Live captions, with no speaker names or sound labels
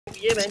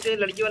ये बहन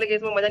लड़की वाले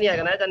केस में मजा नहीं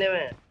आएगा ना जाने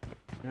में।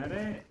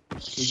 अरे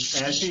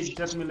ऐसी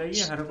इज्जत मिलेगी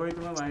हर कोई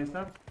तुम्हें भाई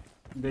साहब,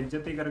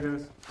 बेइज्जती करके।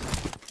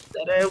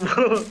 अरे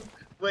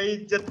वो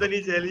इज्जत तो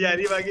नहीं चली जा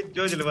रही, बाकी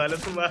जो जलवा लो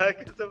तुम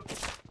कसम।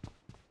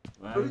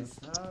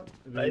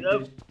 भाई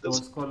साहब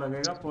पोस्को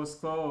लगेगा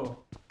पोस्को।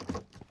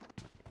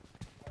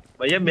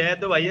 भैया मैं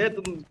तो भैया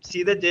तुम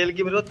सीधे जेल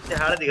की, मेरे को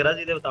तिहाड़ दिख रहा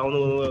सीधे बताऊं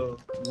तो।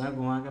 मैं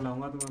घुमा के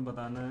लाऊंगा, तुम्हें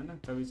बताना है ना,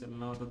 कभी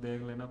चलना हो तो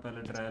देख लेना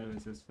पहले ट्रायल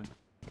बेसिस पे।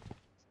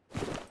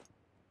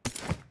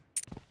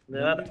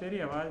 तेरी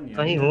आवाज नहीं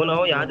कहीं हो ना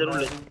हो यहाँ जरूर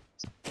ले।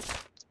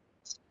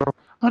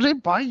 अरे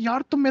भाई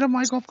यार तुम मेरा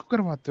माइक ऑफ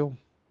करवाते हो।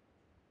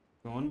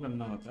 कौन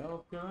करना होता है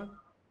आपके बाद?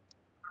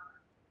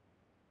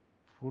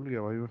 भूल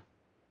गया भाई।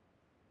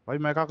 भाई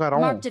मैं क्या कर रहा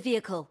हूँ?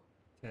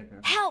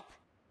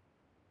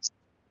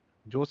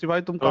 जोशी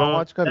भाई तुम कहाँ हो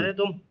आजकल? अरे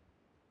तुम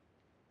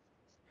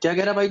क्या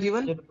कह रहा भाई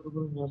जीवन?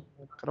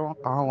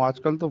 कहाँ हो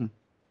आजकल तुम?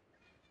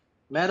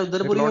 मैं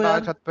रुद्रपुरी हूँ यार।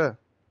 छत पे।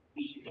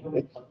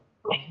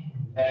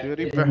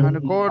 तेरी बहन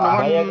को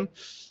नमन।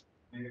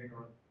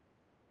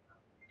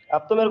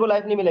 अब तो मेरे को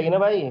लाइफ नहीं मिलेगी ना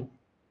भाई।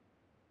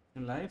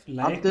 लाइफ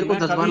तेरे को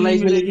 10 बार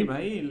लाइफ मिलेगी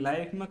भाई,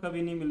 लाइफ में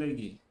कभी नहीं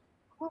मिलेगी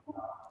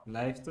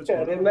लाइफ तो।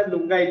 अरे मैं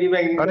लूंगा ही नहीं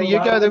मैग्नेटो। अरे ये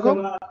क्या है देखो,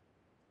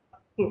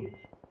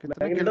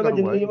 मैग्नेटो में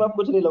जिंदगी में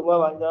कुछ नहीं लूंगा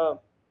भाई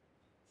साहब।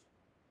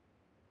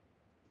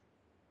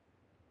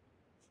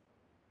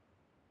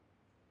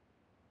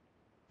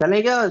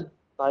 चले क्या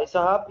भाई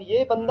साहब?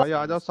 ये बंदा भाई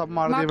आ जाओ, सब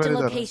मार दिए मेरे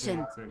इधर।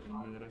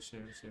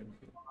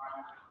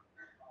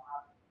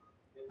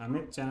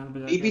 अमित चैनल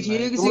पे टीपी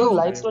चाहिए किसी को?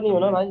 लाइव तो नहीं हो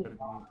ना भाई?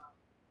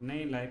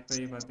 नहीं लाइव पे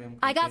ये बातें हम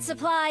I got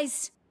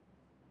supplies.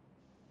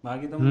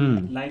 बाकी तुम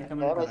लाइक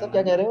कमेंट भाई साहब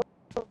क्या कह रहे हो?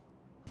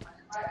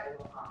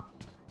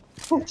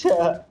 अच्छा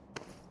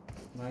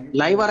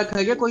लाइव आ रखा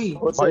है क्या कोई?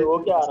 भाई वो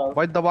क्या आ रहा है?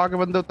 भाई दबा के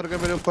बंदे उतर गए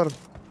मेरे ऊपर।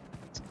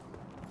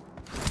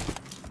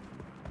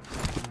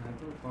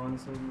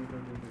 500 मीटर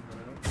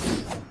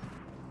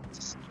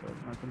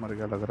मैं तो मर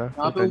गया लग रहा है।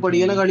 यहाँ पे पड़ी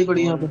है ना गाड़ी,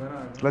 पड़ी है यहाँ पे।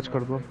 क्लच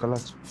कर दो,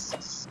 क्लच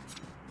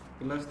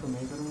तो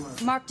मैं करूंगा।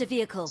 Marked a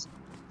vehicle.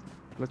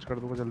 क्लच कर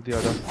दो, जल्दी आ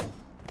जा,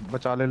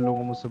 बचा ले इन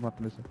लोगों मुझसे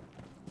मरने से।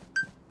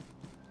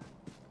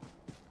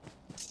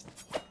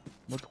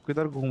 वो तो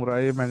किधर घूम रहा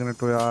है ये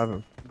मैग्नेटो यार?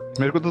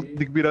 मेरे को तो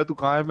दिख भी रहा है तू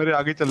कहाँ है, मेरे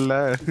आगे चल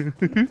रहा है।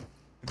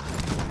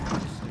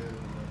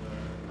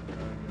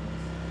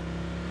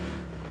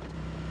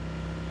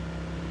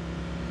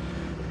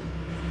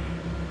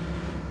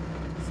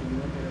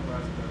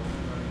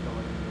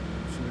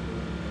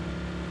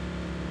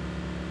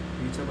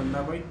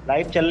 बंदा कोई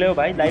लाइव चल रहे हो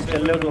भाई? लाइव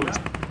चल रहे हो तुम?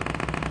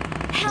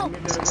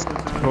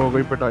 हो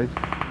गई पिटाई।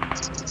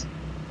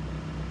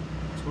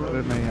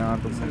 अरे नहीं यार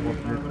तुम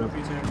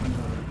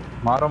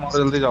मारो मारो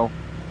जल्दी जाओ।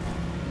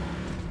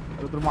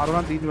 उधर मारो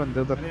ना, 3 बंदे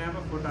उधर।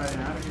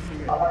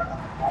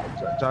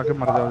 जाके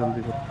मर जाओ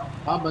जल्दी से।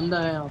 हाँ बंदा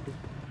है यहाँ पे।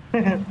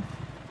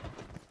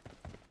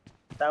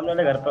 सामने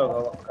वाले घर पे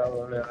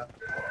होगा।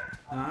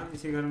 हाँ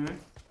इसी घर में।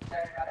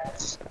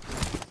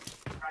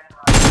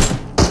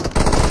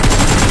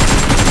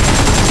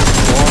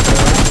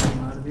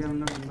 मार दिया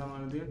हमने, बंदा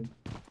मार दिया।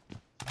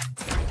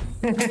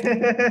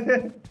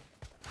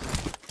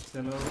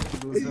 चलो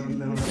दूसरा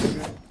बंदा मार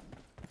दिया।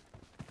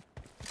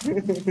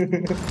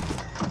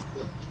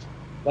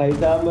 भाई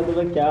साहब मैं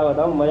तुम्हें क्या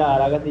बताऊं, मजा आ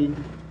रहा था।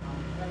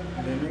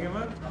 लेने के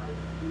बाद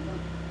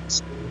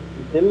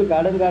दिल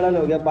गार्डन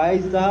हो गया भाई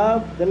साहब,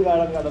 दिल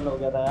गार्डन हो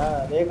गया था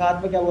यार। एक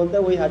हाथ में क्या बोलते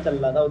हैं वही हाथ चल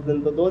रहा था उस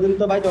दिन तो। 2 दिन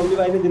तो भाई जॉम्बी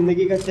भाई ने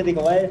जिंदगी का अच्छे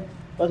दिखवाए,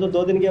 बस वो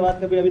 2 दिन के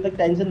बाद कभी अभी तक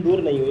टेंशन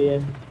दूर नहीं हुई है।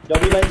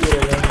 जॉम्बी भाई दूर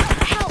हो गए।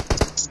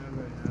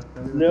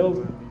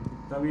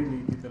 तभी ली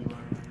थी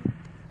तलवार,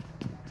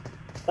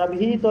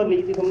 तभी तो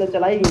ली थी तुमने,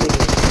 चलाई क्यों नहीं?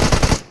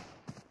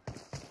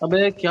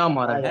 अबे क्या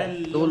मारा है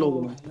 2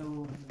 लोगों में।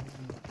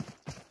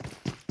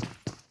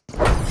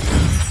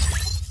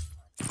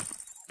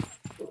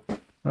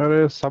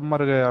 अरे सब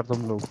मर गए यार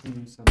तुम लोग।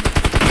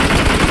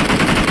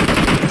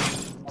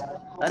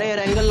 अरे यार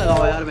एंगल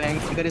लगाओ यार,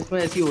 भयंकर इसमें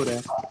ऐसी हो रहा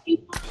है,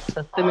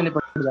 सस्ते में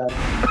निपट जा रहा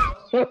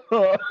है।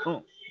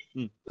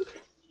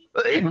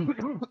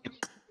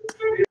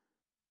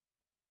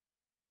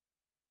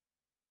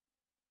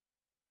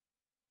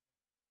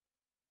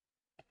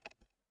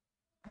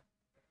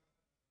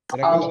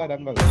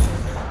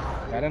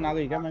 रंगल आ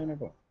गई क्या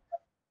मैग्नेटो?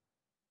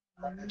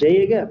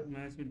 चाहिए क्या?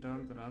 मैं इसे डाल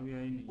तो रहा भी आई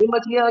नहीं। ये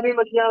मछलियां आ गई,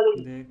 मछलियां आ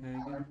गई। देख है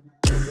क्या?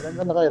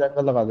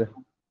 रंगल लगा दे।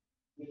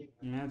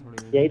 मैं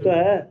थोड़ी यही तो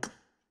है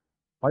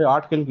भाई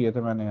 8 किल किए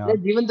थे मैंने यार।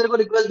 जीवन तेरे को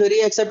रिक्वेस्ट दे रही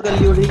है, एक्सेप्ट कर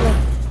लियो ठीक है?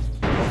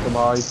 तो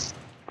भाई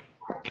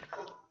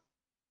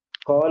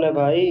कौन है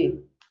भाई?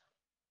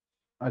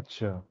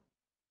 अच्छा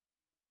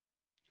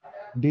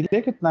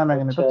डिले कितना है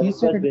मैग्नेटो? 30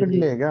 सेकंड का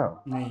डिले है क्या?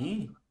 नहीं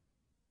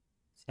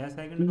 6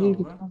 सेकंड का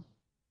होगा।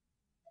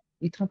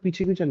 इतना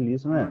पीछे क्यों चल रही है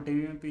इसमें?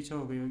 टीवी में पीछे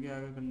हो गई होगी,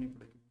 आगे करनी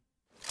पड़ेगी।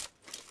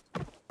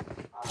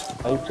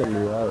 लाइव चल रही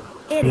है यार।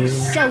 It is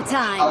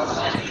showtime.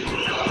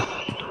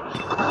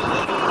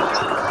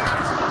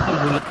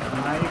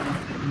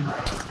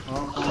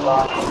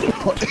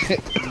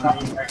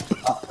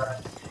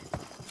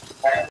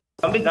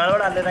 हम भी गाना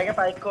डाल देता है क्या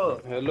पाइक को?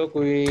 Hello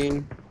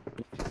queen.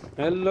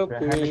 हेलो बहन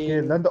के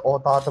क्वीन। लंद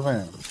औतात में।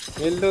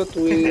 Hello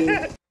queen.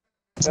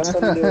 क्या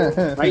कर रहे हो?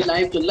 भाई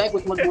लाइव चल रहा है,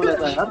 कुछ मत बोला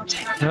था यार।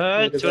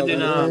 है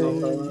चोदिना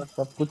बाबा।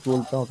 सब कुछ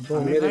बोलता हूँ तो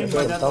अमित भाई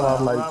मजा तो सब आया आप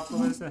होगा लाइक आपको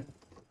वैसे।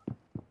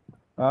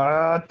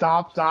 चाप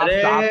चाप चाप अरे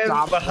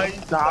चाप भाई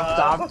चाप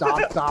चाप साहब। चाप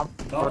चाप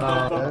दब दब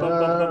दब दब दब दब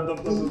दब दब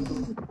दब।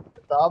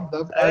 चाप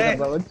दब क्या अरे कर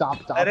रहा है चाप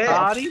चाप अरे चाप।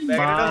 सारी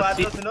मैग्नेटो बात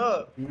मासी। तो सुनो।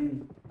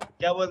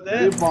 क्या बोलते अरे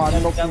हैं?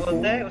 मान लो क्या पीको।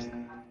 बोलते हैं उस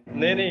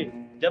नहीं नहीं,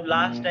 जब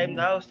लास्ट टाइम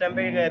था उस टाइम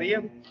पे क्या कह रही है?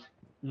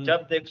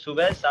 जब देख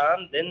सुबह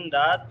शाम दिन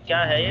रात, क्या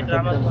है ये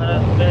ड्रामा तुम्हारा?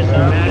 सुबह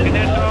शाम दिन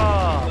मैग्नेटो।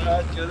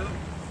 रात। चलो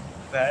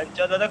बहन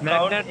चलो, तो काउंट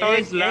मैग्नेटो इज एक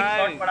एक शॉट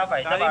लाइव। पड़ा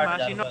भाई साहब, सारी 8,000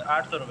 मासी नो। रुपए,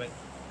 800 रुपए।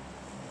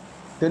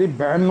 तेरी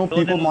बहन नो 2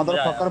 पीको दिन मदर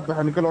मजा आया। फकर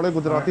बहन के लौड़े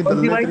गुजराती कौन सी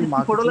दल्ले भाई तेरी जिसकी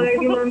माँ की फोटो लगाई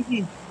चूत। थी मैम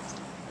की?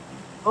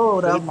 ओ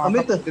तेरी माँ का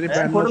अमित, तेरी हैं?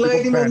 बहन नो फोटो पीको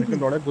लगाई थी मैम बहन के की।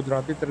 लौड़े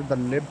गुजराती तेरे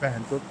दल्ले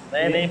बहन चोद।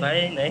 नहीं नहीं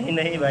भाई, नहीं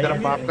नहीं भाई, तेरा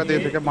ऐसे बाप का नहीं। दे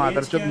ये सके एज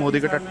मादर चोद क्या थी मोदी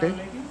के सामने टट्टे।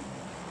 वाले की?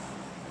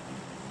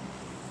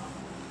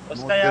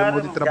 उसका यार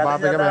मोदी तेरा ज्यादा से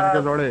बाप है क्या ज्यादा बहन के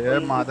लौड़े है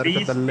मादर के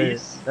 20 दल्ले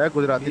 20। है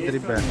गुजराती तेरी एज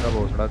तो बहन का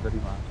भोसड़ा तेरी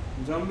माँ।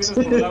 जॉम्बी तो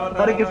 16 बता अरे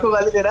रहा था। किसको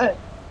गाली दे रहा है?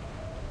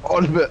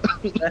 ऑल बे।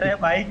 अरे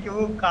भाई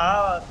क्यों,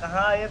 कहाँ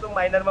कहाँ आए तुम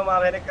माइनर में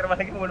मावेरे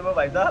करवाने के मूड में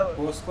भाई साहब?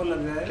 पोस्को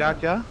लग क्या जाएगा।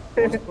 क्या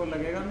पोस्को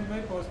लगेगा नहीं भाई,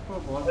 पोस्को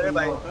बहुत अरे गंदा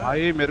भाई होता है।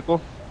 भाई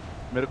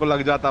मेरे को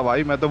लग जाता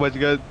भाई मैं तो बच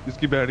गया।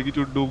 इसकी बहन की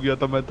चूत डूब गया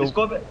था मैं तो।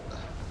 इसको भी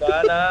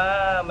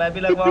गाना मैं भी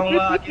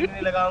लगवाऊंगा, अकेले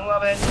नहीं लगाऊंगा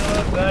बहन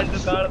जो, गंड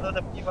गाड़ दो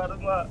सबकी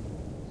मारूंगा।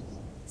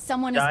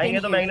 Someone has been जाएंगे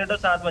तो here. मैग्नेटो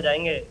साथ में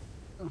जाएंगे।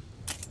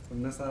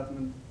 तुमने साथ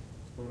में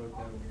छोड़ो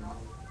क्या बोलना।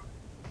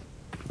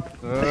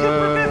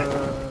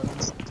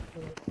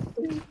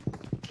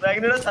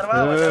 मैग्नेटो सरवा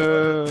हो जा बोल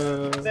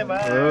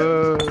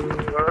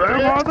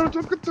अरे मादर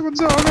चोद कितने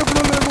बंदे आ गए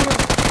अपना ले पूरा।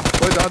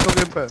 कोई जा तो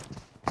गेम पे।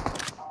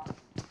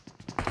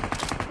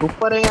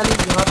 ऊपर है यानी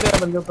यहाँ पे है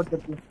बंदे ऊपर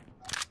चढ़।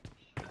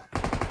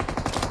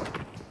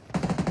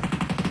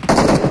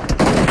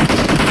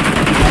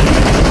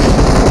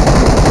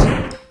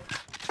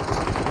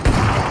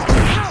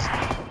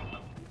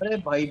 अरे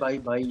भाई भाई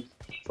भाई,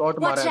 शॉट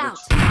मारा Watch है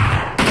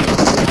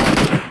out!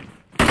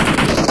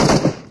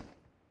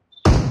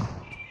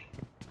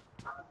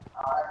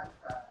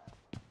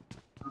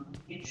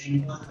 कुछ।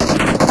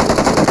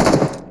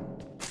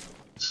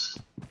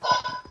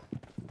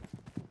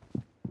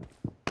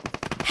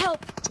 Help!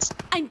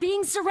 I'm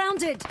being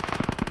surrounded.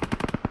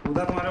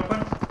 उधर तुम्हारे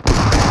ऊपर।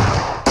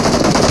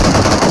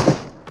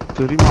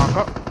 तेरी माँ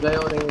का गए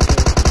हो रहे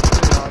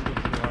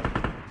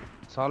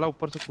साला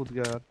ऊपर से कूद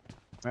गया यार।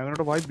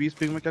 मैग्नेटो भाई 20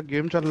 पिंग में क्या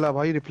गेम चल रहा है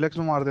भाई। रिफ्लेक्स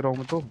में मार दे रहा हूँ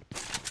मैं तो।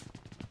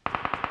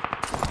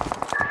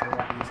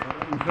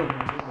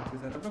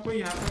 कोई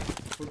यहाँ पे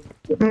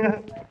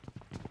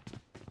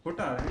फुट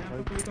आ रहे हैं यहाँ पे,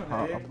 कोई तो हाँ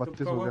है अब 32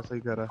 तुक्का हो वो। गया सही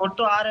कह रहा है। फुट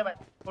तो आ रहे भाई,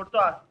 फुट तो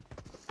आ।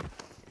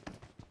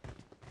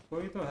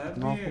 कोई तो है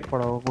नौ भी। फुट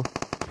पड़ा होगा।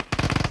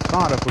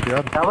 कहाँ रहा फुट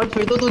यार? रावत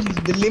फिर तो तू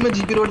दिल्ली में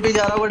जीपी रोड पे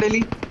जा रहा होगा डेली।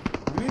 नहीं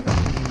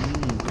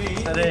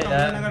अरे ये यार।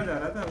 कमला नगर जा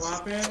रहा था, वहाँ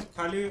पे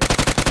खाली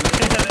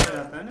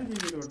जाता है ना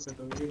जीबी रोड पे,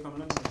 तो ये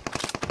कमला नगर।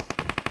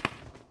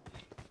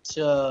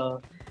 अच्छा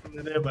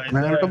अरे भाई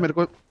मैग्नेटो साहब। मेरे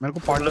को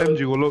पार्ट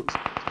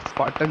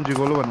टाइम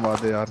जिगोलो बनवा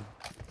दे यार।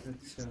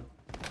 अच्छा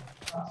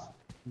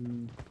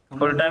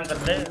फुल टाइम कर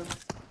ले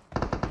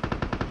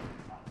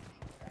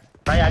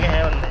भाई, आगे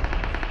है बंदे।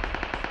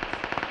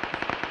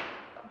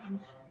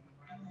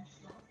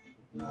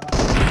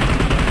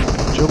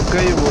 झुक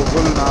गई वो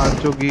गुलनार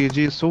जोगी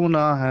जी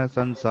सुना है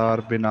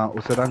संसार बिना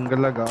उसे रंग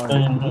लगाए।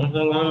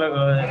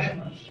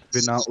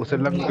 बिना उसे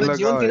रंग अबे जीवन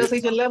लगाए तेरा सही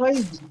चल रहा है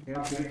भाई।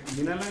 क्या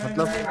बिना लगाए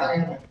मतलब चलेगा?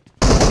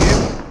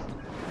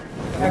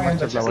 ये मत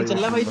चल रहा सही चल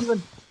रहा है भाई भाई।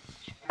 जीवन।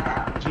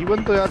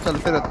 जीवन तो यार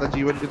चलते रहता है।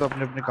 जीवन की तो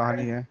अपनी अपनी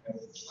कहानी है।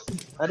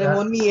 अरे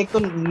वो नहीं, एक तो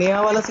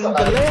नया वाला सीन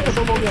चल रहा है या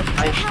खत्म हो गया?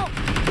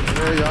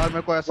 अरे यार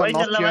मेरे को ऐसा वही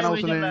नॉक चल रहा किया भाई, ना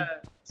वही उसने। चल रहा है।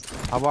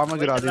 हवा में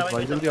गिरा दी वही चल रहा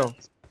भाई। है, जल्दी आओ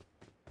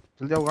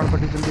जल्दी आओ गाड़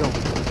पट्टी जल्दी आओ।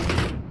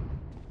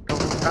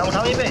 काम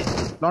उठाओ यहीं पे।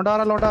 लौट आ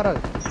रहा है।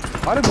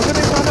 अरे मुझे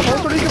नहीं मारना बहुत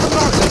थोड़ी के बंदा।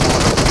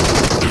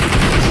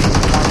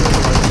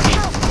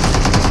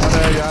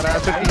 अरे यार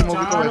ऐसे टीम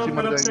होगी तो वैसे ही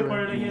मर तरफ से पड़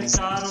जाएंगे रही है,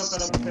 चारों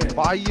तरफ से।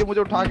 भाई। ये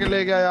मुझे उठा के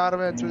ले गया यार।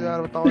 मैं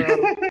यार बताओ यार।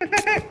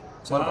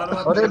 चारों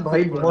अरे तरफ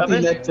भाई से पड़ बहुत ही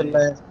रही लैग चल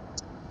रहा है।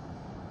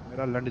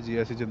 मेरा लंड जी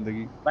ऐसी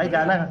जिंदगी। भाई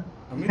जाना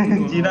अमित तू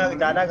दोनों जीना मार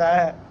जाना कहाँ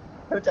है?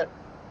 अरे चल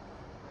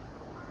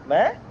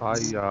मैं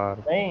भाई यार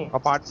नहीं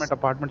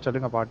अपार्टमेंट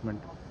चलेंगे अपार्टमेंट।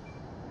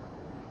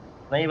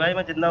 नहीं भाई,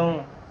 मैं जिंदा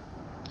हूँ।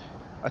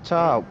 अच्छा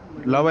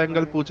लव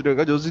एंगल पूछ रहे हो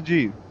क्या जोशी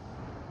जी?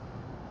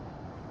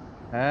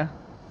 हैं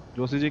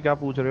जोशी जी क्या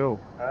पूछ रहे हो?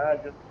 हाँ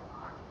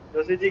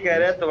जोशी जी कह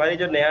रहे हैं तुम्हारी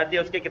जो नया थी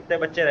उसके कितने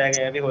बच्चे रह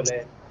गए अभी होने?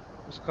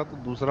 उसका तो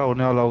दूसरा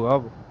होने वाला होगा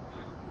अब।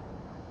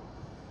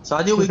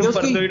 शादी हो गई क्या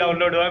उसकी? परसों ही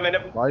डाउनलोड हुआ मैंने।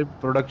 भाई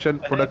प्रोडक्शन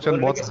बोल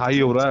बहुत के- हाई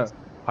हो रहा है।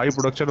 हाई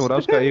प्रोडक्शन हो रहा है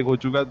उसका। एक हो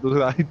चुका है,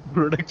 दूसरा हाई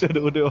प्रोडक्शन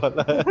होने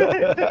वाला है।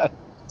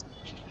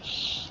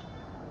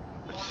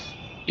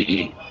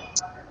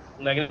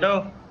 मैग्नेटो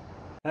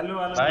हेलो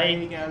आलम भाई।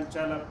 भाई, क्या हाल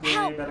चाल आपके?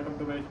 Welcome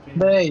to my stream.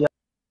 बे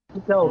यार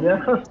क्या हो गया?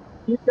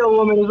 ये क्या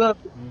हुआ मेरे साथ?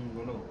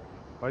 बोलो।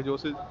 भाई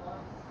जोशी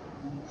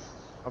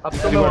अब तो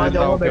मैं वहां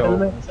जाऊंगा बैटल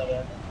में।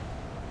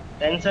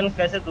 टेंशन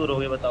कैसे दूर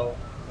होगी बताओ।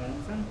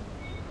 टेंशन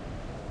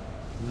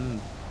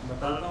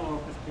बताता हूँ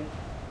ऑफिस के।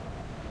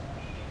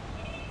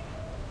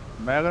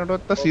 मैं अगर तो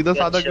इतना सीधा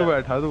साधा अच्छा। क्यों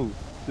बैठा तू?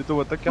 ये तो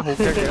बता क्या हो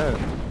क्या क्या है?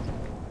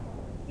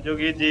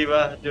 जोगी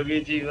जीवा जोगी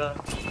जीवा।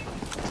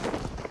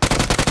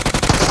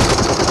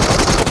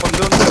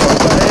 बंदे बंदे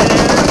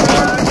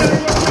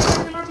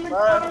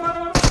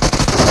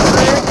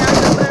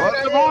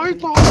अरे भाई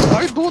तो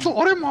भाई दो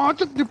अरे मां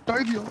चुप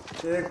निपटाई दिया।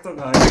 एक तो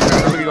खा एक गया,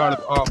 मेटल की गाड़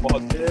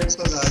बहुत एक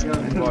तो खा गया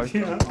भाई भाई।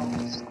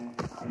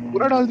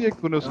 पूरा डाल दिया एक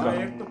तूने हाँ उसका।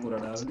 एक तो पूरा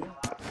डाल दिया।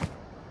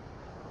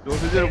 जो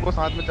दीजिए रुको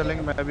साथ में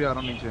चलेंगे मैं भी आ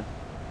रहा हूँ नीचे।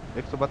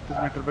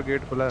 132 मीटर पे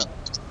गेट खुला है।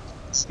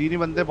 3 ही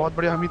बंदे बहुत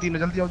बढ़िया हम ही 3 है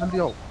जल्दी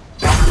आओ।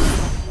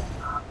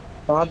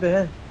 कहाँ पे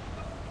है?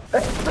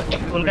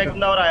 उनका एक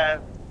बंदा और आया है।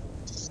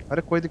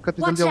 अरे कोई दिक्कत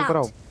नहीं Watch जल्दी आओ ऊपर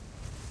आओ। out!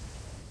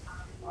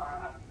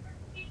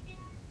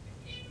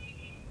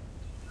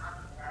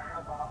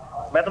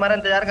 मैं तुम्हारा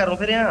इंतजार कर रहा हूँ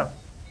फिर यहाँ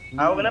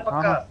आओगे ना हाँ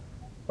पक्का। हाँ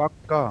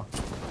पक्का।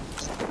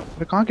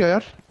 अरे कहाँ क्या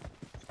यार?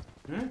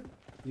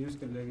 यूज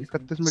कर लेगी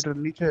 31 मीटर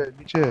नीचे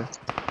नीचे।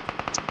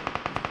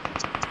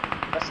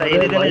 मैं सही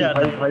नहीं देने जा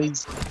रहा हूँ। भाई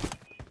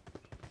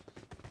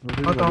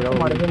कहाँ पे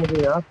मारेंगे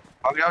मुझे यार?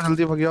 भाग जाओ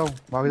जल्दी भाग जाओ।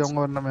 भाग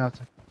जाऊंगा वरना मैं यहाँ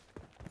से।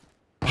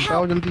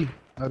 आओ जल्दी।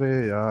 अरे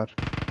यार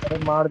अरे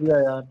मार दिया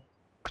यार।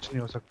 कुछ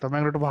नहीं हो सकता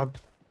मैग्नेटो भाग।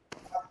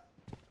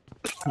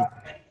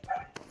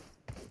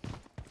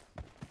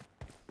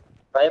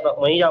 भाई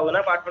वहीं जाओगे ना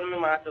अपार्टमेंट में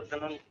मार सकते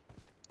ना।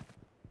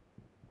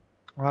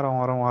 आ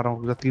रहा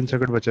हूँ 3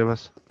 सेकंड बचे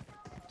बस।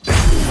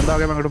 बंदा आ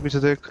गया मैग्नेटो पीछे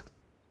से एक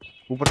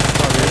ऊपर से आ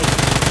गया।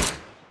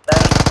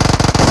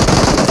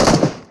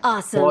 बहुत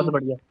Awesome.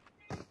 बढ़िया।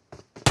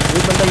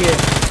 एक बंदा ये है।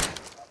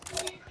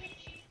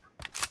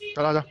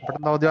 चल आजा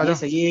बटन दबा दिया ये आजा।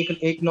 सही है,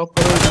 एक नॉक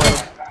करो एक मारो।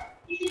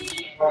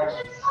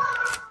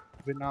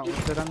 बिना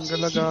उसे रंग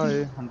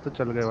लगाए हम तो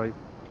चल गए भाई।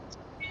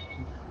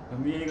 हम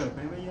भी यही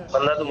करते हैं भैया।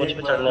 बंदा तो मुझ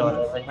पे चढ़ने वाला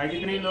है भाई। भाई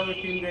जितने लोग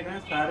स्ट्रीम देख रहे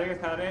हैं सारे के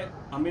सारे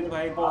अमित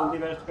भाई को ऑल द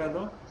बेस्ट कर दो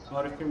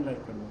और स्ट्रीम लाइक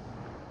कर दो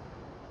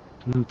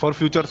फॉर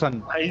फ्यूचर सन।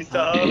 भाई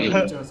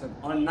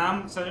साहब और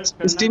नाम सजेस्ट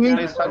करना स्ट्रीमिंग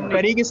क्या रखना है?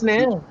 करी किसने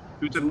है?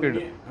 Future kid.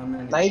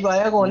 लाइव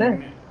आया कौन है?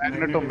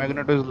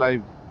 Magneto is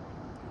live.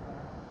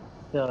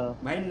 अच्छा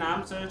भाई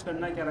नाम सर्च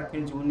करना क्या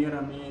रखें, जूनियर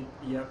अमित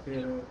या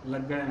फिर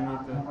लग गए अमित?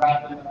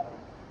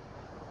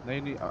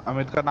 नहीं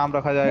अमित का नाम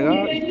रखा जाएगा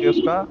इसलिए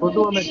उसका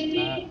फोटो में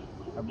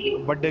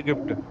बर्थडे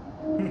गिफ्ट।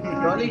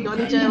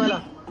 डॉली चाय वाला।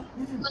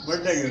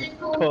 Birthday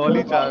gift.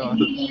 होली चाय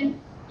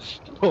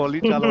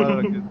वाला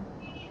रखे।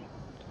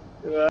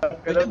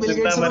 बिल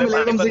गेट्स को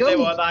मिलेगा कम से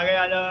कम। बहुत आगे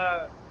आजा।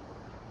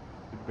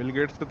 बिल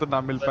गेट्स से तो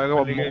ना मिल पाएगा।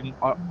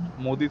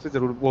 मोदी से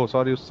जरूर वो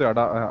सॉरी उससे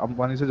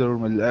अंबानी से जरूर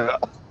मिल जाएगा।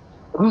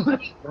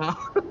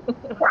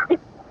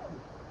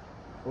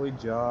 ओए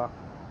जा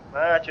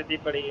हाँ छुट्टी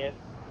पड़ी है।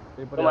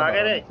 तुम आ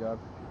गए रे?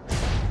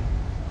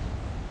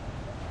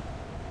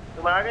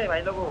 तुम आ गए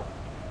भाई लोगों?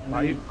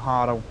 भाई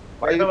हाँ आ रहा हूँ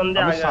भाई। तो बंदे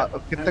आ गए।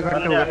 कितने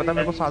घंटे हो गए पता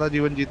मेरे को सादा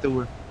जीवन जीते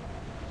हुए।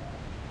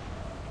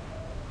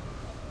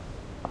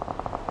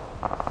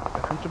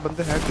 कुछ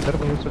बंदे हैं किधर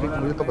भविष्य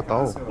मुझे तो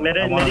बताओ।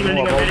 मेरी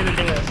बिल्डिंग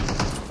है।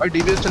 भाई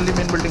डीबीएस चल रही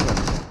मेन बिल्डिंग में।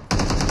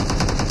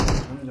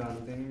 हम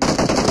जानते हैं।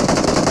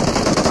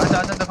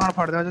 आजा दुकान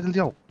फाड़ दे आजा जल्दी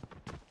आओ।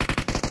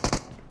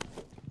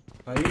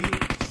 भाई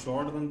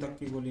शॉट गन तक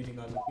की गोली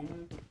निकाल दी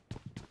मैंने।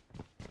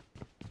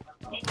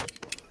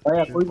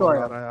 आया कोई तो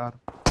आया यार।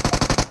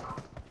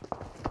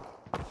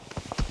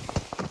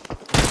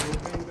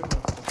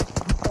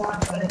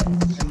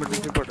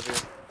 बिल्डिंग से पड़ रही है।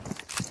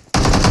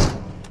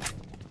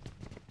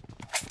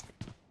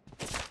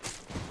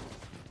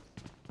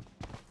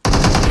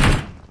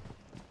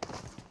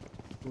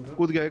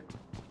 कूद गया एक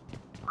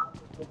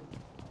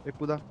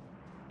कूदा।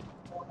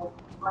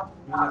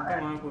 मुझे लगता है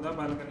वहाँ कूदा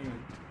बालकनी में।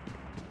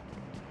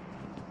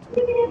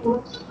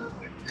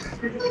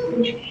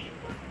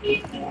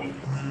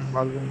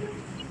 बालकनी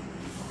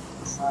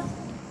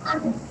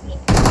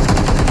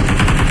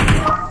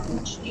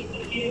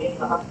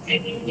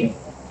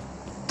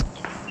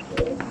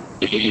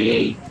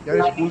यार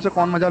स्कूल से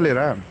कौन मजा ले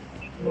रहा है?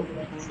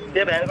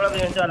 ये बहन को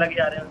बिजनेस वाला की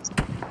आ रहे हैं।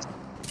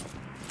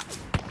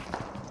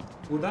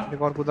 कूदा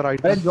एक और कूदा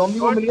राइट। अरे ज़ॉम्बी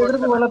को मिल गया तेरे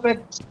को वाला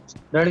पैक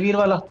रणवीर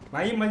वाला।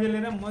 भाई मजे ले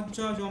रहा मत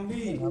जाओ।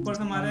 ज़ॉम्बी ऊपर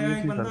से मारेगा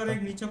एक बंदा और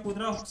एक नीचे कूद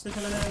रहा उससे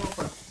चला जाएगा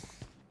ऊपर।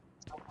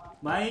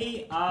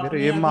 भाई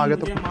आपने एम में आ गया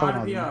तो मुझे पत्थर मार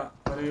मार दिया।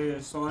 अरे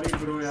सॉरी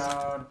ब्रो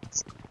यार।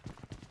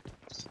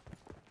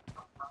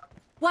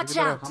 Watch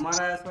out!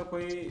 हमारा ऐसा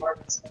कोई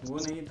वो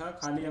नहीं था,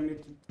 खाली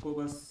अमित को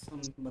बस हम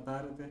बता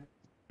रहे थे।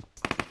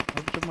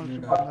 अब तो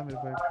मेरे पास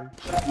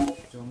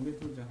ज़ॉम्बी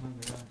तू जहाँ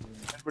गया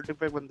बिल्डिंग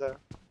पे एक बंदा है।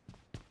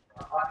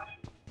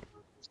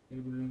 एक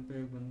बिल्डिंग पे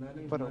एक बंदा है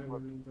लेकिन हमारे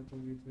बिल्डिंग पे तो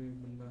भी तो एक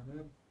बंदा है।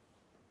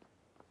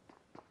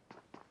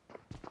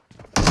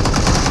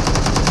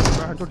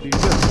 मैं तो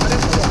डीवीएस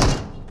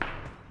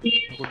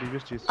को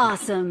डीवीएस चीज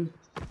Awesome.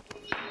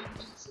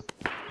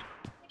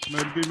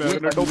 मिल गई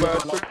मैग्नेटो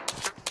बैट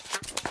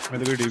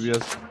मिल गई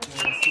डीवीएस।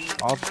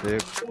 आप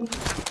देख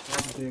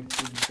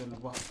चल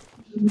वाह।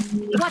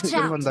 Watch इधर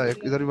out! बंदा है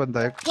इधर भी बंदा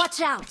है।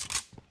 Watch out!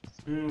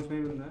 उसमें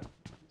ही बंदा है।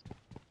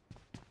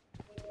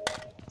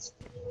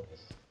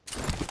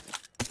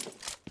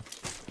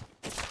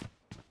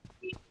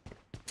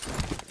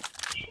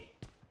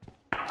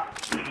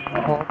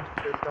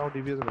 जाओ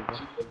डीबीएस ले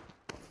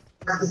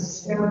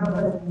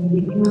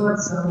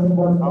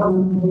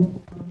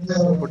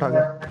जाओ। उठा के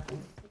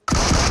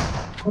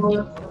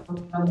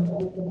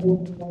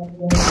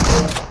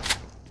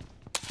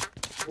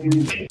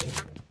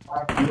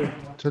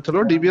अच्छा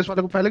चलो डीबीएस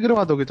वाले को पहले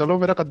गिरवा दोगे। चलो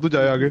मेरा कद्दू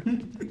जाए आगे।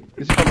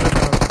 इसी कमरे में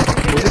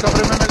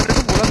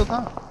मैग्नेटो बोला तो था।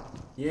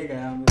 ये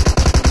गया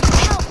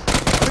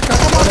अरे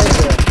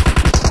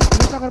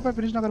क्या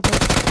फिनिश ना कर पाए।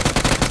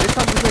 एक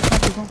साथ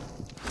घुसो।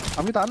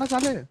 अमित आना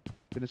साले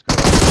फिनिश कर।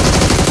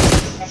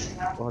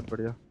 बहुत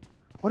बढ़िया।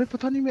 अरे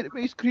पता नहीं मेरे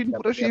पे स्क्रीन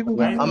पूरा शेक हो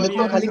गया। अमित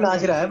को खाली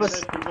नाच रहा है बस।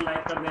 इसको लाइक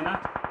कर देना।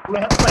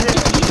 मैं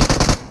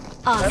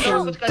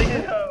Awesome. कुछ कर ही नहीं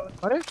रहा।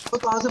 अरे वो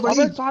कहां से अबे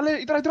पड़ी? साले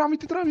इधर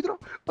अमित इधर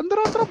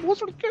अंदर बहुत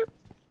सड़क के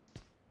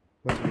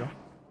बच गया।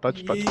 टच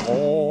ओ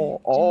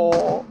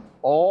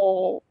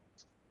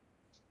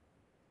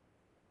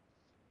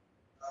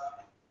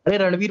अरे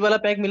रणवीर वाला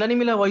पैक मिला नहीं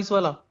मिला वॉइस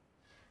वाला?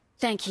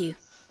 Thank you.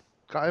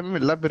 काय में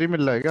मिल रहा है? फ्री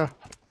मिल रहा है क्या?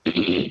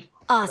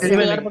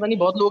 Awesome. यार पता नहीं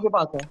बहुत लोगों के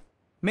पास है।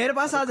 मेरे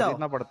पास आ जाओ।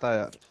 खरीदना पड़ता है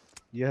यार।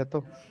 ये है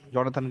तो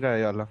जॉनथन का है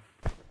ये वाला।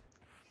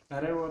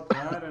 अरे वो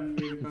था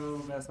रणवीर का वो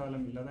वैसा वाला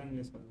मिला था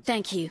इंग्लिश वाला।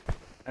 Thank you.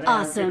 अरे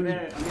Awesome. अमित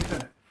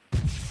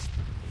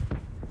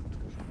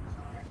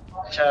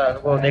अच्छा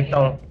वो देखता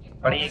हूँ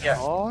पड़ी है क्या।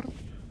 और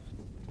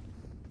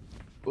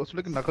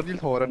उसमें नकली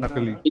हो रहा है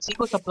नकली। किसी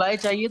को सप्लाई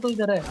चाहिए तो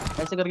इधर है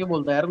ऐसे करके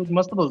बोलता है यार। कुछ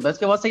मस्त बोलता है।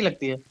 इसके आवाज सही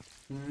लगती है।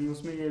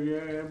 उसमें ये भी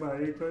है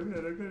भाई को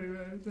मेरा करेगा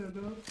दे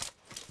दो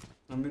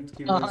अमित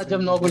की। हाँ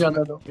जब नॉक हो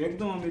जाता तो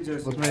एकदम अमित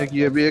जैसे। उसमें एक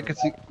ये भी है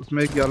किसी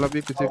उसमें एक वाला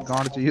भी किसी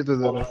गांड चाहिए तो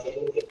दे दो।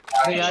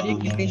 अरे यार ये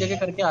कितनी जगह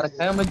करके आ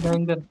रखा है अमित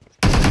भयंकर।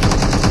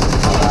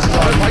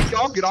 अरे भाई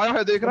क्या गिराया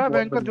है देख रहा है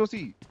भयंकर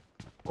जोशी।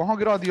 कहां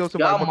गिरा दिया उसे?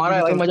 क्या मारा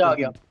है भाई मजा आ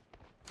गया।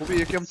 वो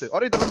भी एकेएम से।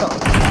 अरे इधर बंदा।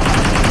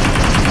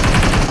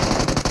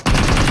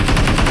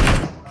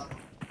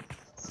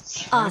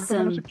 Awesome.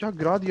 मैंने उसे क्या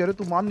गिरा दिया रे?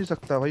 तू मान नहीं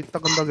सकता भाई इतना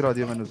गंदा गिरा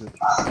दिया मैंने उसे।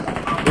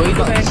 वही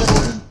तो भयंकर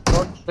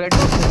रेड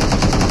डॉट से।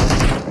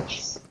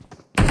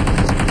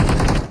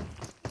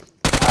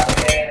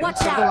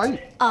 Watch out.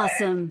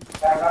 Awesome.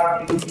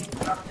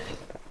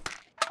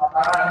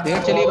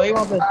 देर चली भाई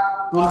वहां पे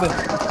टूल पे।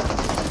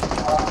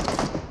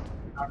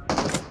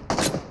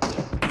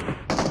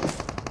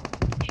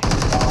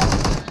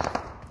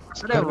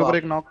 अरे घर के ऊपर वाह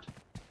एक knock.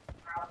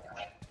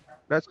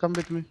 Guys come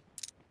with me.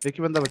 एक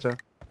ही बंदा बचा है।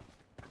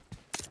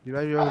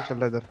 रिवाइव चल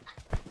रहा है इधर।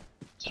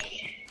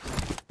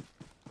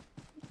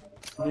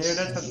 नेड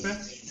है छत पे।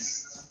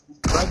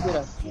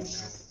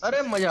 अरे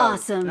मजा आ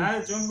Awesome.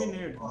 यार ज़ॉम्बी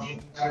नेड।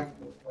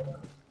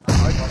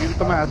 आज किल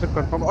तो मैं ऐसे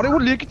करता हूं। अरे वो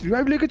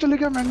रिवाइव लेके चले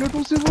गया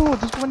मैग्नेटो से वो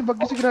जिसको मैंने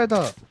बग्गी से गिराया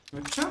था।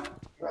 अच्छा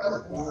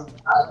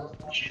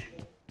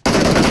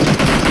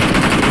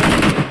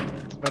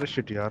अरे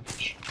शिट यार।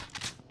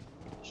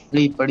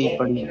 पड़ी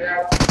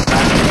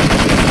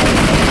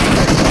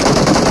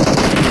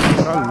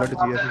लट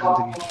जी ऐसी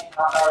जिंदगी।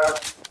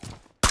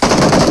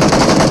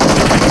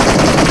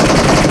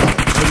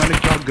 तो मैंने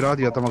क्या गिरा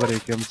दिया था मगर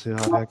एकेएम से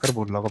यार। हैकर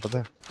बोल रहा होगा पता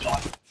है।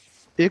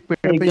 एक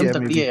पेड़ पे ही है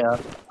एकदम है यार।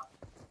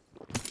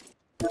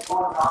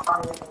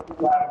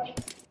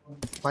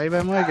 5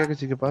 एमओ है क्या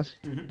किसी के पास?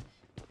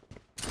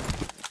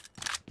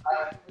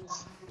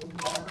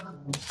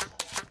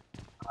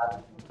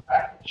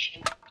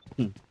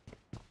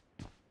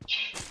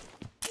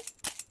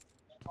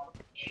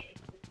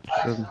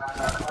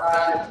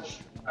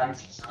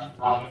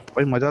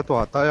 भाई मजा तो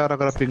आता है यार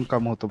अगर पिंग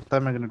कम हो तो। पता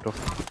है मैग्नेटो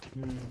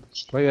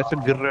भाई ऐसे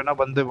गिर रहे ना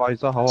बंदे भाई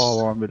सा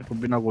हवा मेरे को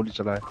बिना गोली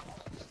चलाए।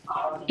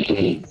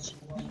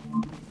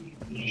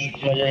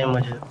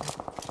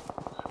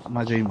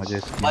 मजे ही मजे।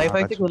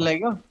 वाईफाई से खुल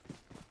क्या?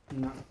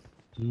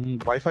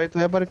 वाईफाई तो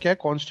है पर क्या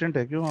कांस्टेंट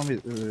है क्यों? हम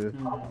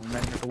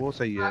मैग्नेटो वो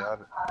सही है यार।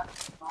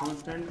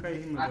 कांस्टेंट का ही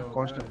मजा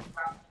होता है।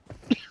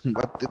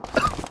 कांस्टेंट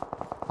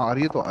आ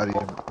रही है तो आ रही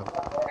है मतलब।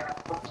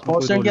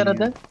 कांस्टेंट क्या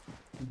रहता है?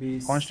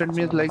 कांस्टेंट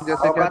मींस लाइक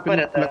जैसे क्या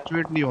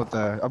फ्लक्चुएट नहीं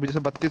होता है। अभी जैसे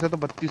 32 है तो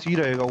 32 ही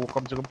रहेगा वो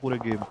कम से कम पूरे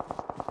गेम।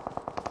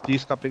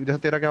 30 का पिक जैसे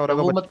तेरा क्या हो रहा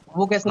है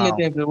वो कैसे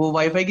लेते हैं फिर? वो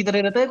वाईफाई की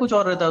तरह रहता है कुछ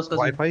और रहता है उसका?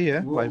 वाईफाई है।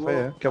 वाईफाई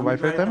है क्या?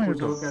 वाईफाई था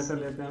मैग्नेटो? वो कैसे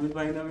लेते हैं? अमित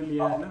भाई ने भी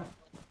लिया है ना।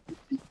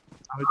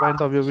 अमित भाई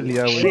तो अभी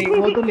लिया है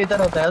वो तो लेता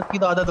रहता है। उसकी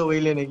तो आदत हो गई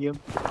लेने की अब।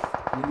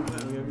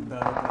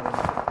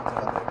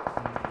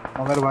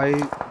 मगर भाई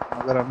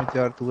अगर अमित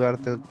यार तू यार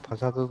ते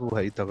फंसा तो तू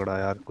है ही तगड़ा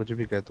यार। कुछ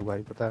भी कह तू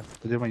भाई पता है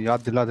तुझे मैं याद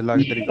दिला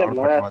के तेरी गांड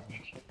फटवा दूं।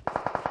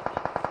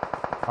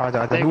 आ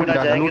जा लूट जा आ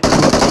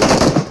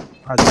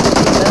जा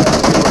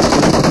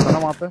ना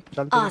वहां पे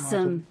चल।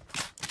 Awesome.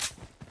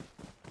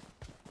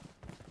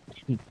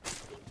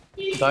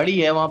 गाड़ी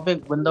है वहां पे।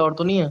 बंदा और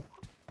तो नहीं है?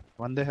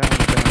 बंदे हैं।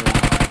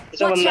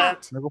 Watch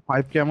out. मेरे को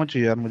 5 की एमो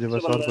चाहिए यार मुझे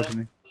बस और कुछ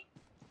नहीं।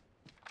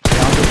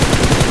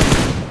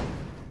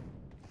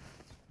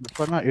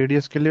 पर ना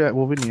एडीएस के लिए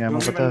वो भी नहीं है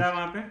मुझे पता है।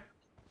 वहां पे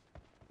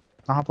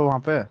कहां पे? वहां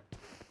पे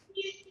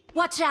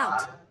Watch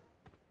out.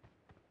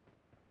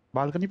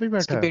 बालकनी पे ही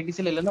बैठा है। पेटी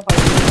से ले लेना।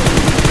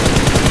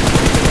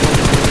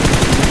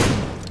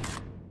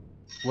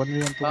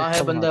 1v1 तो हां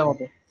है बंदा है वहां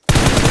पे।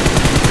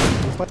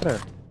 ऊपर है।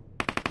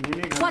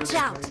 Watch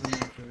out.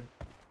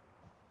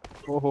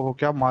 ओहो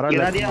क्या मारा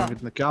गिरा लेफ्ट दिया।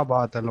 में, क्या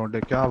बात है लौंडे,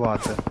 क्या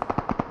बात है।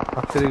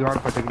 अब तेरी गांड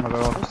फटेगी मगर।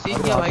 और कुछ सीख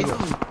अरे गया भाई आगे है।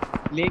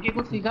 तू, लेके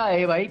कुछ सीखा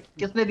है भाई,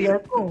 किसने दिया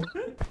इसको?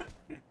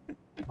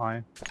 हाँ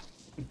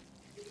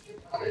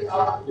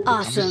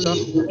Awesome.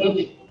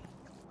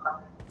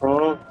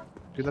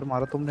 किधर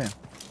मारा तुमने?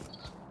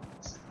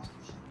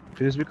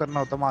 फ्रीज भी करना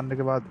होता मारने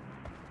के बाद।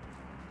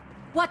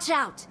 Watch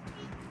out.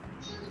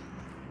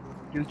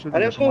 किल चुन अरे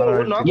गया उसको तुम्हारा वो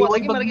हेड से। नॉक ये हुआ था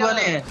वही कि मर बग्गी गया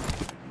वाले था? हैं।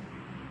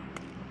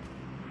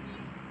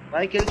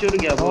 भाई किल चुन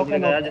गया वो नॉक है,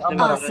 जगह नॉक यार है। जिसने अब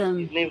मारा था। Awesome.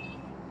 नहीं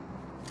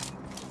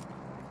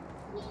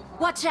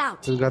Watch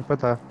out. इस घर पे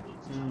था।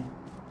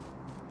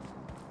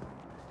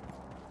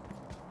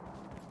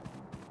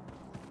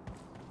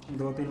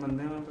 दो तीन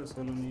बंदे हैं वहाँ पे,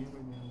 सोलो नहीं है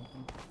कोई ध्यान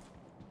रखना।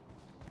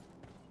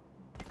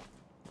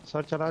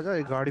 सर चला जा,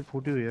 एक गाड़ी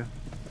फूटी हुई है।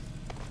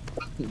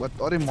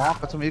 अरे माँ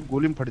कसम एक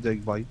गोली में फट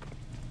जाएगी भाई।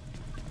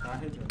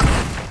 काहे जो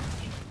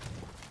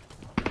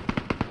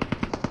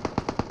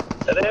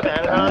अरे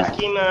बहन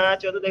की मां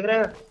चो, तो देख रहे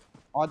हैं।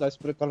 आजा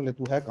स्प्रे कर ले,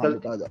 तू है कहाँ चल।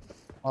 बता। आजा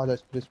आजा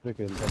स्प्रे स्प्रे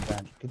खेलते हैं।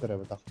 बैंड किधर है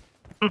बता।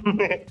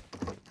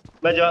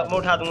 मैं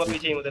उठा दूंगा,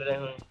 पीछे ही उतर रहे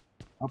हैं।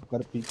 अब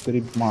कर पी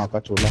तेरी माँ का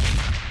चोला।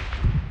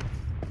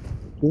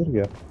 किधर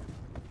गया?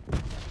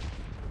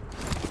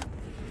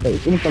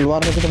 इतनी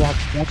तलवार लेके तो वहां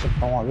पहुंच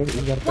सकता हूँ आगे। इस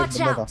घर पे एक Watch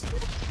बंदा था out.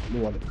 ब्लू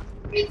वाले।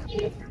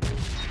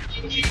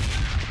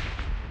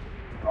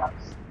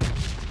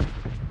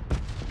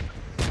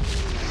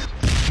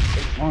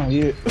 हाँ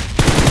ये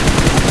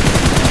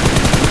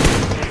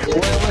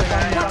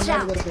Watch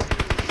out.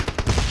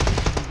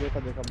 देखा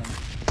देखा मैंने।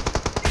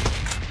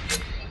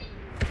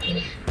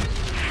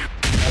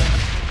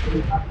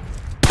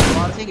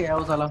 मार से गया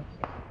वो साला।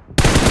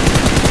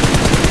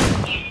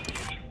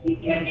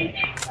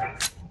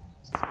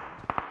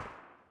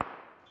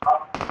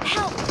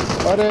 Help.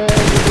 अरे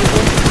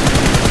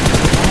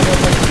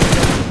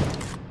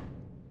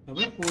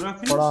अबे पूरा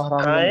फिनिश। बड़ा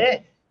हराम कहाँ है?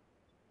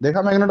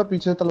 देखा मैग्नेटो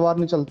पीछे से तलवार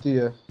नहीं चलती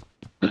है।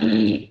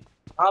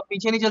 हाँ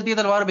पीछे नहीं चलती है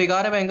तलवार,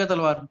 बेकार है भयंकर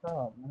तलवार। अच्छा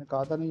मैंने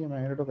कहा था नहीं है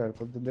मैग्नेटो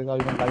कहता तो देखा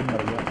अभी मैं लाइन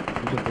मर गया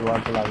पीछे तलवार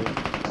चला गया।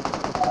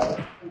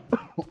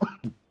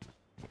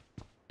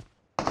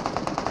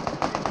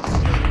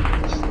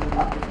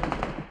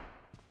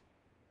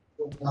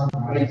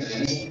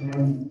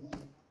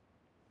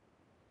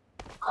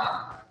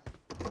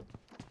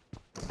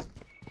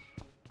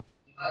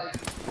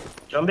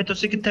 जॉम्बी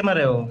तुझसे कितने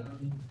मरे हो?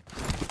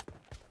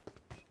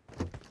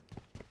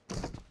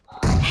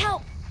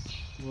 Help.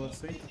 बहुत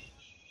सही।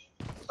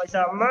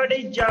 पैसा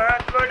मड़ी जान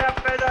बड़ा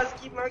पैदा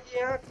की मां की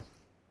आंख।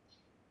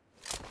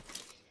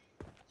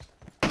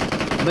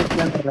 अबे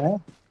क्या कर रहा है,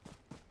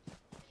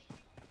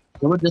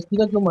 जबरदस्ती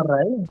का क्यों मर रहा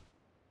है?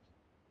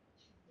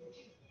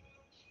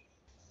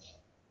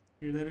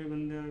 इधर भी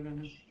बंदे आ गए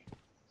हैं।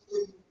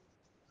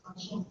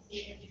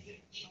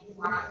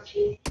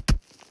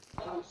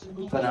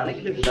 बनाने के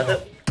लिए बोला था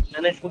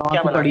मैंने इसको, हाँ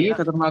क्या तो बना पड़ी है, दिया?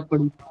 खतरनाक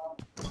पड़ी।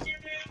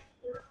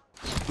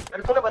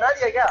 अरे तूने बना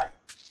दिया क्या?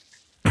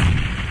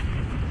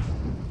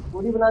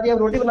 पूरी बना दिया, अब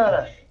रोटी बना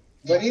रहा है।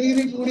 बनी नहीं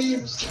रही पूरी।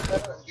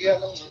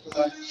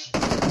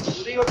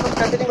 पूरी और कुछ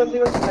कैसे नहीं बन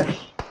रही?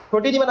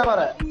 छोटी नहीं बना पा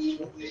रहा है।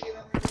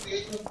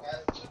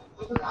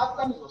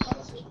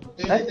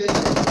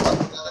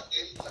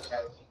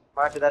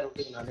 पाँच हजार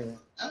रोटी बना ले।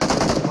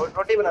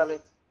 रोटी बना ले।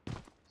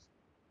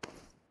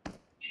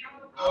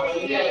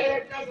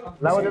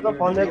 ला मुझे तो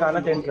फोन में गाना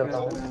चेंज करता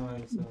हूँ।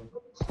 भाई साहब।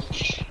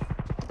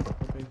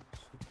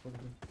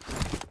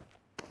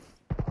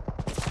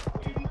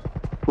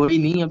 कोई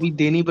नहीं, अभी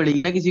देनी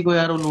पड़ेगी ना किसी को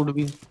यार वो लूट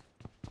भी।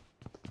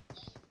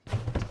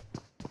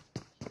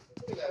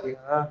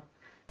 हाँ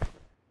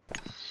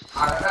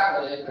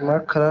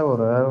दिमाग खराब हो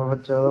रहा है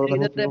बहुत ज्यादा, पता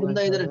नहीं इधर है क्यों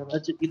बंदा इधर। ऐसा।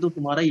 अच्छा ये तो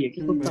तुम्हारा ही है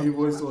क्या कुत्ता? मैं भी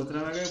वही सोच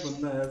रहा था कि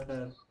बंदा है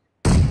शायद।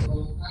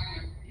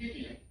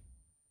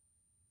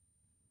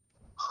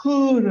 हो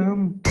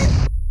राम।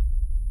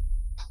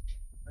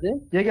 अरे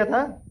ये क्या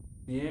था?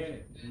 ये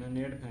मैं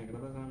नेट फेंक रहा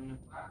था सामने।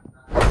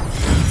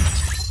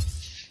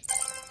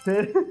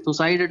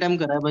 सुसाइड अटेम्प्ट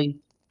करा है भाई।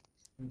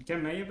 क्या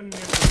मैं ही अपने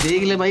नेट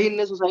देख ले भाई,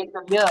 इनने सुसाइड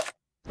कर लिया।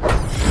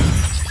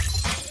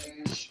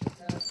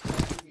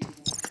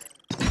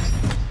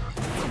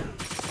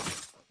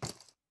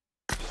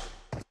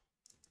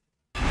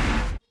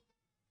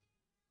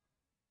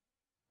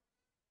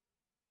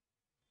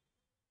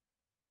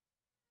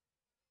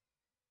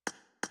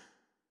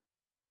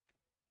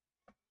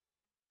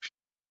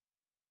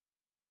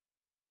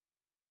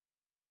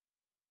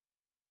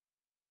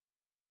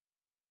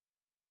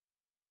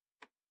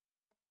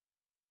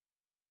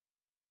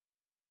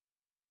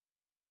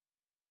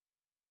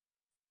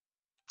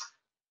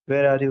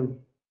 Where are you?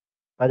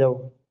 आ जाओ।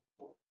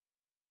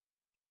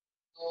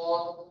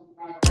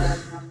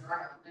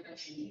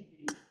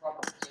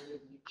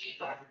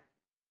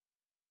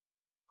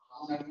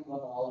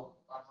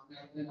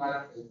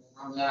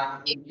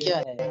 ये क्या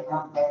है?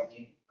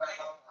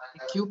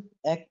 Cube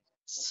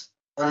x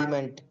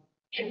element.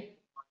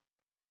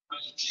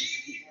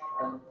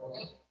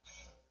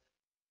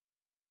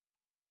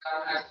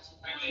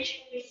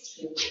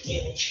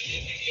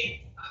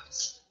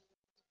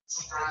 क्या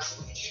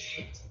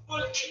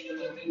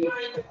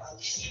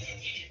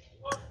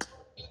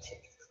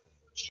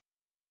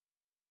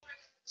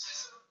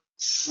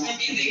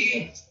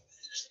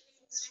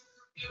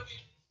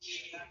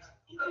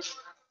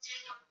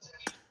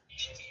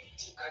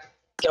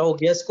हो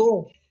गया इसको?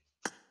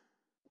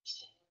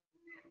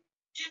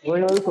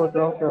 वही वही सोच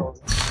रहा हूँ क्या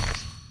होगा।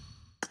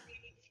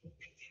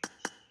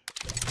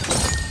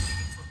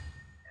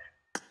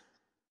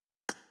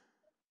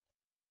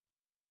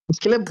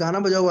 इसके लिए गाना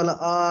बजाओ वाला,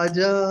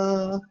 आजा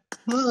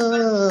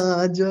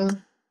आजा।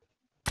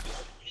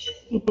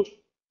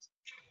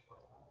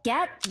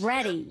 Get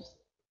ready.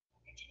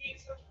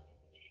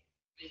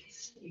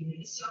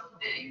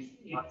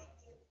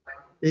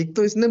 एक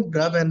तो इसने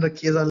ब्रा पहन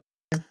रखी है साले।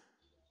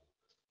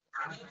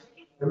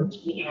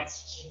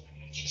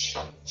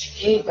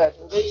 ठीक है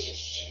तो भाई।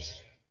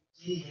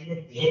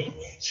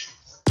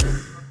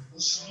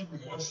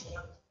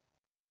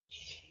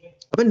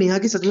 अबे नेहा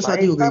की सच में शादी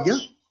भाई हो गई क्या?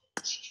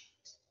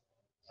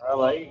 हाँ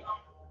भाई।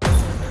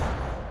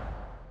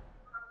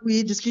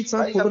 ये जिसके साथ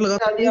भाई फोटो सबकी लगा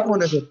शादी ये आप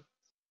कौन है फिर?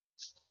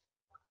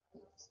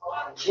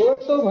 वो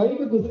तो भाई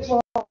कोई दूसरी बात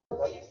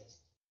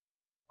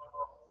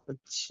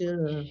अच्छा,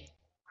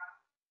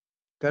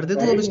 कर दे तू,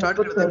 भाई अब वो स्टार्ट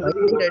तो कर दे चल भाई,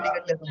 रही रेडी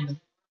कर लिया तुमने।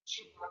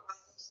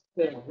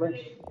 है।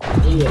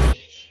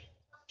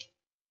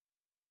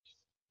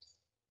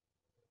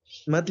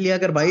 मत लिया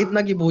कर भाई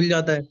इतना कि भूल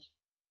जाता है।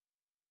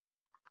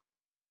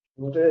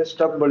 मुझे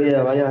स्टफ बढ़िया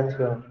है भाई आज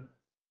का।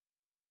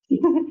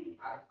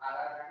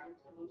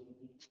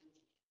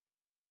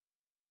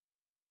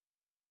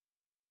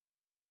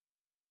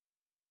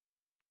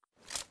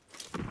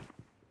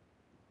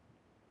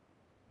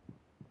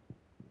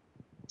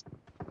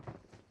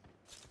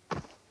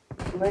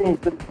 नहीं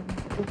तो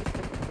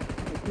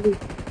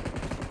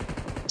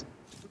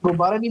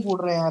गुब्बारे नहीं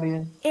फूट रहे यार ये।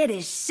 It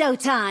is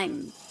showtime.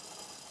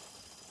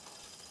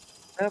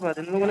 क्या बात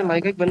है, इन लोगों ने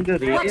माइक एक बंद कर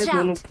दिया Watch ये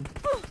दोनों। out.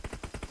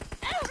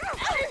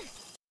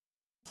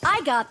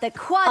 I got the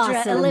quadra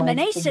Awesome.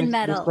 elimination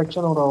medal.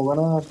 Distraction हो रहा होगा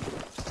ना यार।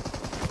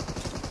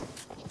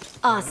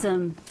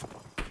 Awesome.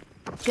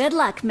 Good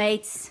luck,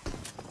 mates.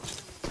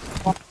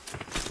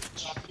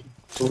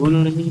 भूल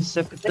नहीं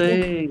सकते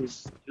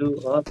जो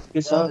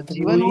आपके साथ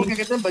जीवन वो हुई। क्या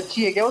कहते हैं,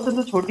 बच्ची है क्या वो? तेरे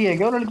से छोटी है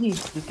क्या वो लड़की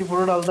जिसकी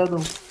फोटो डालता है तू?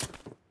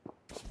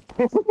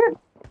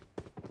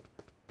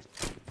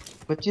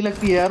 बच्ची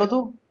लगती है यार वो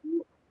तो।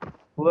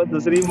 वो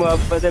दूसरी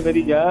मोहब्बत है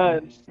मेरी जान।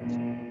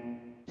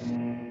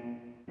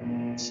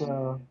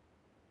 अच्छा,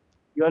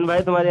 जीवन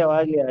भाई तुम्हारी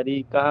आवाज नहीं आ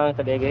रही, कहाँ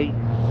चले गई?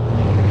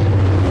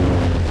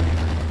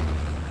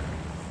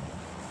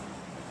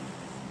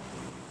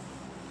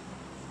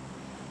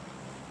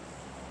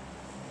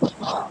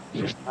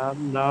 हम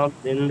नाम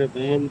दिन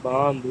दिन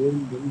बाम बूम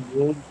बूम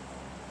बूम।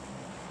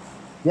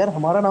 यार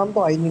हमारा नाम तो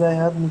आ ही नहीं रहा है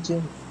यार नीचे।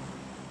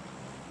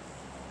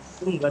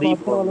 तुम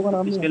गरीब हो वालों का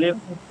नाम नहीं इसके लिए। है।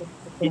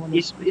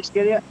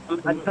 इसके लिए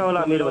अच्छा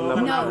वाला अमीर बनना नाम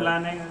पड़ेगा।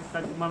 लाने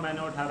का जिम्मा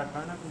मैंने उठा रखा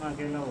है ना, तुम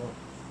अकेला हो।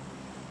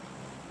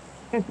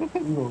 ये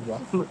हो गया।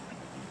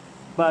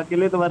 मैं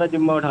अकेले तुम्हारा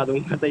जिम्मा उठा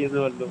दूंगा, सही से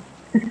बोल लो।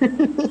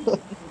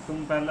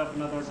 तुम पहले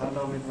अपना तो उठा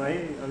लो अमित भाई,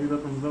 अभी तो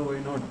तुमसे वही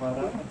ना उठ पा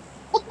रहा।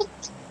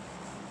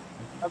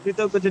 अभी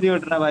तो कुछ नहीं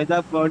उठ रहा भाई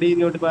साहब, बॉडी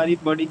नहीं उठ पा रही,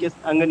 बॉडी के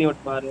अंग नहीं उठ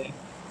पा रहे।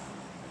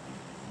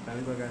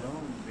 तभी तो कह रहा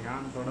हूँ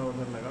ध्यान थोड़ा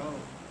उधर लगाओ।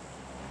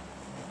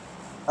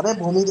 अरे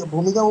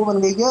भूमिका वो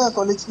बन गई क्या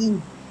कॉलेज की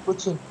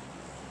कुछ?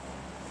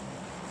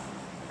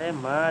 अरे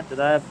माँ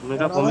चुदा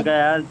भूमिका भूमिका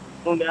यार।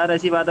 तुम यार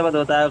ऐसी बातें मत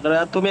होता है करो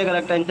यार, तुम एक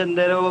अलग टेंशन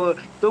दे रहे हो,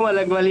 तुम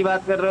अलग वाली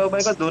बात कर रहे हो,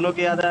 मेरे को दोनों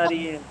की याद आ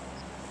रही है।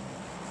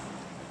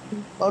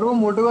 और वो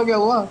मोटू का क्या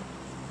हुआ?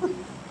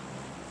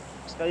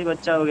 उसका भी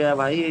बच्चा हो गया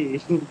भाई।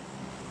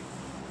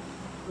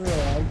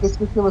 किस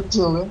किस के बच्चे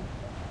हो गए?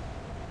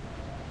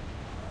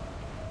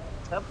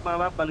 सब माँ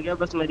बाप बन गया,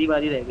 बस मेरी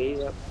बारी रह गई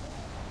अब।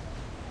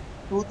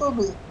 तू तो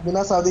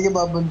बिना शादी के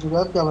बाप बन चुका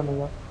है, अब क्या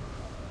बनेगा?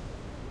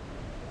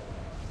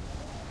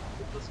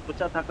 तो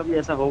सोचा था कभी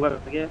ऐसा होगा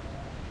करके,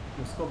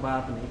 उसको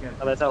बाप नहीं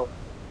कहते। अब ऐसा हो।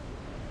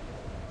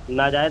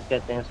 नाजायज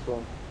कहते हैं इसको।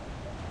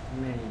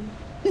 नहीं,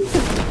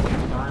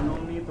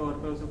 कानूनी तौर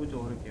पे उसे कुछ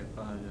और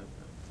कहा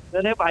जाता है।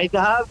 अरे भाई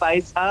साहब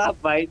भाई साहब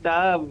भाई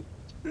साहब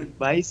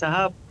भाई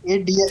साहब ये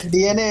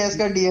डीएनए है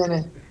इसका,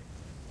 डीएनए।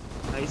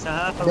 भाई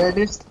साहब दैट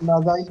इज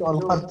नाजायज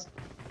औलाद।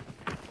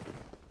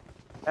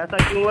 ऐसा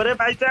क्यों हो रहे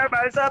भाई साहब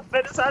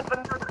मेरे साथ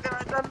बंदे हो चुके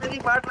भाई साहब, मेरी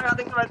बाट लगा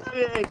देंगे वैसे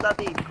भी एक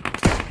साथ ही।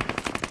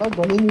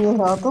 गली नहीं है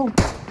रहा तो।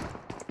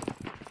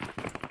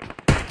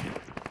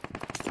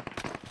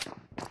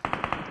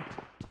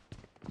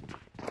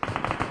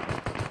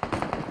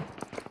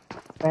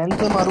 पैन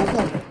से मारू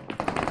क्या?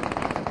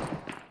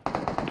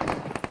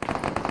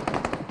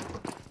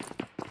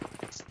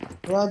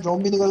 यार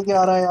ज़ॉम्बी निकल के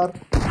आ रहा है यार।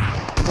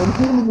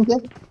 गलती नहीं मुझे।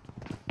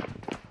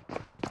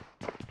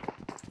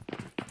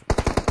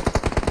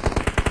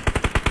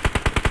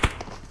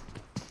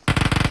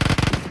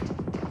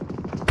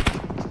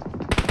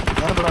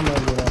 यार बड़ा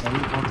लैग हो रहा है भाई,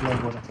 बहुत लैग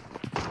हो रहा है।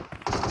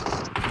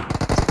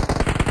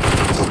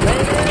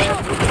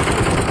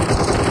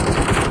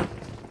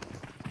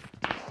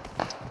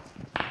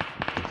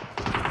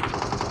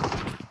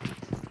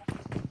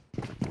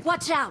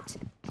 Watch out!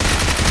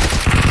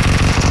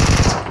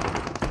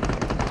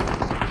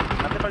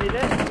 आते पड़ी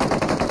रे।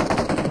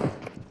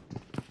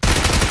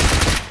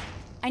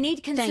 I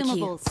need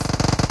consumables.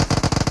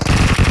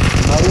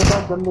 भाई ये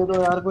बात गन दे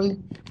दो यार कोई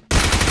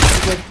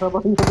एक्स्ट्रा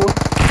बड़ी दे दो।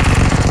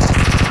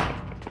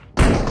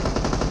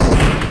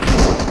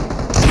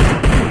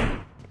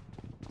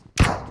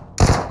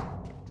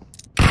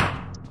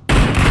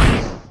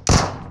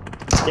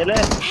 चले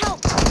Help!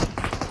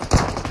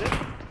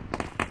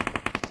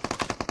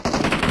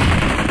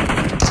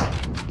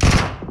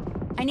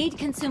 I need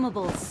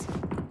consumables.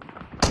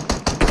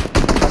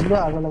 बंदे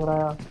आगे लग रहा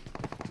है यार।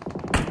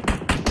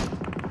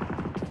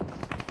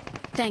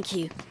 Thank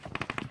you.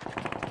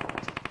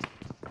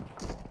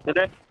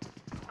 चले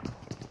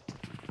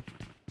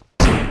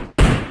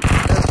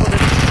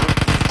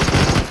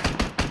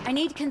I need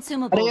अरे ये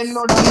consumables.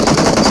 नो डाल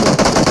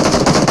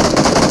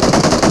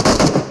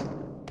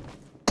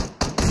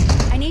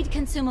I need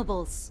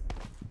consumables.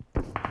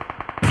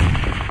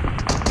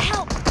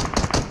 Help!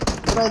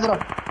 इधर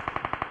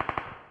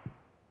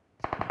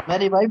मैं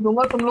रिवाइव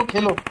दूंगा तुम लोग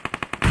खेलो।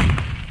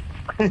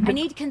 I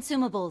need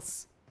consumables.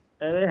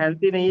 अरे हेल्थ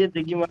ही नहीं है,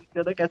 जिग्गी मार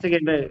दिया था, कैसे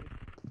खेल रहे?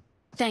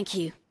 Thank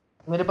you.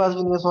 मेरे पास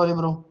भी नहीं है सॉरी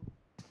ब्रो।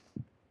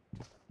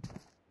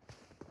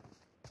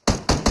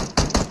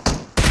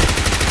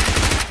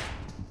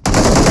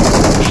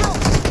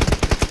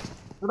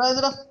 इधर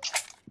आजा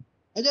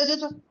आजा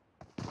आजा।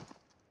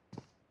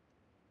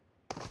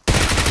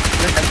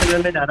 मैं कैसे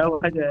खेलने जा रहा हूँ,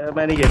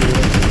 मैं नहीं खेल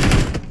रहा।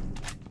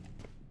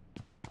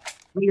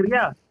 गिर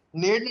गया।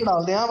 नेट नहीं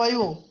डाल दे हाँ भाई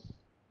वो।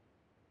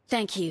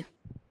 Thank you.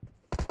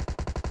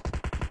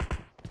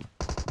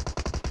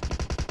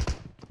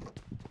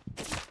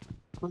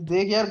 कुछ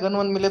देख यार गन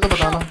वन मिले तो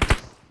बताना।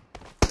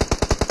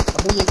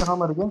 अबे ये कहाँ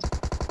मर गया?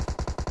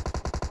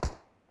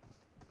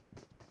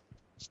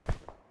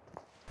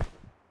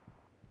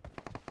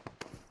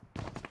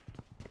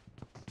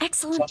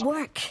 Excellent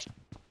work.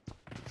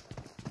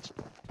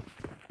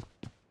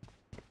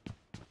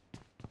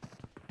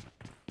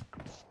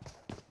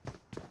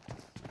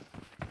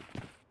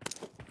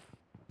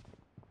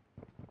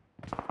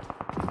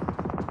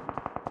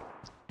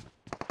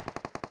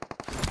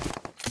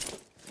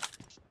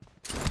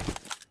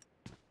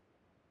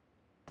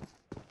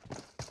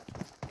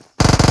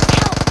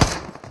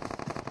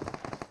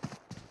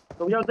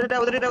 तो भैया उधर ही रहे,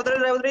 उधर ही रहे, उधर ही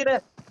रहे, उधर ही रहे।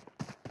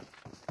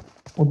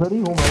 उधर ही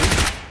हूँ भाई।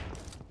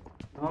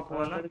 नॉक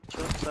वाला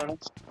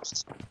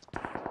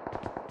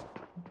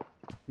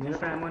मेरे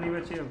पे एमो नहीं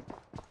बची अब।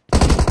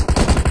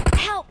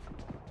 Help!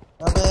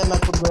 अबे मैं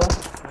खुद गया।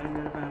 भाई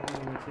मेरे पे एमो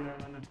नहीं बची यार,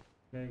 मैंने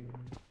बैग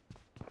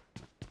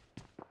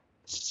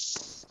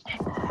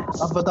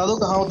अब बता दो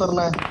कहाँ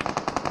उतरना है।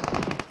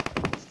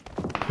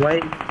 भाई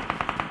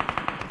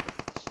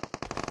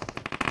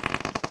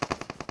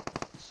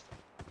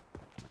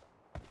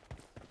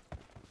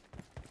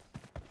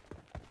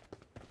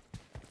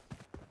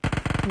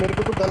मेरे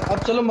को तो गन अब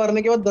चलो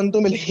मरने के बाद गन तो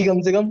मिलेगी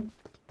कम से कम।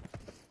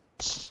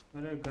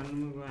 अरे गन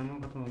में एमो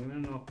खत्म हो गई,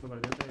 मैंने नॉक तो कर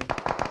दिया था।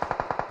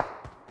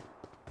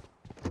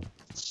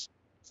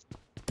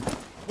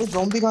 ये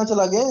ज़ॉम्बी कहाँ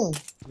चला गया?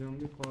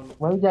 ज़ॉम्बी कॉल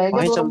वहीं जाएंगे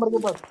वहीं 2 चल- नंबर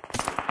के पास।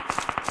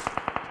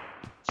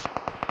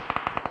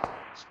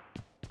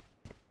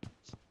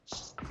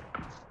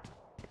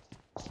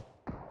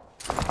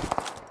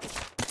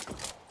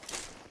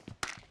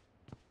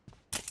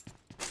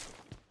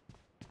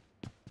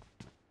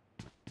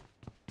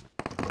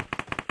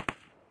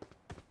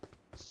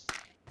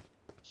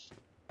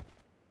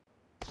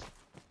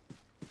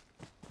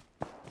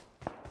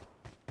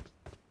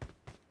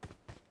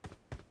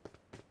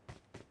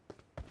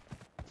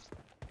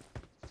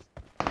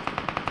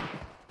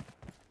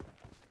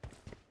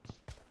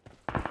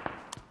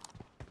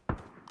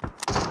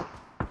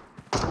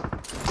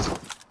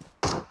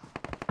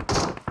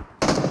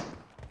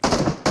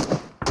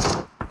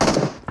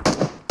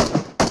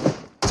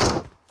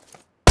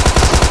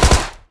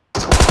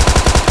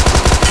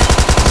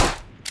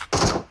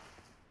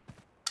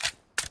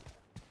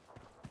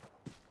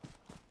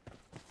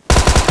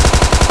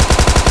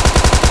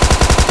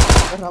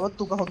 रावत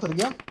तू कहाँ उतर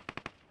गया?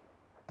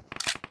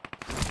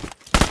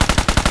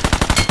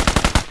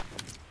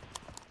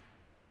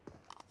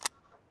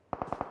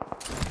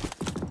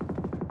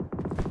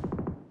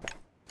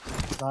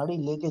 गाड़ी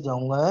लेके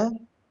जाऊंगा है।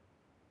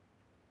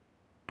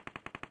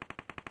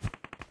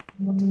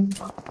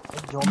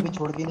 जॉम्बी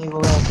छोड़ के नहीं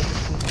होगा ऐसे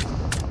कुछ।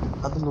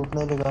 हाथ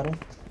लूटने बेकार है।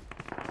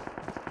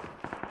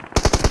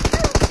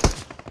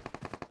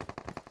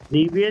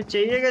 डीबीएस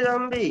चाहिए क्या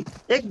ज़ॉम्बी?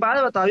 एक बात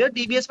बताओ यार,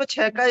 डीबीएस पे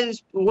 6 का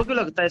वो क्यों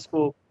लगता है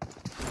इसको?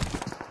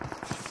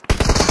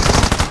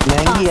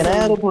 महंगी है ना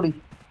यार वो थोड़ी।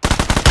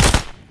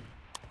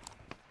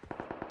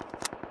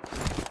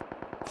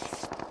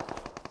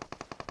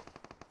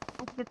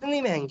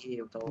 कितनी महंगी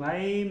है बताओ?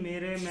 भाई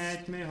मेरे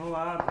मैच में हो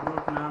आप,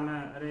 ग्रुप नाम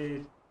है। अरे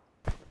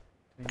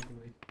थैंक यू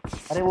भाई।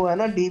 अरे वो है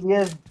ना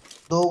डीबीएस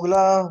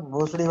दोगला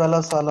भोसड़ी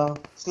वाला साला,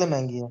 इसलिए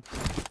महंगी है।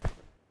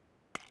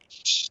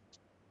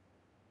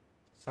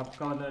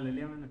 सबका ऑर्डर ले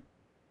लिया मैंने।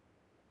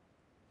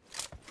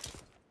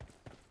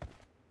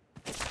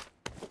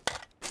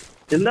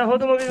 जिंदा हो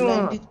तुम अभी भी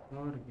वहाँ? 90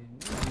 और क्या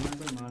हमें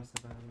कोई मार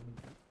सका है।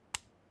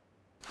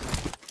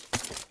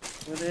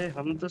 अरे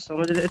हम तो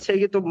समझ रहे थे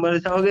कि तुम मर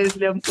जाओगे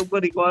इसलिए हम तुमको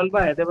रिकॉल पे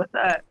आए थे,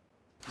 पता है?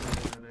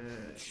 अरे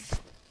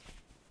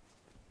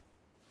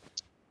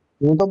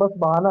ये तो बस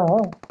बहाना है,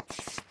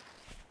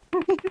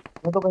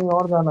 मैं तो कहीं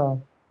और जाना है।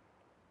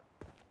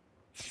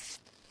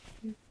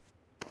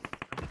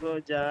 तो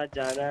जहाँ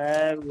जाना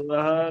है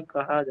वहाँ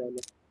कहाँ जाना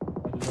है?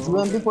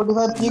 लोगों के यूएमपी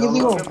 45 चाहिए किसी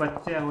लोगों को? के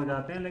बच्चे हो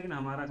जाते हैं लेकिन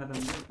हमारा खत्म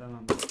नहीं होता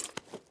मामला।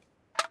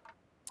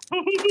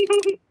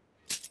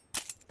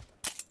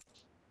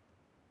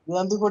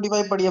 यूएमपी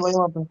 45 पड़ी है भाई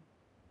वहाँ पे।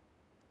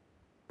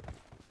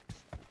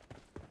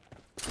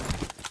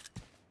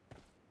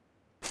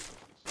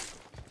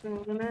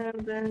 मैं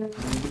भी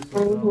सोच रहा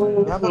हूँ भाई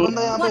यहाँ पे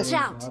बंदा, यहाँ पे। Watch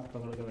out! हाथ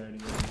पकड़ के बैठ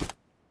गया।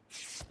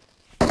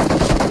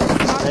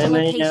 Mark the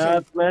नहीं यार,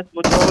 location. मैं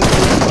सोच रहा हूँ कि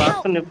इस बात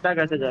को निपटा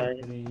कैसे जाए।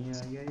 अरे ये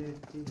आ गया ये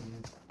ठीक है।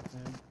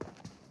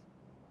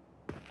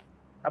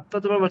 अब तो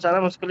तुम्हें बचाना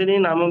मुश्किल ही नहीं,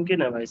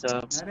 नामुमकिन है भाई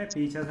साहब। अरे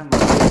पीछे से मार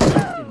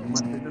इसकी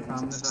हिम्मत थी तो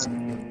सामने से आके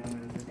खेलता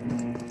मेरे से।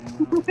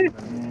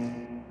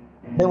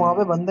 अरे वहाँ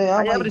पे बंदे हैं यहाँ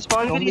भाई अब भाई,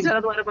 रिस्पॉन्ड क्यों नहीं ज़ॉम्बी। चला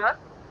तुम्हारे पास?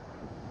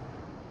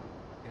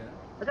 क्या?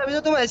 अच्छा अभी तो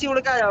तुम ऐसे ही उड़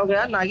के आ जाओगे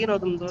यार, नागिन हो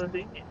तुम तो ऐसे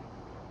ही। अरे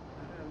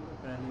अभी तो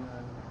पहली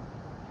बार है।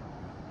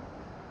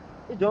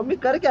 ये ज़ॉम्बी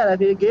कर क्या रहा है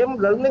फिर? गेम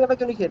लड़ने का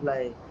क्यों नहीं खेल रहा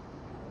है ये?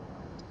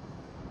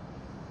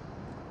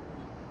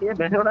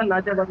 बहने वाला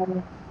नाचा बना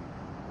है।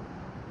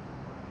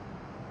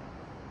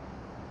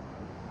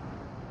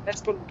 मैं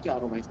इसको लूट के आ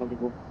रहा हूँ भाई साहब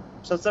को।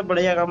 सबसे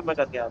बढ़िया काम मैं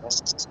करके आ रहा हूँ।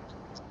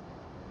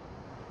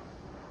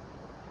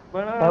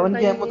 बड़ा 7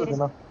 की एमो तो नहीं।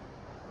 देना।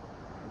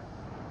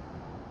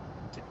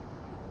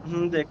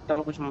 देखता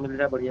हूँ कुछ मिल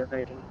रहा है बढ़िया सा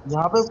आइटम।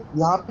 यहाँ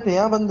पे थे,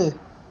 यहाँ बंदे,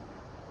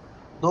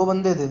 2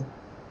 बंदे थे।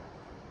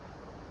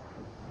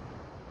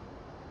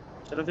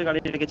 चलो फिर गाड़ी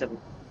लेके चलो।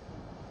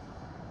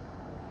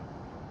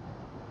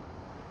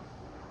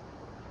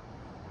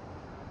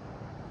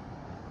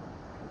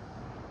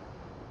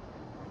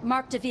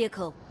 Marked a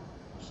vehicle.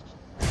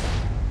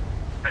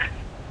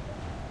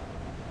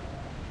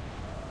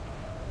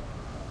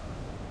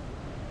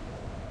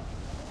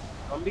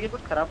 ज़ॉम्बी की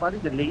कुछ खराब बात ही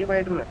चल रही है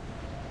फाइट में।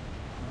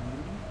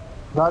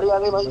 गाड़ी आ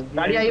गई भाई।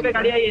 गाड़ी आई है,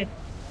 गाड़ी आई है।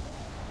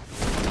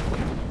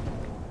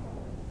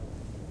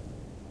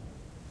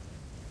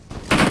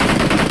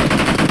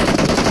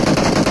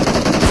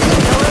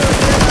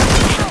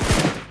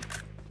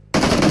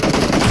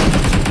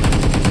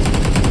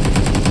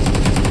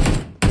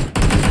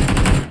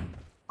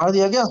 मार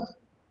दिया क्या?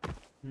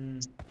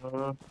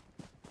 हाँ।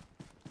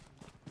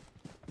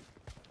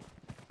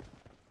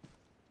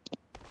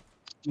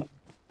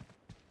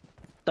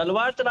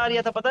 तलवार चला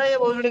रहा था, पता है ये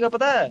भोसड़ी का,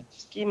 पता है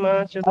कि माँ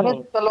अरे चलो।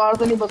 तलवार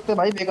से नहीं बचते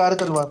भाई, बेकार है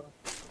तलवार।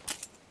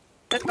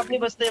 अपनी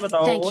बचते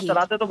बताओ, Thank वो you.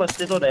 चलाते तो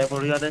बचते तो रहे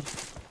थोड़ी ज्यादा।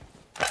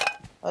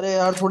 अरे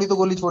यार थोड़ी तो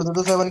गोली छोड़ दे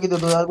दो, 7 की दे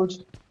दो यार, कुछ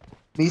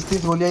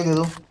 20-30 गोलियां ही दे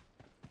दो।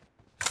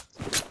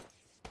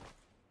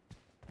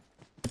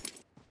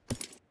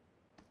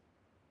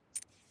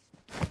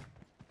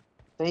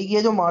 सही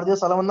किया जो मार दिया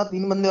साला, वरना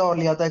 3 बंदे और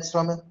लिया था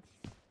एक्स्ट्रा में।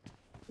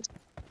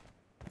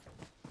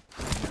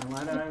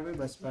 हमारे आगे कोई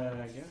बच पाया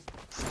है क्या?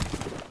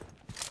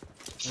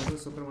 मैं तो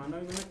शुक्र मानो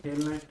कि मैंने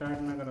खेलना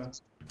स्टार्ट ना करा।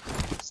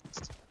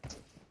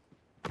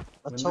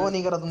 अच्छा वो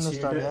नहीं करा तुमने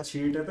स्टार्ट यार।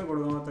 छीटे तो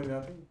गुड़गांव तक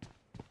जाती।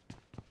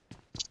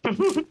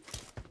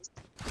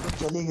 तो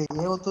चली गई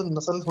है वो तो,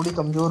 नस्ल थोड़ी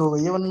कमजोर हो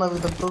गई है, वरना अभी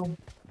तक तो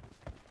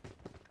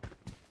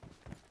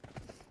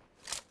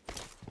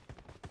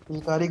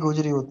बेकारी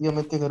गुजरी होती है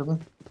अमित के घर में।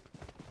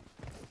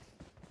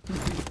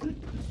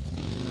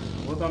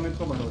 वो तो अमित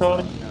को भरोसा है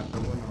अपने आप पे,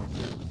 वो ना होता।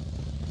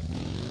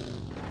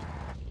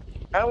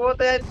 हाँ वो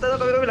तो यार, इतना तो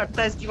कभी कभी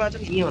लगता है इसकी बात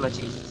नहीं होना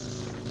चाहिए।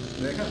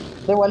 देखा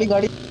ये वाली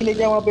गाड़ी ले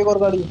जाओ, वहाँ पे एक और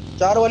गाड़ी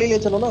 4 वाली ले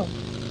चलो ना।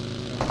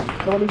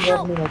 ये वाली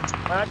ड्रॉप नहीं है,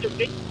 हाँ चुप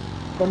गई।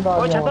 बंदा आ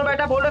वो गया छत वहाँ पर पे।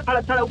 बैठा बोल रहा,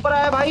 खड़ा खड़ा ऊपर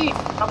आया भाई,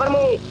 खबर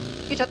मुंह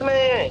की छत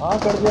में। हाँ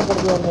कर दिया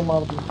हमने,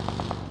 मार दिया।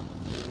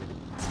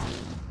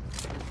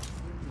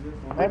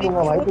 मैं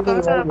दूंगा भाई तुझे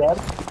कहाँ से रिवाइव यार।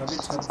 कभी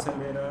छत से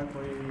ले रहा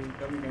कोई,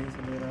 कभी कहीं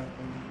से ले रहा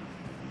कोई।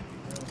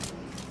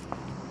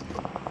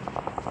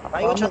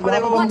 भाई वो छत पर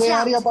यहाँ देखो। पे बंदे Watch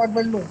यार ये out!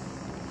 अपार्टमेंट में,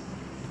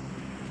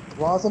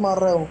 वहां से मार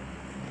रहे हो।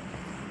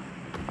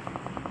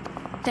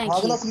 Thank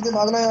भागना, you. सीधे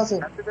भागना यहाँ से।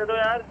 हेल्थ दे दो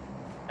यार,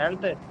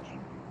 हेल्थ।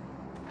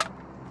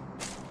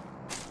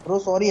 ब्रो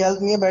सॉरी,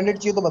 हेल्थ नहीं है, बैंडेड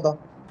चाहिए तो बता।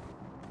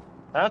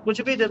 हाँ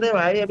कुछ भी दे दे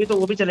भाई, अभी तो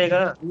वो भी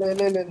चलेगा। ले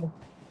ले ले ले।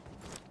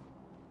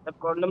 जब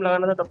कॉन्डम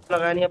लगाना था तब तो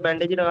लगाया नहीं, अब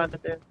बैंडेज ही लगा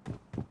देते हैं।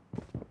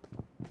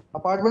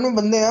 अपार्टमेंट में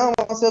बंदे हैं,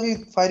 वहां से अभी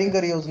फायरिंग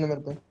करी है उसने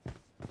मेरे पे।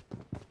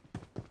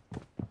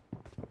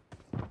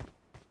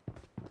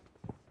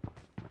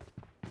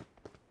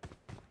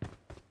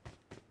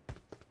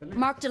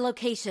 Marked a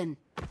location.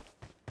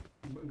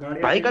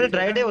 गाड़ी भाई आगे कल पीछे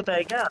ड्राई का। डे होता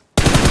है क्या?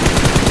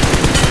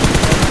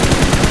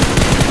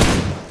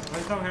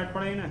 भाई साहब हेड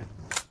पड़ा ही ना।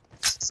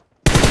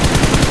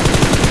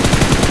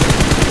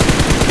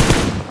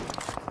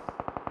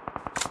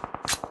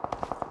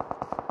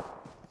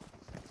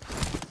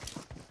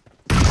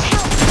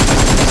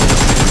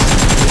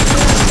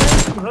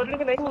 भोसड़ी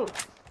के नहीं।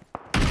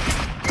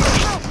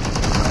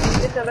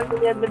 चला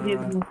दुनिया में जीत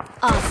लूं।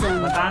 Awesome.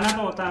 बताना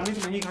तो होता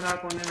अमित, नहीं खड़ा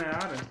कोने में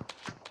यार।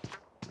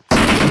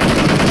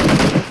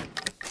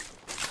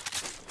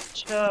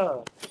 अच्छा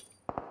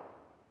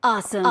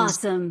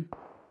Awesome.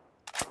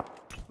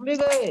 भी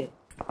गए।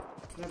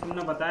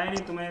 तुमने बताया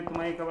नहीं,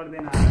 तुम्हें कवर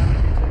देना आ रहा है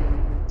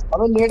पीछे।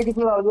 अबे लेट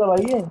किसने डाल दिया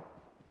भाई ये?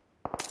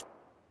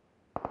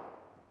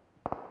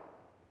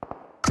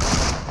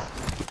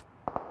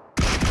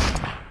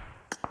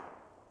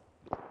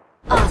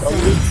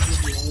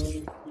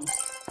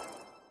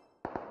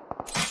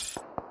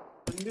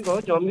 भी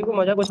कहो जॉम्बी को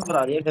मजा कुछ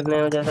करा दिया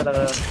खेलने में जैसा लग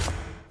रहा है।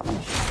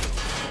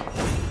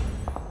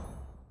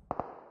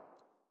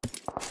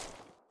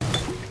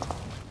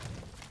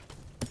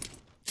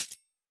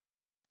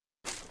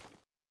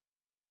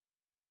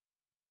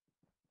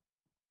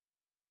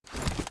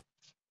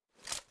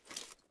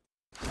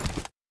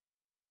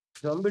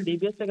 जॉम्बी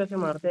डीपीएस से कैसे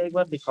मारते हैं एक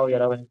बार दिखाओ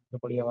यार भाई, तो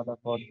बढ़िया वाला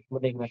और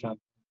मैं देखना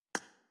चाहता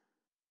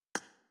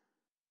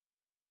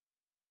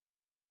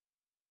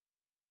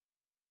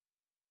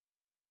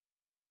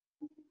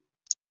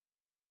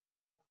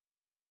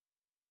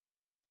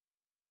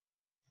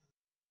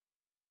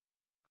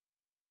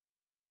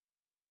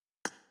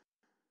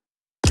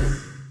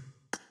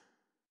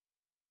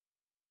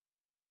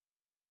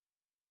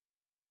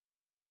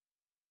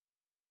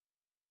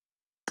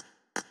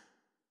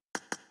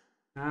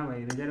हाँ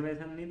भाई,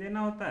 रिजर्वेशन नहीं देना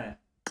होता है।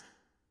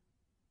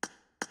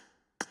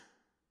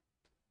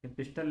 ये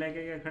पिस्टल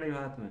लेके क्या खड़े हो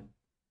हाथ में?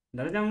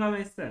 डर जाऊंगा मैं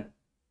इससे?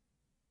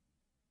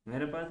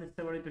 मेरे पास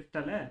इससे बड़ी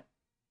पिस्टल है।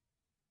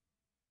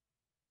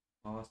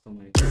 आवाज तो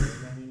मेरी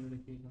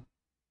लड़की का।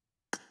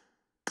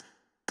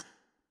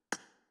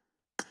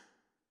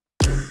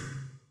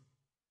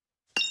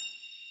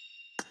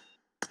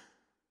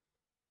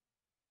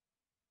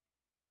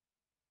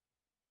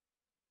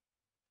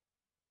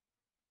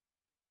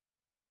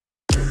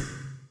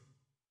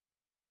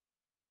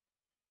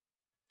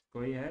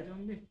 कोई है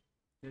ज़ॉम्बी?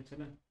 ये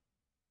चले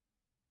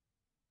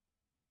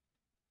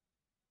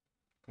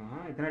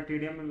कहाँ? इतना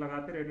टीडीएम में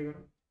लगाते, रेडी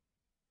करो।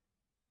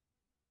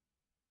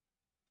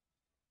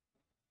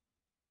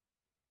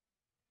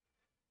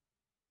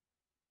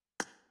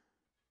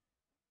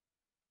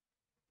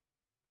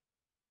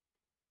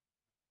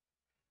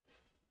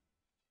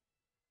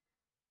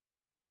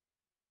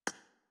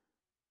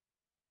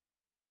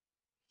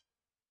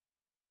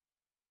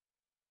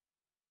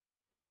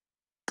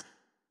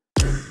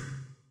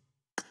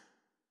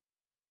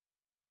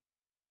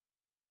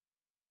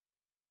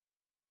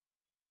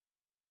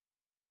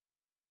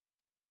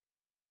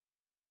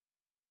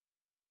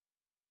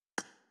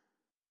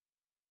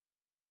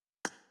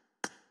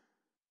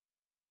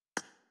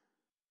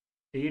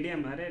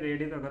 टीडीएम, अरे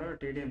रेडी तो करो,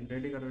 टीडीएम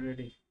रेडी करो,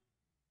 रेडी।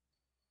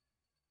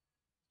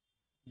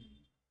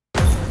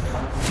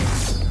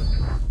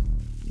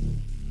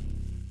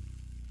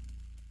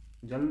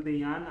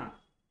 जल्दी आना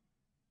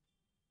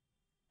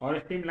और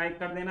स्ट्रीम लाइक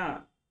कर देना।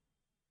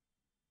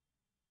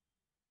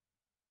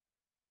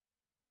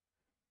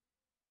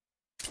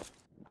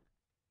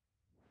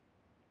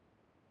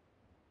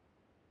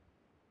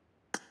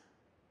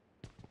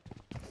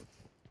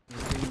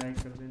 स्ट्रीम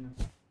लाइक कर देना।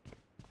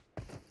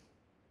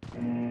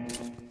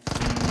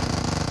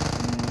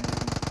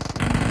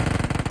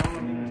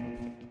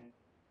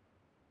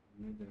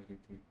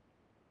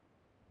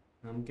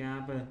 हम क्या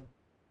यहाँ पे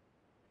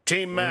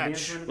Team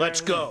match,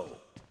 let's go.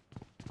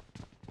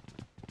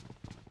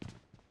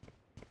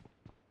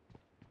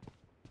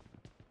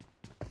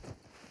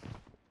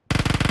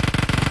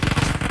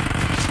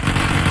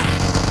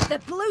 The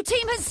blue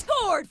team has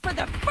scored for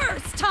the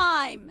first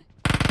time.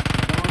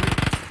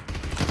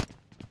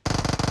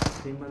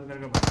 Team बंद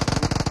करके भाग।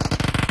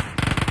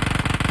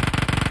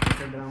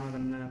 ऐसे ड्रामा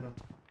करना है तो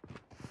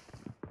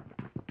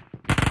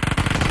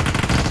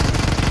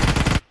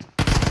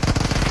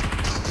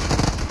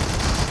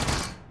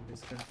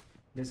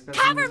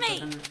Cover me.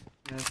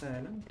 ऐसा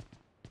है ना,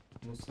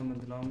 मुझसे मत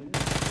दिलाओ मुझे।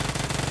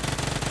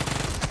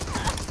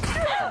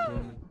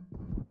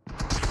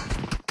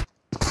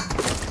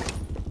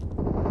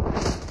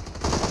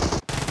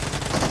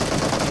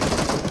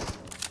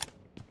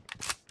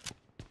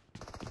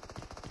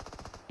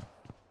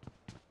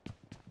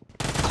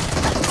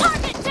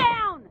 Target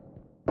down.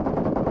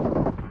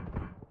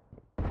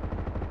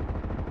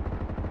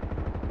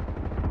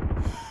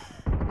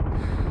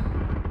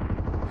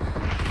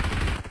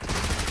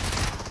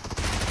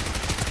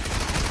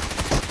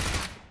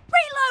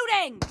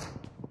 Reloading.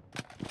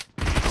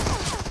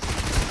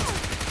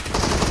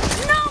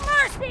 No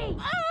mercy.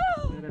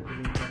 मेरा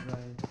फीलिंग कर रहा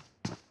है।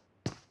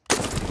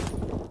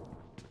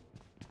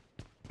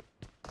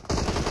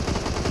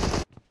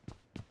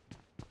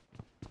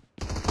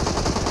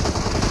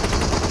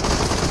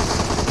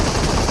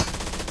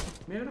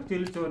 मेरा तो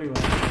किल चोरी हुआ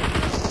है।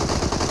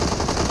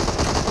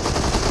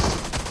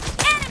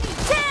 Enemy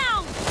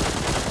down.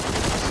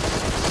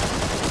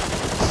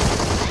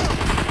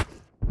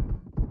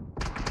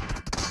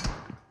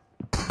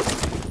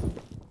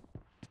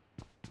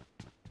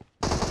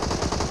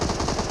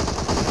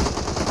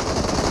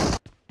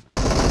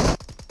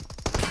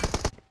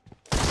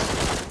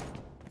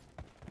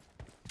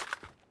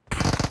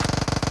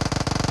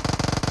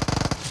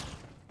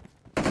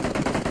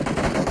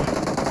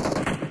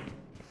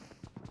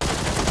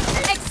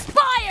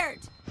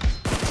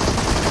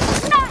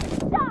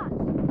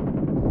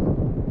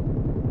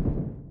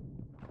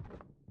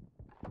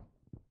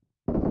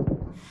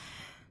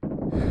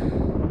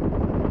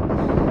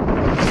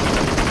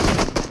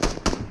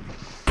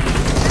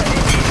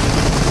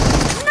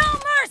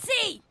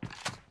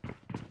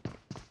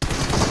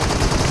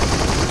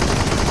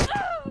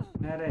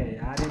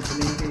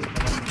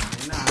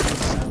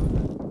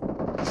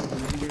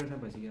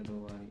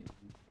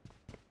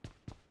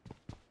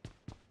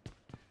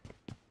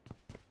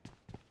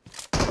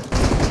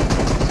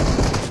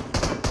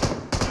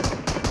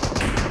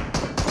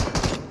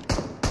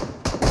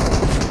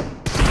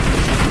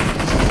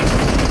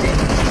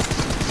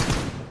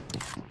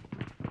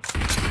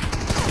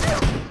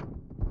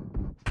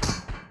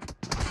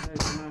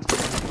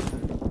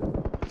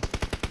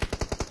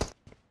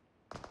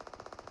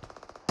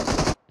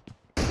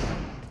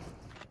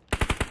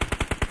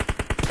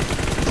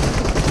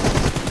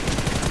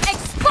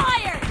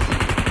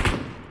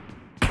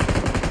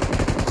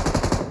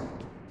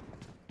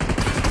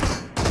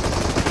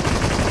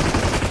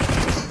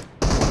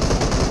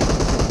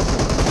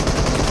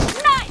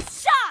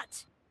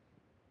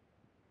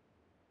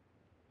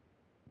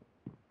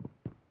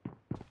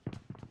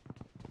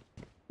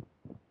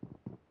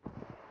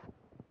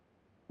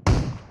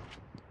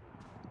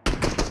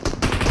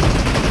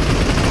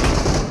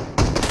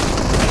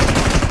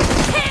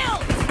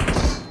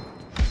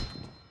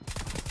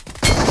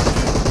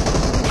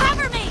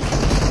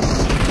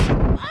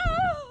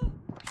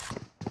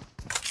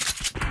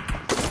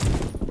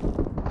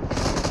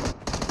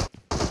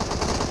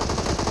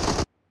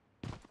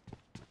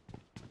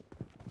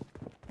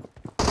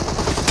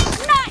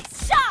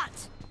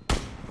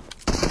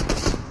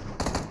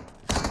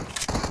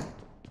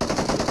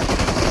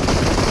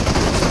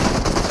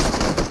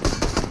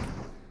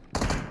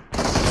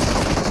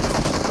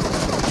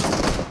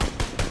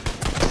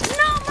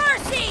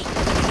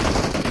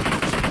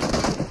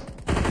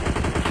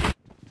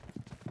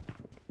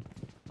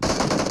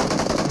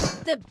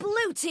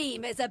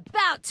 team is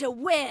about to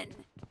win.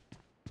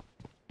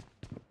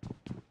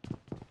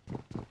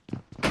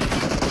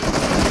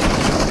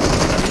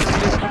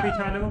 इसको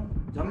पीछा लो,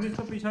 जल्दी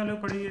इसको पीछा लो,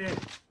 पड़ी है।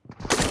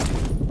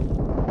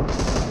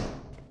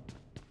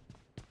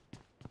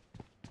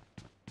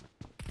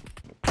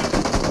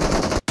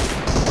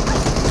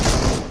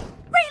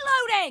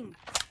 Reloading.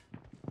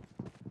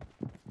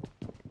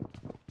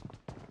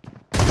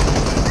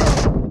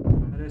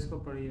 अरे इसको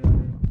पड़ी है।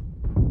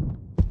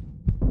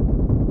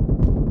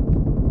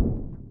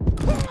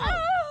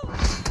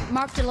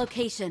 Marked a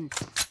location.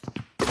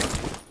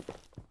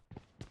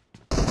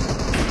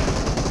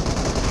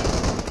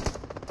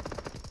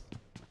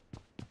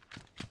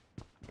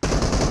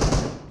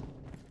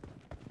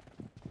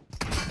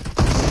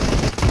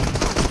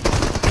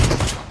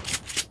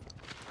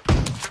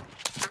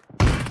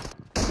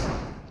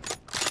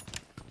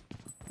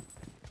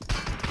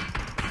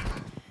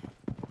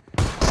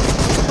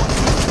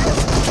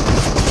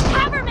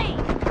 Cover me!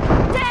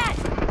 Dead!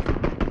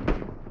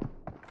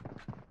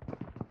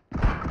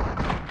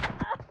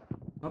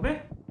 अबे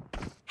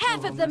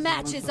Half of the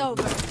match is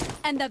over,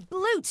 and the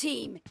blue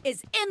team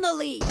is in the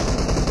lead.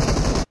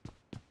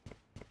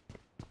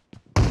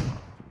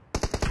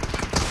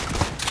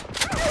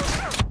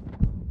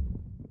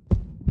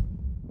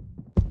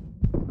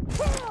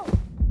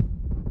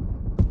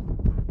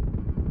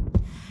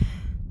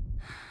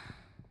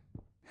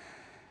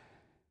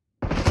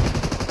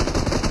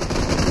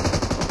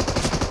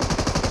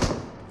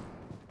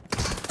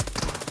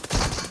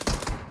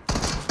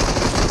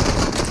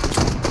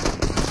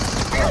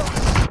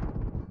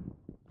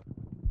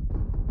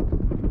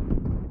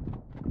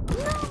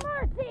 No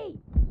mercy!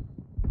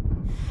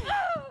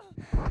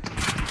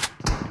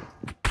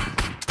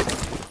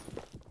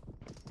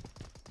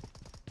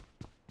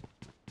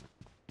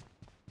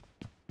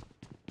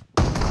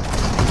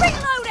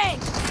 Reloading!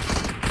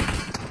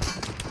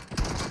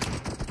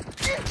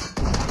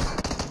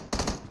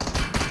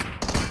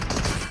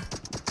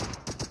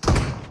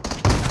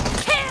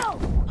 Kill!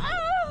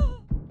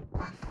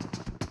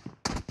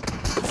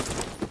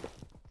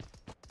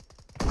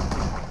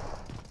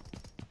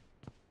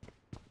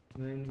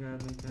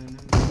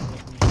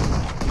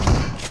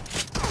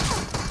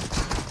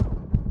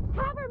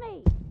 Cover me!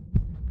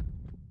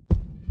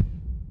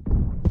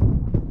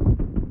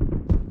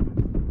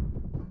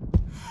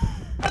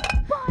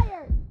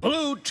 Fire!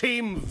 Blue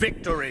team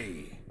victory.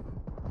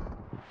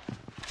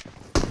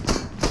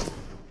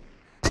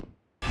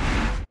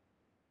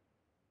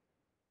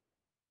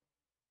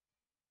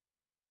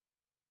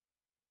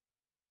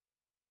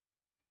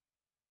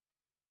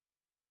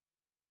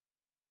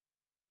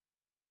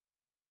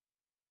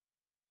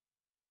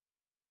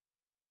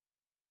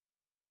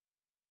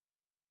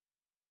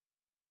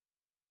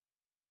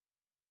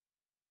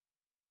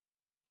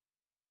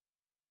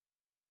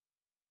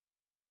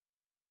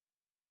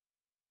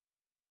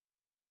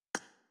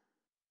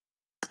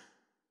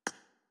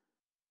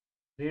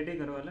 Ready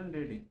करो वालन,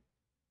 ready.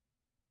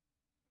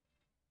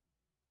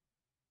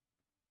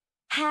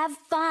 Have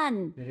fun.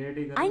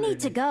 Ready करो। I need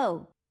to go.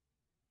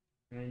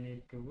 I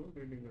need to go,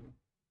 ready करो।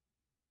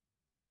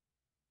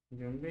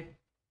 जल्दी।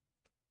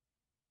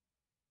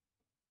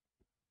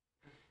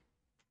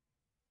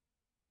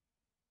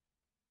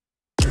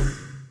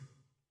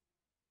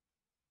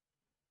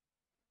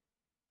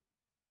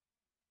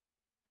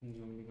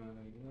 जल्दी कहाँ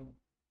रह गया?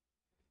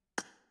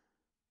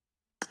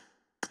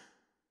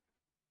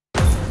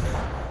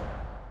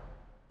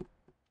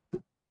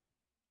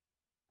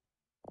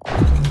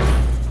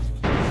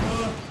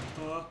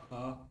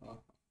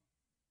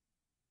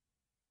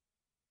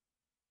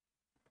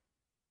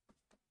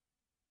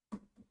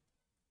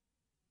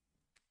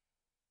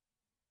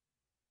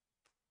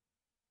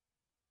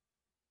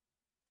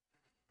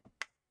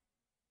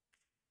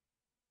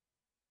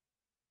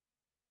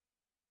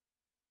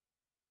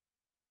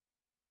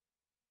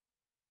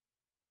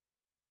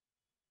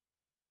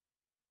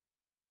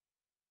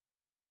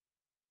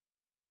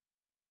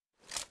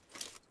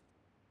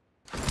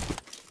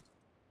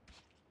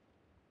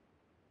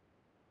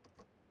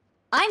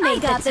 I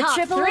made got the the top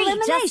triple 3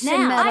 just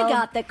elimination now. medal. I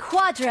got the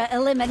quadra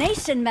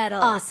elimination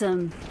medal.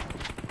 Awesome.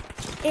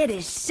 It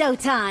is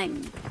showtime.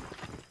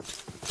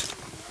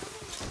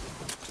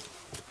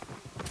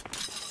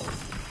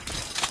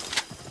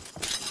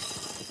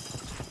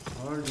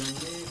 और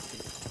जल्दी।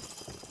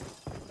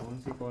 कौन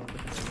सी कॉल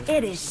पे?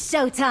 It is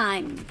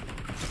showtime.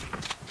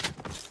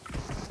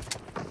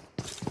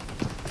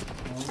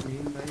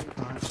 भीम भाई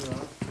कहाँ से हो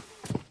आप?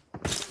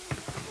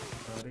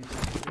 सॉरी।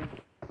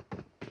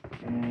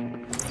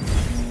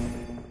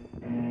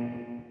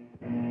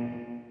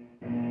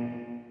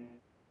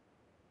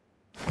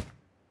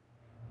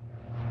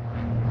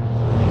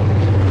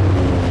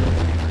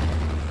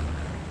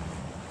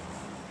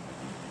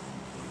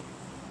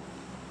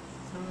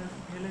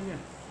 खेलेंगे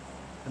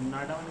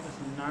सन्नाटा वाले का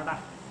सन्नाटा।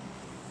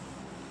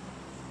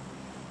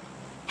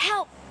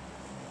 Help!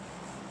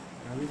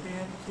 अभी से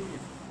यार चाहिए।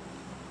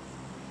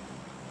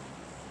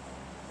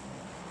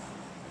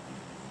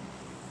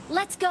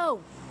 Let's go.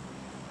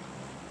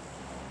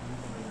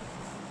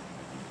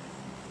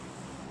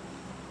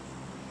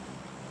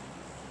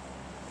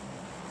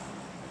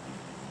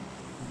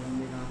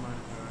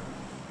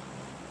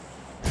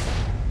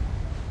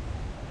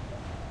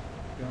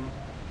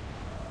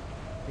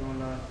 क्यों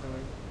लास्ट है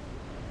भाई?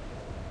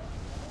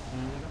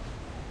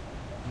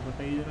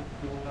 बताइए जरा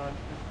क्यों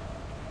लास्ट है?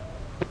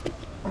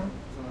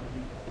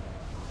 सॉरी।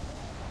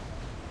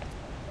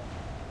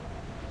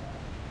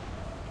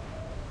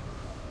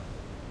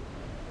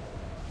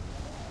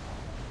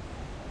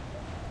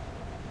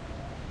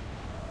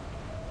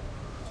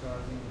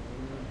 चार्जिंग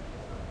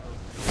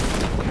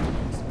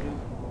इसलिए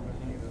होगा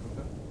नहीं इधर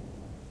उधर,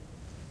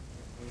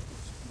 कोई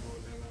कुछ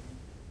बोलेगा नहीं।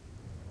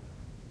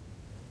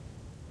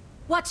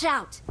 Watch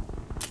out!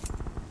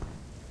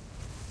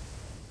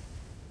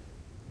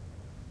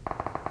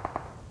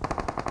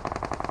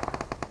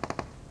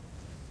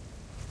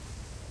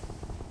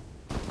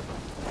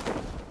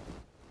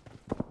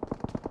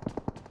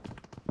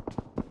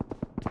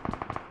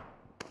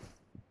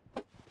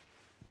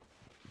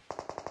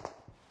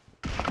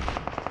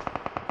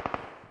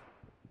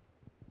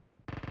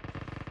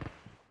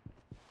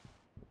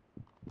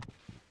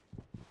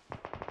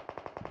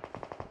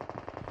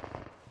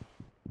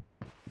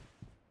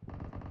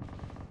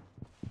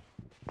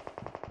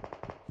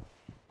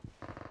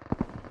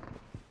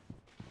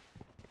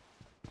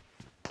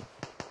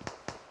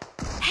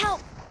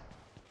 Help!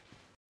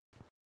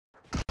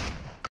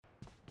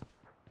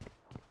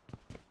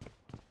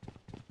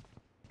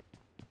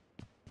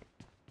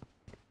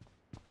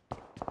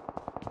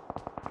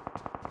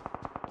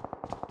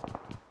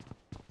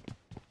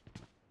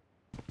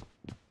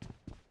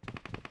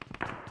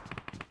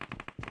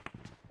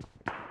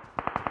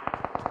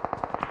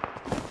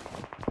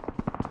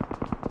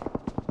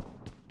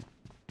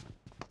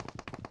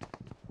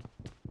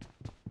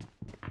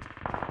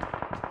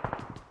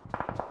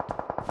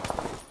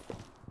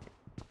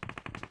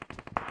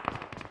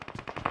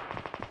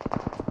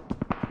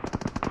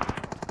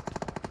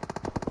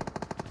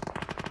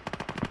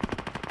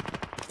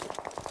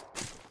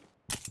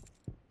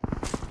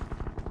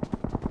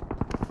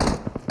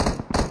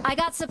 I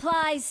got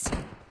supplies.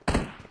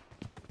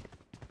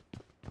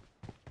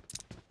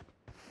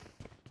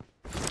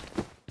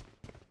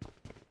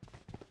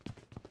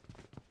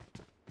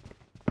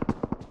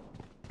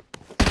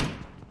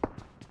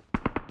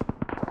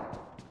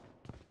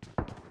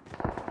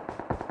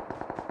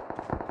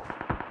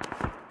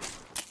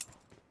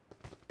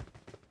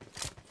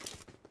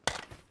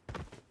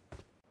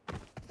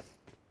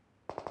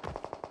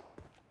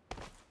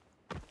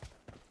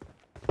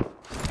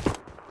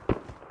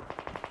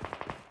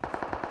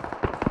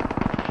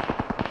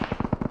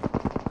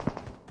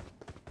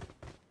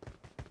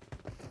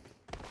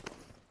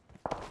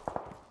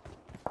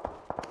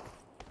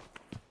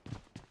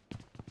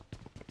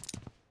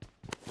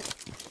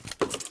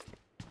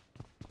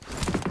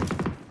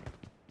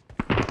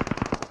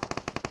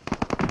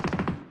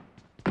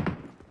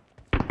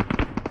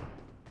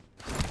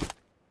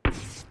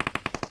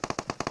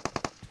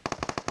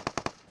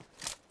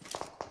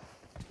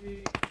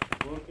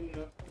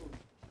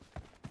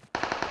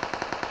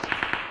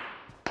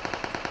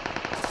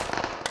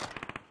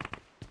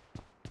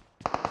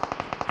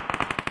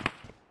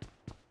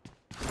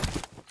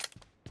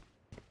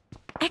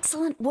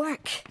 Excellent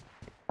work.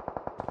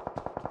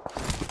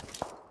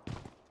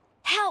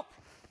 Help!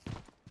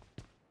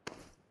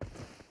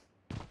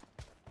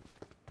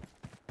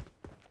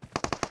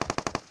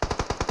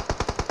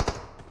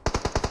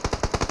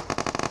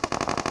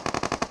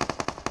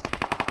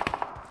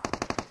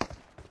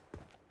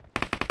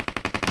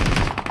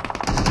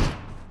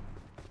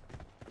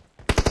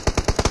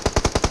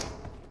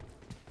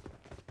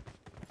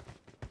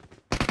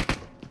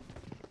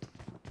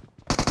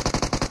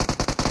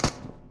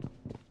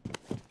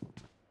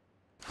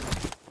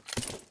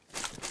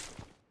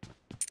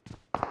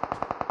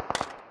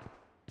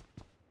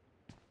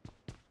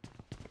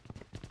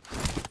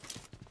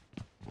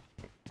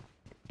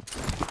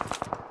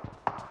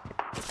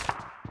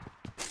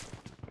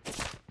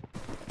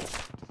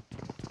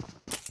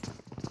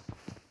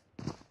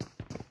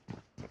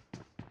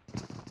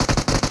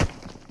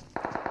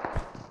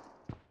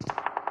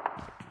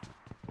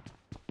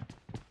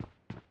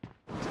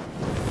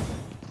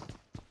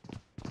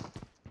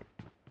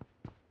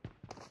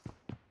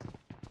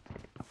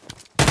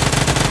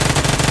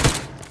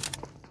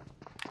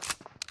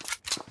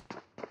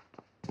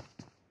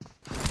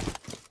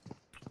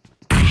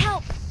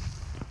 Help!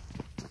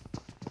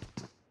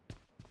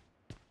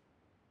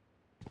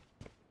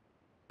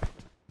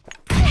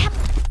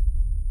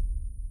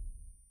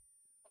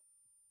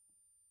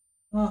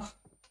 Ah.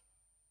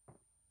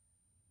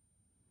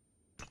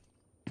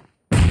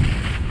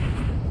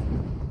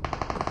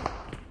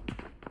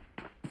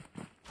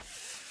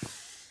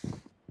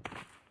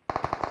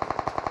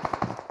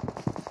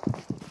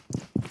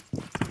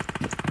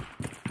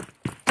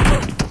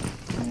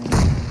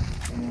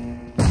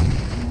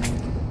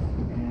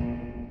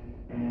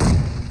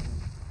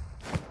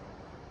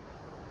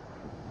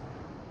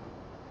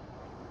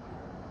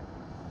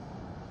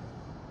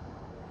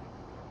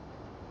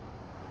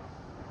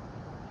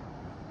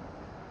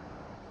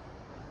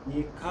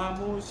 ये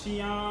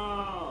खामोशियाँ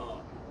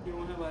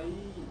क्यों है भाई?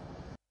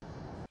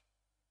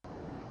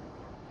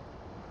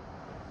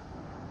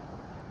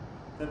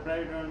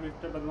 सरप्राइज राउंड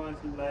मिस्टर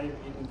बदमाश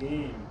live in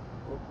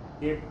game.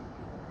 Okay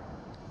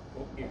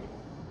okay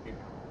okay,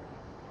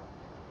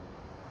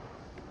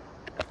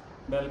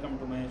 welcome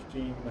to my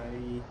stream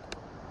भाई।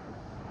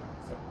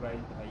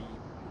 सरप्राइज भाई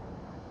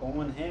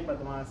कौन है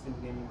बदमाश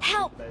इन गेम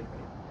लाइव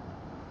भाई?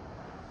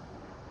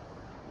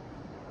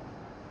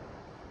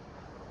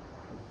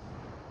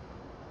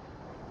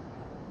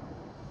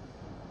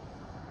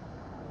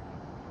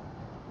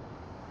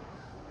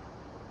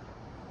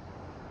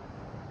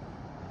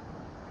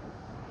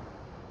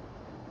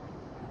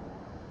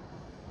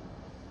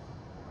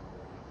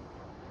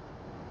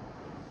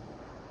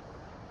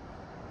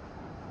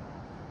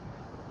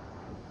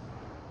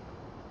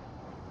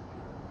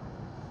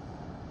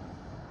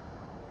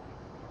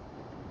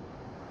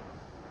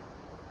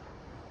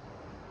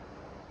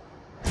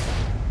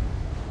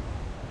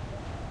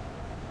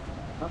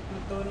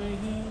 तो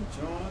नहीं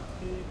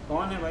चौथे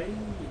कौन है भाई?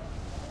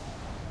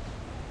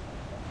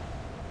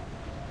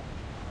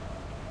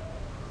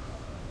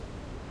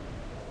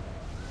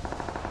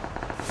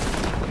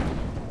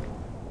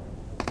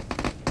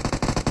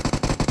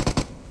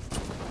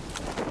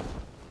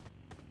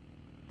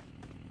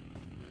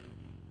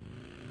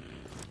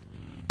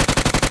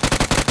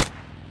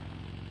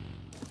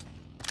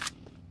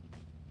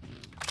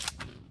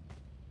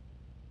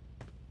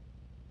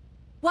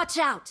 Watch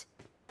out!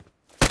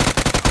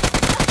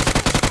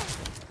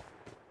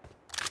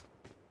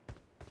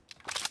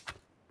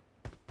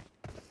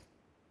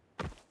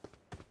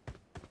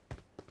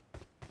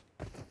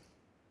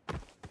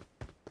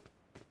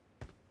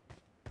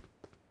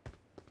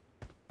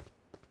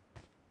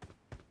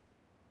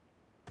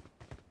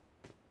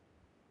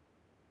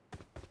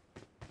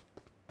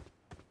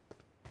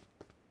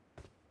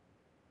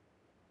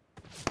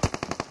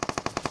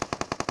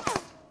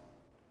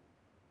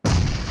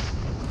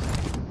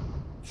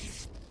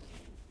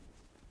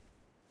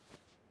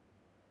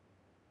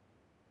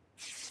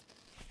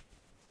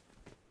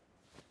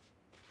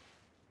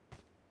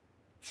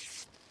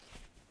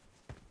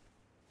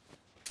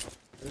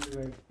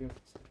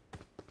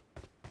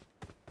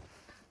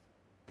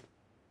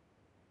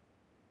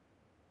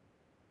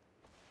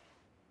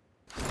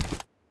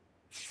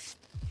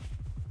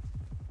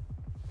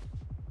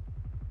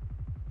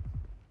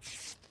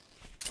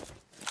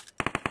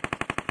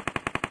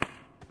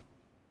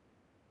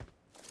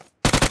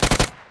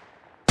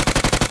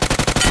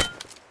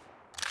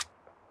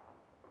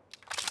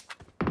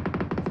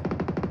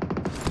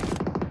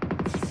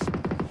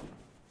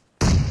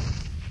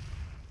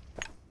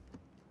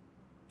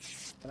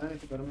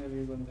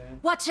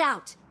 Watch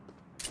out!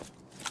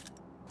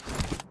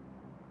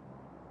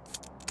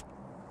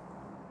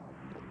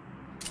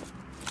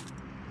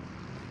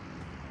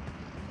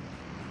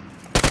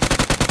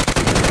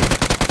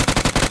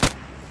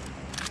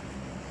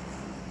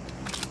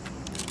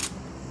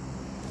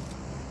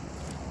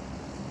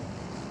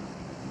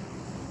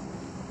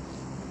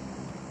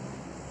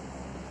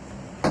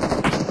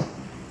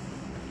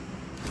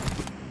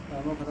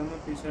 खत्म है,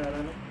 पीछे आ रहा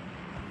है।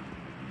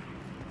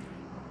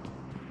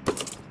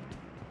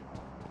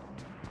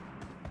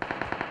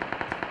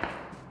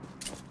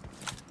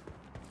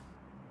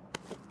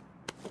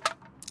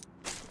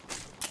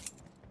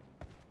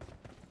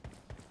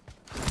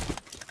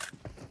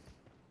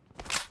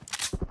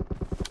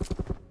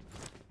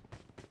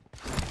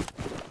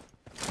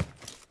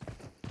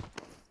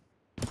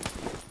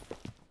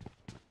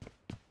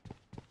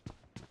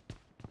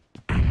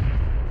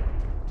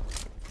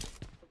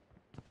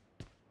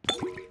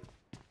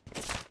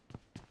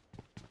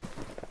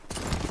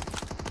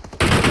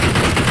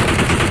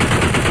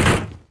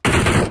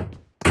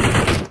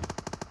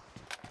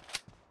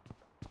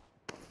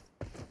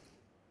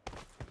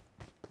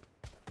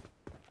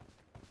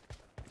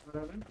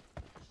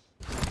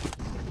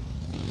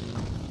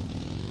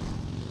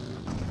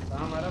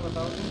 कहाँ हमारा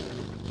बताओ तुम?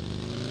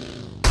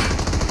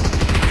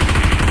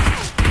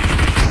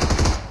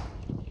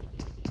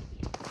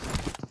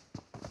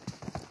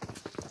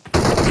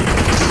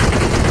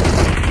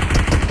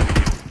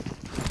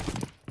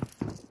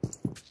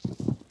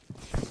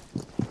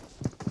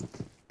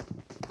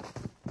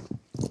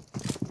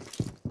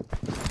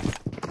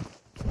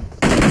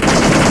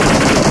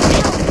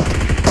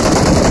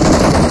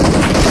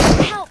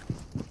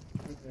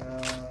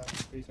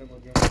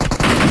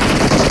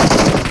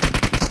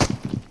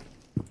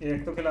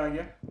 एक तो किला आ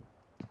गया।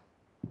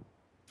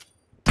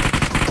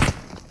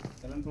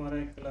 चलन तुम्हारा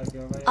एक किला आ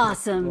गया होगा।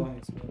 Awesome.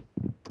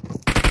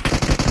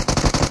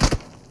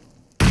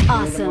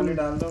 गोली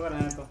डाल दो अगर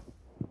है तो।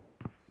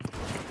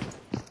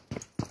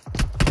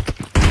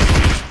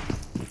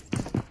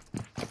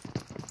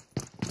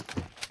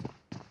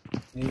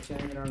 नीचे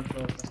है ग्राउंड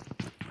फ्लोर पे।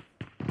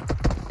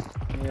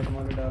 एक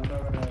गोली डाल दो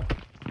अगर है।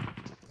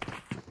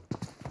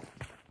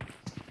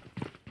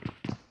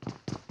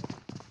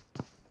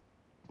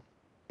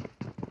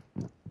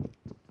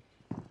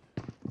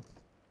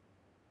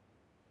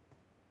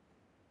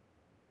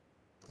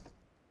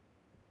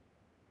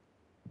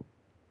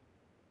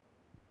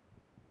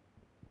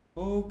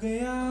 हो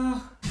गया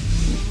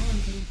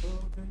हो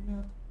गया।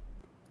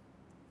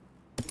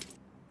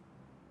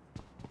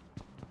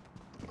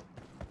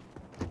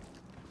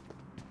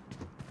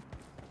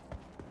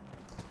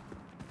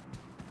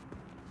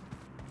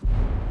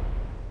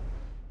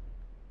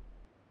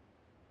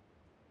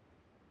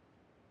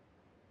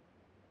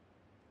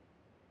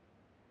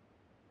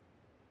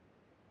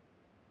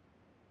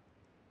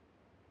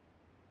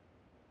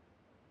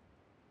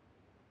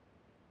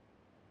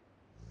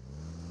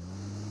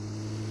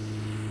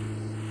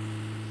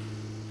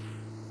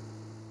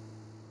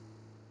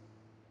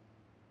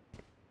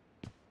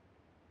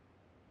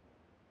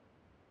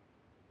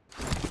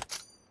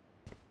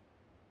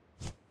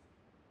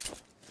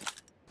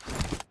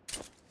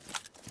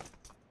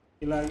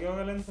 खिला गया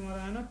होगा लेंस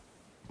तुम्हारा, है ना?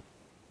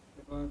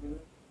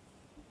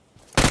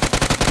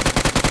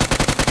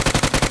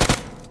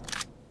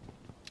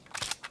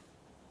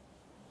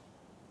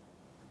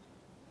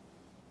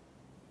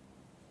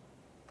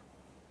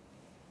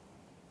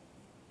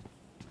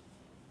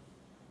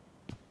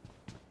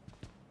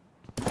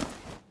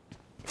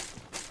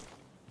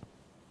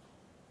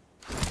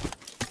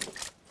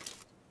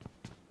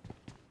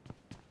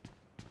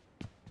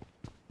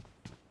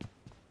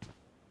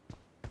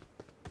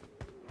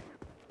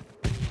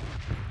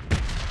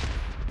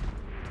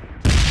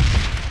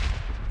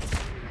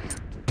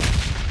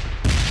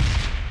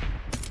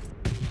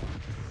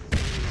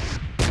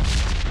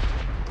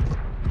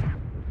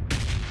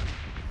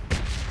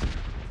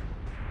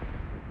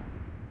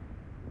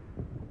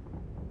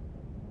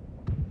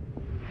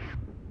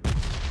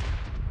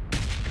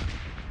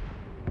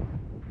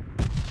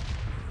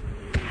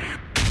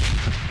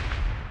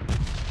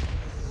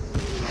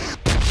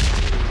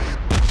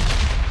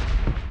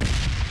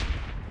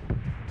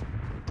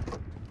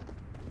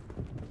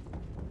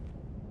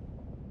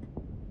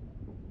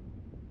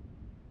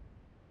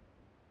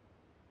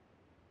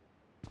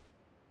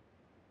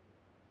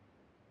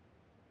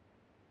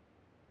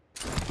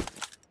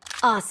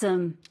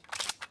 Awesome.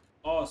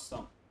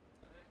 Awesome.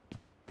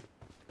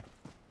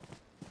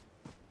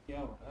 क्या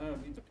हो रहा है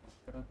अभी? तो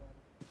ठीक करा था।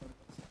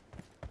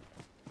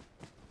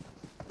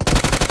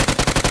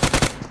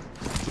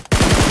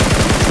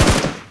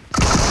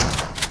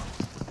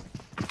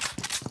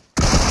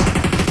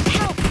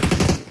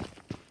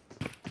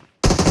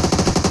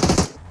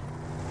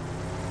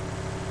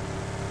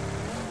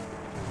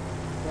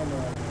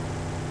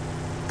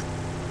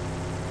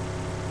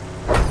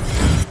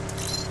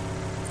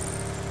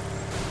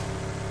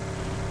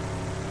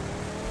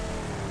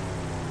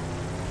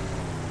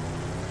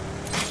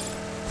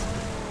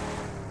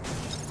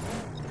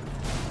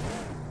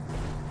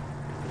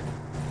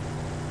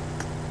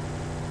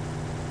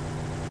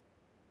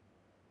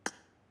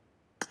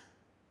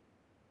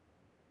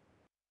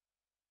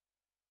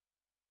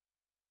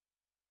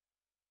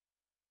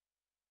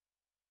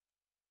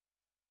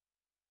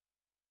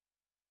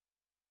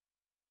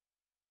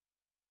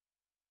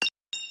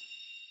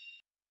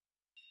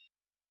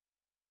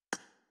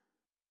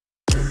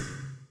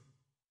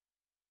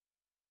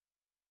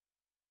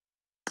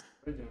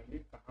 जाएंगे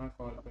कहाँ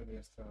कॉल पे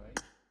व्यस्त है भाई?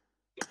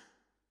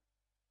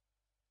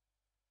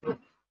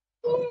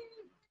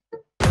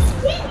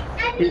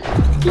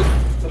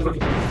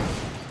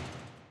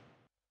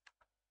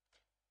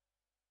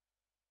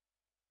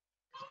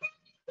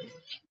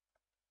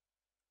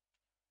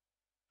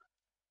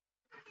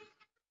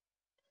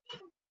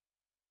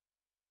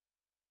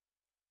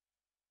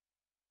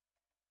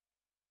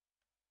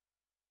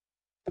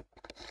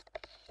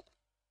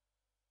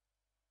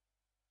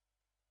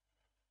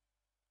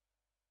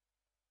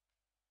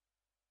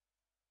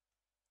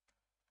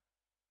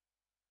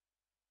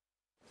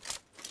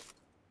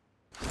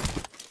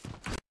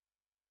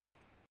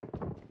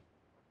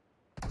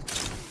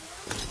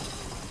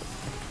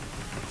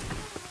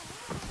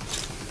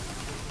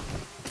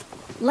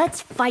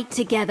 Let's fight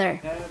together.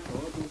 है तो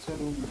दूसरे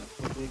रूम में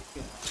तो देख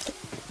के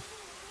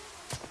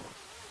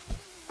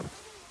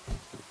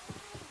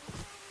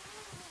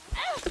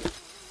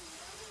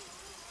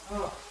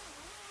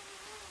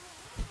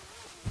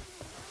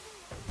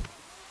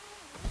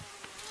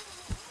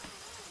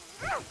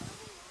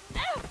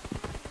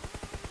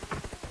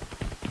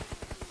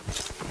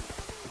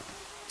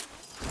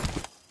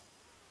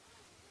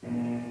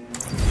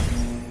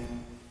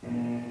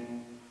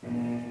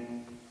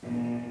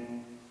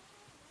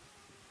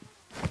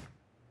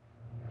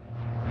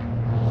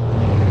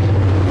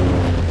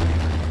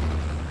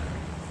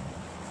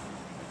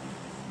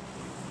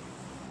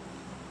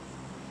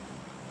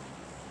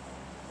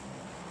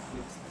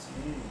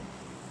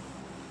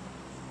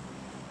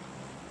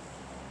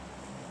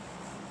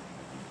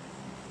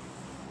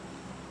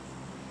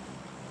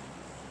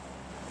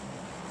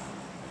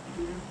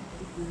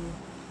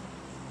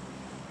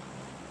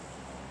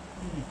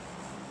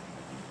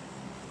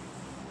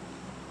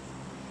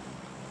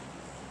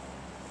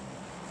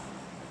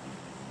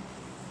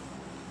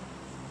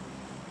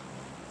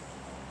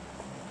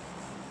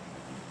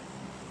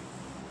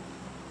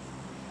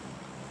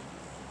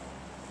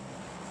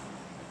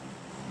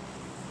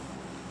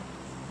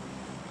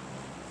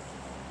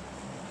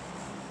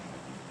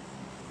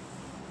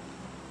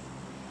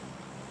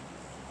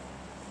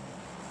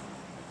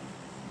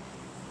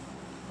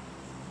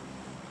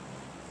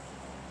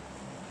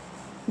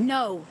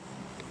No.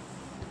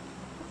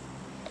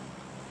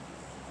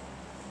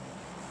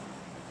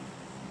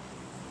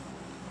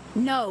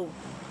 No.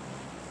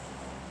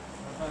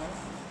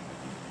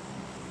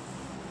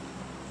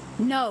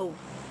 No.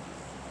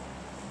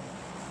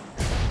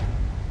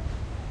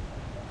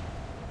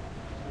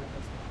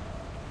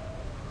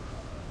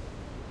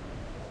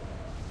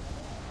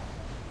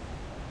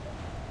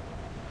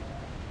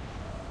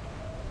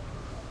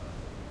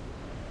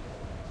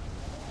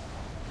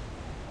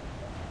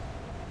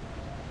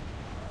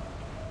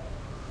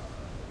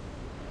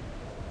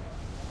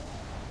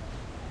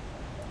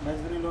 मैं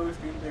जितने लोग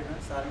स्ट्रीम देख रहे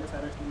हैं सारे के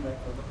सारे स्ट्रीम लाइक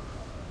कर दो।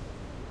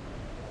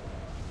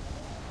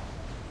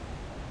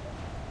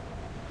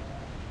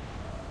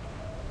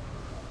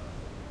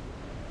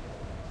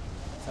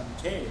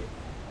 समझे?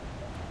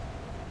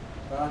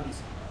 कहानी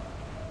से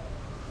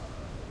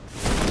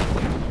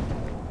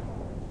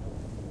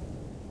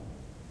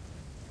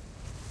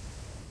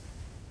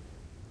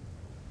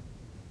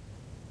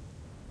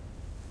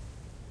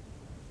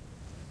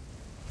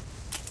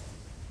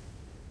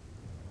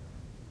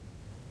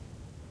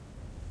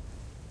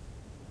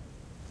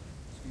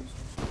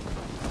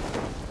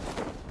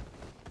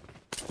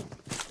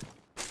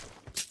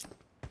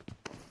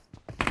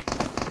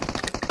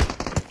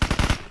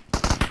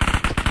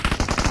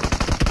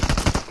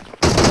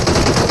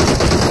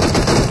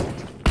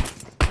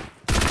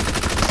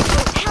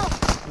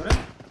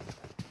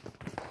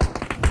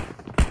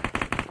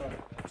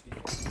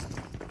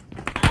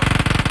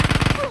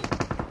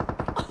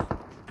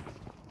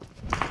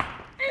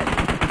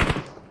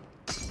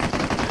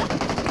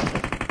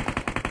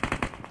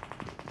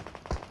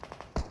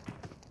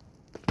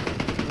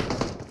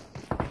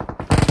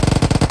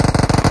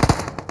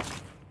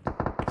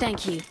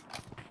Thank you.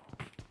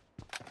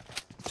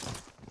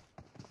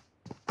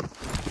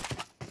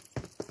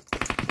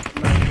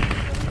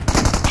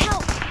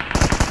 Help!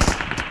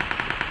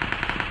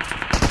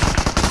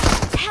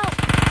 Help!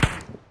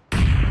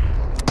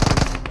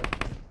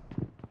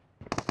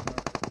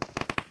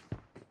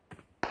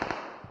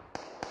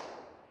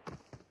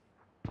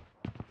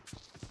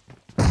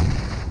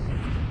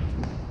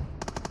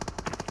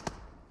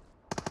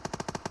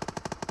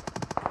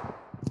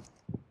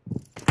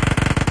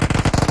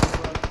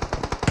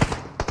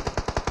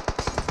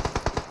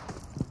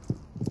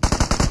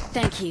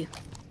 Thank you.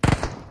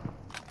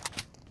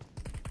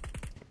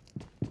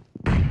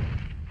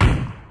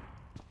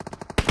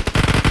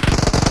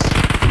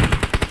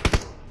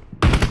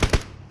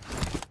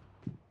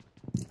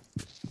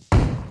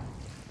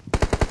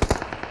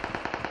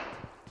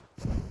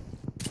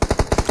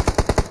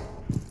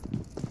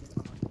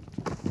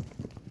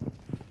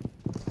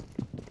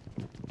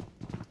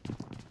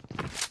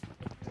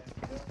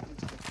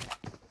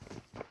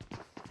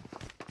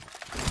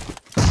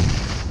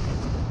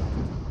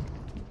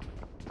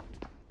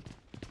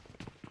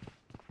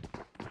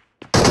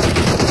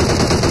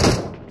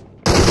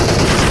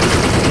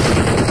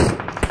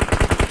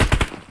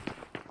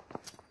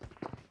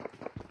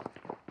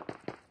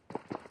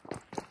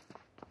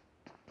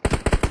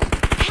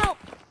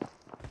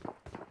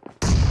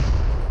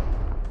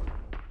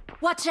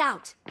 Watch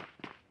out!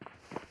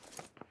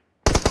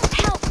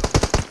 Help!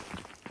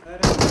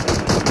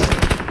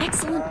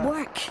 Excellent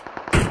work.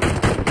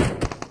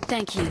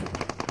 Thank you.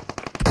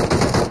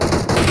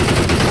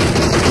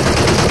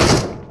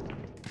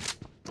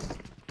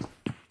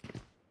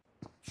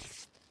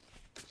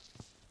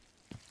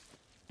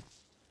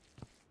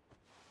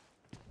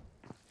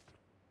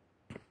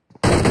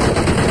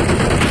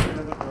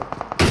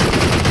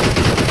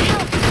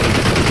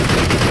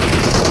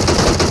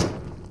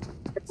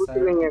 कुछ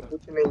नहीं है।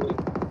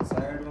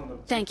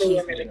 Thank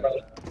you.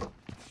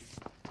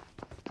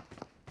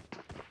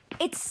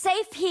 It's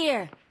safe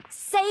here.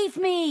 Save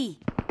me.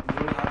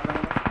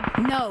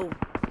 No.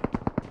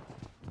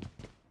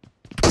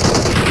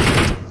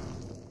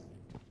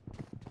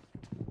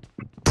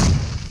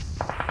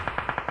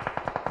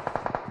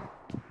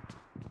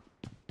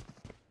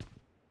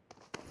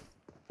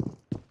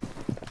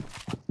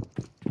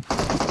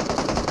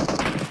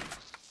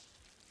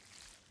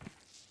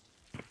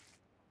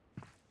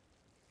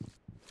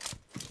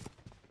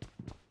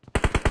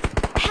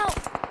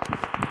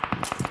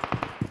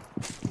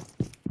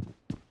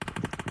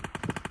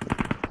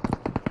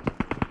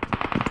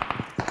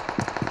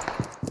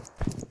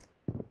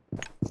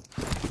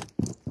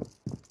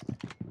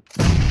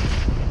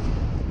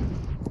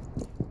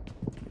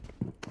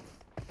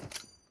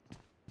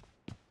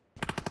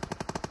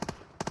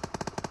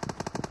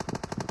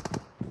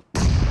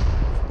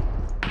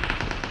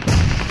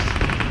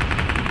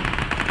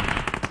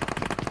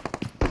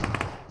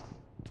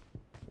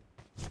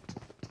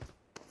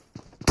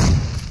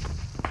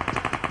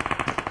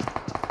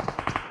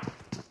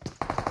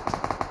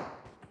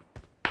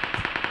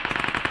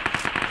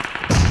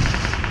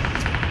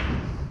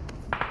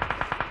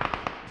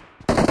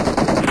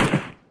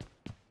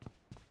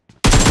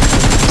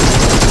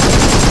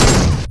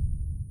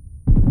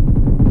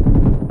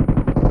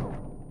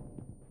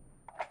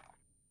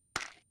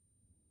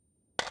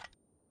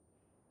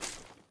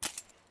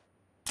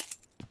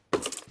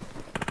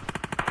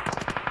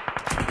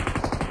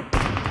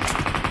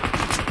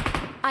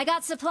 I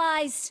got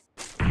supplies.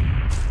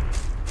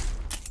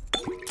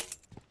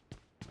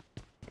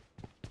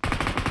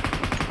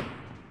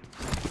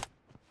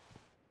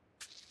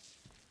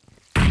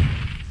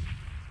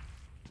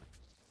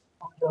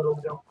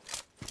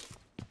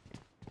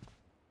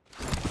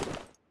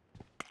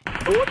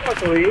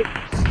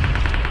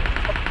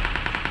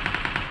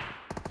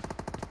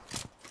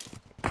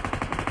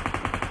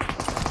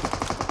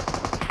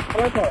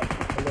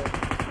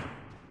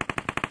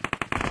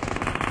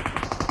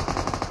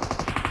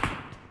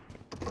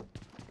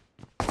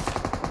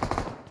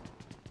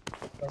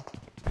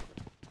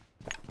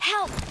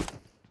 Help!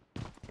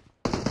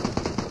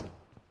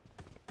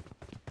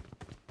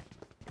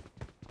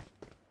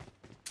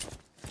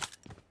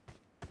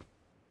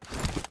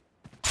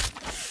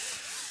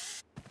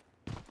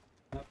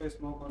 यहाँ पे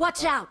smoke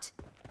Watch out!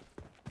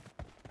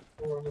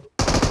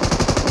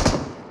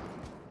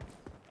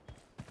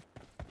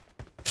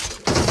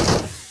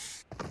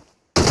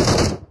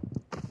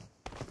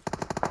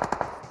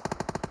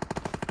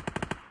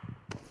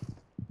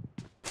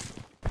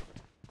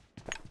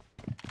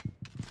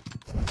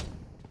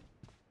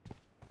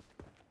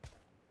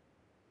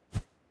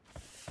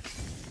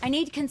 I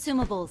need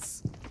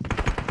consumables.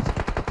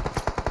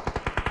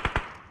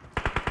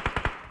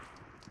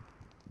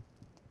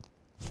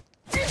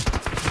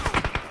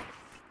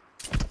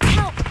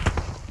 Help!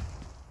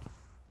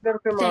 इधर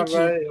से मार Thank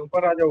रहा you. है।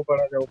 ऊपर आ जा,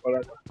 ऊपर आ जा, ऊपर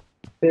आ जा।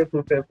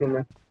 सेफ हूँ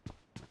मैं।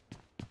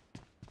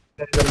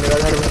 इधर मेरा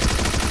घर में।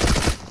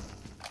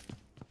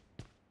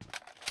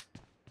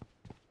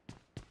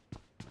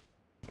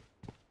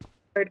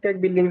 साइड के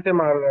एक बिल्डिंग से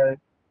मार रहा है,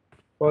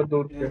 बहुत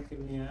दूर से। एक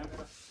नहीं है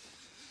मेरा।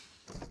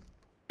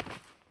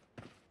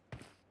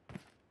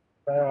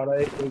 आ रहा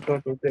है, एक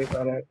टूटे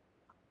आ रहा है।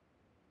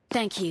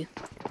 Thank you.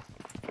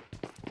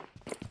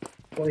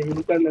 और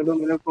हिल करने दो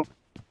मेरे को।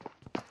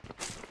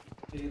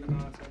 हील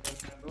कहाँ से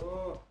करने दो?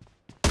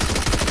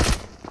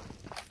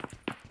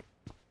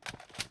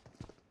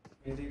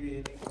 मेरी भी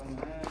हीलिंग कम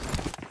है।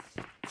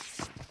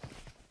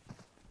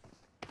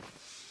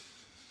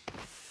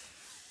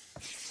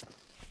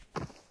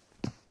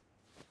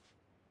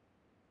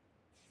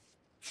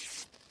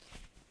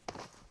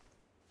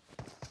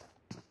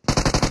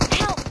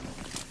 Help!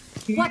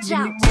 Watch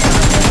out!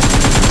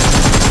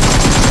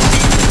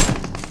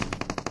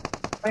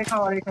 एक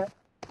और एक है।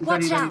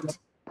 Watch out!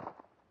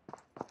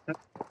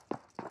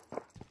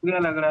 क्या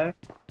लग रहा है?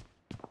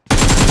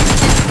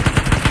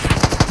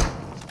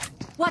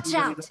 Watch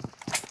out!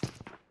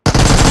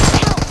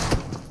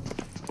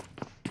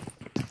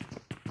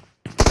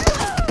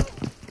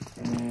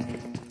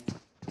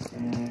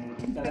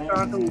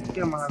 कहाँ से उठ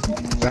के मार रहा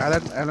है?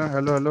 हेलो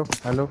हेलो हेलो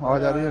हेलो,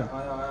 आवाज आ रही है?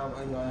 आया आया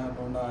भाई, आया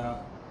टोंडा आया।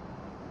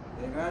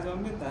 देख रहा है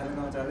ज़ॉम्बी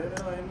तहलका मचा दे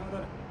रहा भाई ने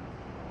उधर।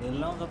 खेल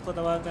रहा हूँ सबको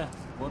दबा के।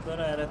 बहुत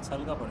बड़ा एरर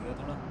हल्का पड़ गया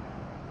थोड़ा।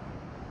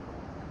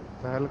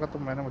 सहल का तो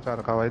मैंने मचा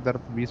रखा हुआ इधर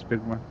 20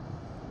 पिग में।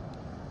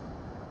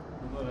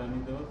 उनको रहने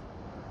दो।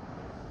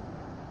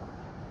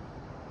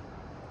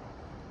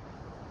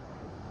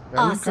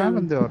 एलन कहाँ है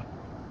बंदे? और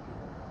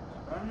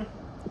कौन?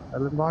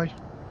 एलन भाई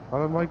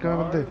कहाँ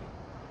है बंदे?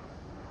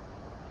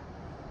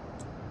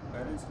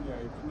 अरे इसलिए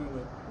आई थी मैं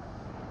उधर।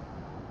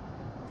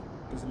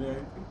 इसलिए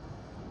आई थी।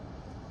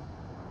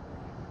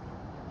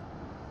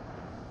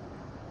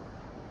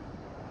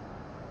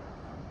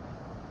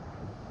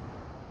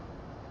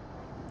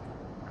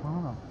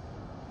 हाँ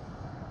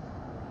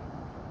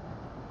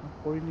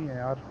कोई नहीं है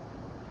यार।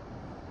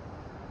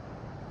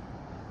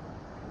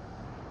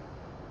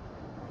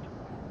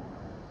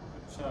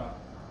 अच्छा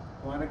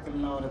तुम्हारे किल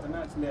ना हो रहे थे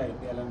ना, इसलिए आई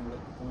थी एलन उधर।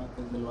 तुम्हें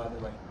किल दिलवा दे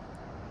भाई।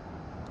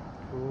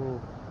 ओ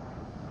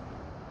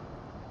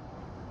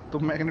तो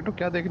मैग्नेटो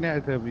क्या देखने आए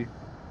थे अभी?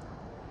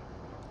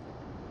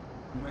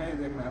 मैं ही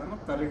देखना था, मैं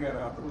कर कह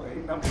रहा था भाई,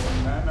 ना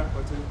बोलना है ना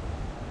कुछ।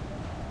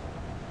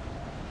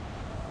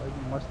 भाई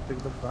मस्त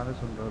एकदम गाने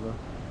सुन रहा था।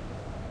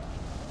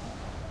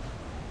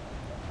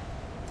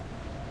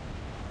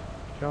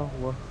 क्या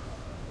हुआ?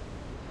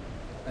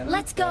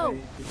 Let's go.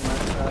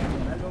 तुम्हारे साथ ही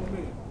है ना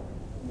ज़ॉम्बी।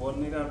 बोल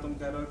नहीं रहा, तुम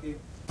कह रहे हो कि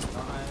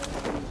कहाँ है।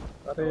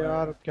 अरे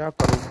यार क्या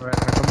करूँ मैं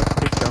तो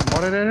कुछ क्या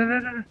मरे रे रे रे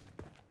रे।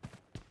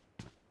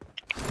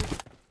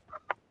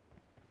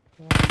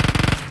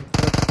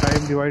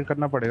 टाइम डिवाइड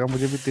करना पड़ेगा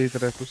मुझे भी तेज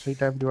तरह। तो सही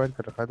टाइम डिवाइड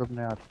कर रखा है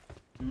तुमने यार।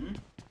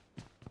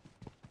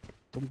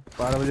 तुम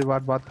 12 बजे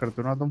बाद बात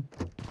करते हो ना तुम।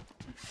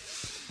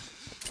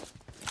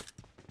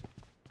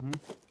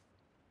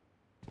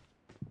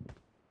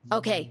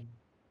 Okay.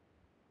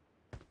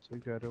 सही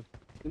कह रहे हो।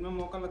 इनमें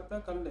मौका लगता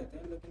है कर लेते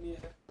हैं, लेकिन ये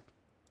है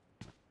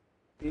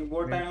कि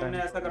वो टाइम हमने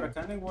ऐसा कर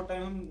रखा है ना, वो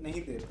टाइम हम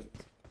नहीं देते।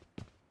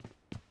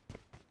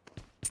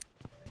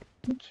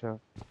 अच्छा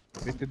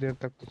इतनी देर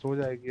तक तो सो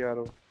जाएगी यार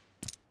वो।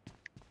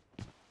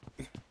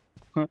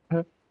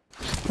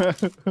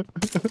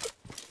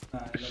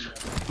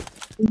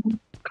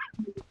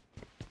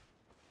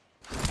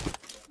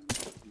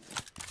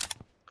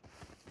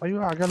 भाई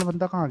वो आगे वाला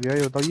बंदा कहाँ गया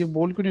ये बताओ? ये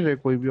बोल क्यों नहीं रहे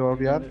कोई भी?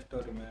 और यार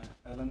स्टोरी में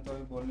एलन तो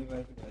भी बोल नहीं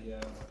पाया कि भाई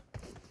आया हुआ है।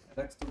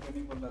 रेक्स तो क्यों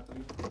नहीं बोल रहा तू?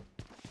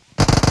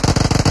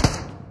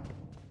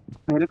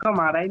 मेरे को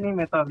मारा ही नहीं,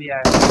 मैं तो अभी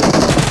आया।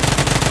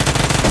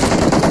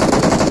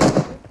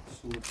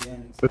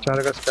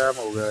 बेचारे का स्कैम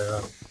हो गया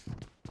यार।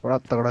 बड़ा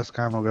तगड़ा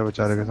स्कैम हो गया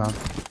बेचारे के साथ।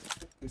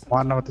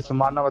 मारना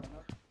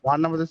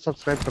मत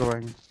सब्सक्राइब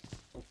करवाएंगे।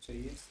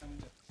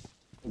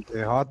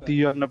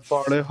 देहाती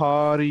अनपढ़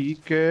हारी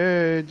के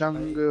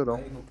जंग रो।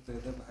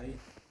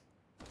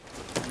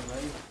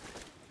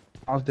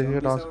 आज देखिए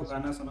टास्क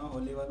गाना सुना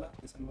होली वाला,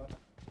 किशन वाला।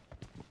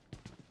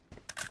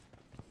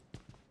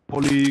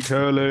 होली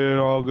खेले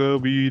राग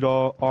बीरा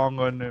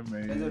आंगन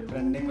में। ये जो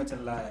ट्रेंडिंग में चल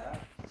रहा है यार।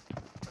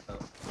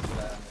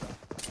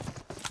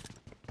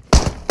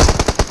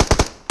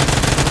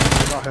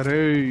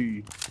 अरे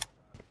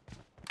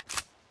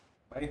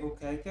भाई हुक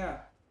है क्या?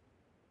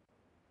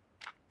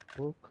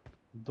 हुक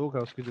दुख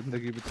है उसकी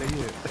जिंदगी में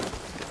चाहिए।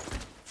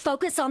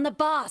 Focus on the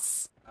boss.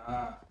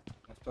 हाँ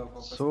उस पर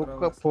फोकस So करो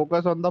बस।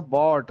 focus on the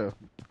bot,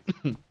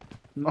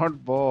 not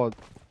boss.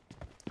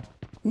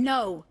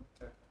 No.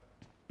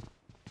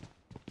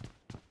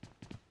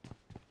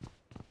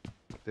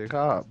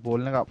 देखा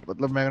बोलने का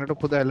मतलब मैग्नेटो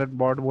खुद एलन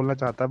बॉट बोलना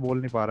चाहता है, बोल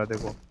नहीं पा रहा।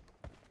 देखो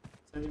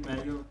सही मैं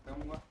ही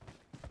कहूँगा।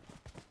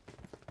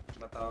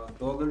 बताओ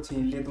 2 किल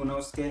छीन लिए तूने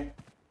उसके।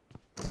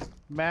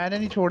 मैंने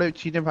नहीं छोड़े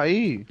छीने भाई,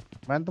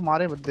 मैंने तो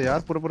मारे बंदे यार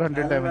पूरे पूरे 100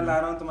 एलन मैं डैमेज ला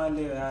में। रहा हूँ तुम्हारे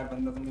लिए यार,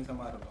 बंदा तुम ही से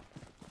मार लो।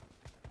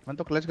 मैंने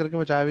तो क्लच करके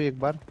बचाया भी एक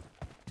बार।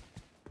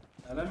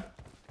 एलन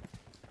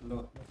लो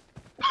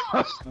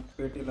मैं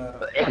पेटी ला रहा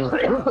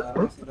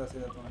हूँ सीधा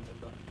सीधा तुम्हें ले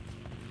लो।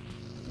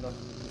 लो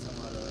इसे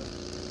मारो यार।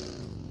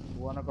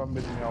 वो ना कम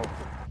बिजली आओ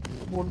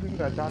बोल भी नहीं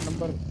रहा। 4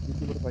 नंबर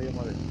जीती पर भाई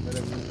हमारे मेरे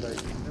भी भाई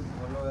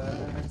बोलो यार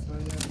नेक्स्ट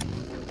भाई यार।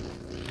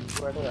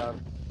 बैठो यार।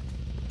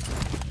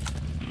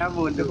 क्या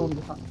बोल रहे हो?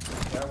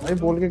 क्या भाई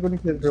बोल के क्यों नहीं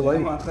खेल रहे जय भाई?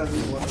 माता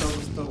दी बोल रहा हूँ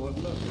कुछ तो बोल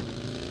लो।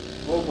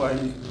 ओ भाई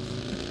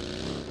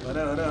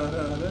अरे अरे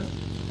अरे अरे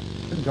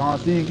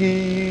झांसी की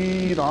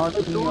रानी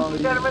तो 2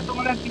 मीटर में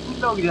तुम्हारा कितने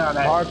लोग जा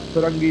रहा है? भाग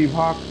फिरंगी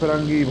भाग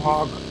फिरंगी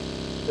भाग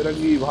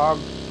फिरंगी भाग।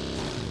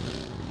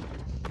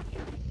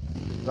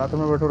 रात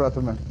में बैठो रात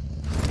में।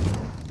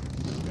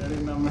 तेरे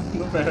नाम में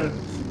तो पैर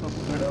अब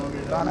खड़ा हो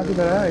गया। गाना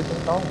किधर है इसे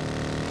बताओ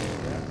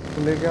तो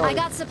लेके आओ। I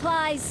got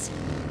supplies.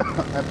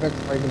 एपेक्स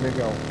भाई को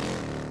लेके आओ।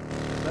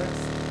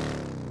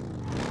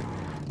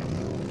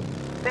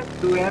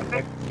 तू यार पे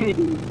एपेक्स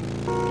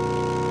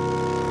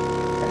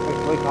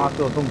भाई कहाँ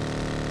से हो तुम?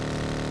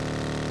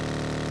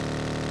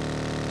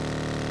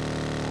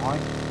 ओए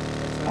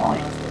ओए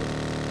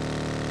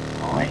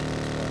ओए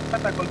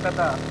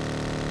कोलकाता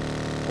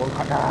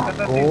कोलकाता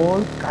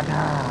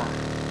कोलकाता।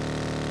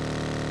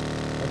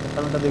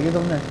 70 मिनट देखी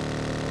तुमने?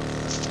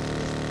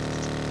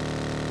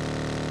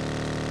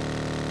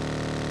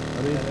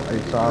 अरे भाई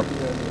साहब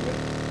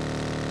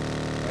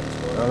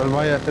अरल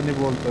भाई ऐसे नहीं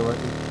बोलते भाई,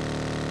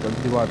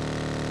 गलती बात।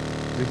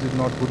 This is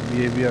not good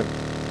behaviour.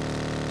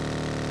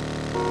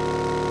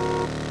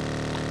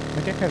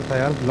 मैं क्या करता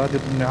यार, बुला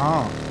दिया तुमने।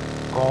 हाँ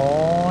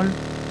कॉल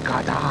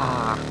काटा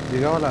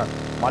देखा वाला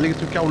मालिक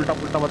इसको क्या उल्टा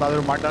पुल्टा बता रहे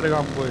हो, मार डालेगा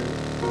हमको।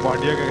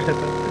 भाटिया क्या कहता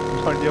है,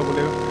 भाटिया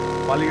बोलेगा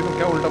मालिक इसको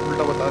क्या उल्टा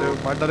पुल्टा बता रहे हो,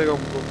 मार डालेगा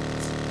हमको।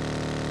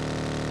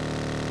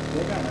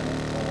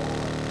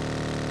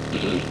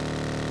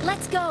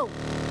 Let's go.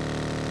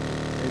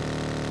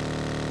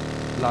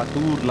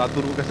 लातूर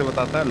लातूर को कैसे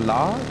बताता है? Don't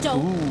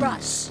Latur.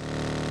 rush.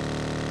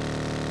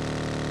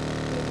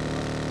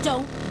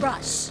 Don't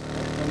rush.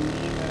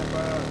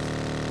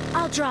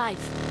 I'll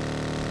drive.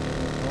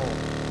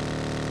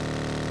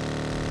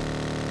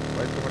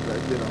 भाई तो मैं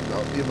ड्राइव दे रहा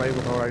हूँ। ये भाई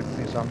बताओ राइट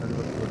नहीं सामने से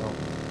बताओ।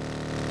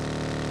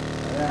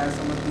 अरे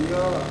ऐसा मत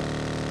दियो।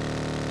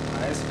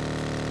 ऐसा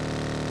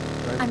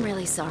I'm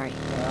really sorry.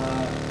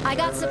 I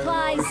got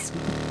supplies.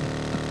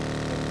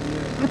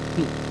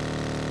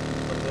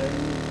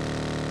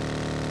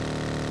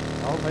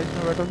 आओ भाई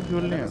इसमें बैठो,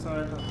 फ्यूल नहीं है।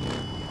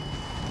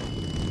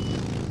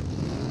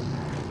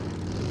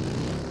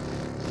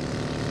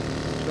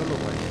 चलो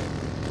भाई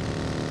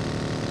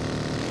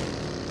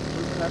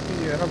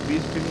ये है ना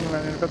 20 पिंग में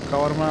मैंने तो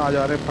कवर में आ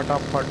जा रहे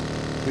फटाफट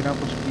बिना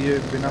कुछ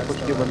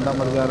किए बंदा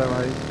मर जा रहा है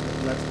भाई।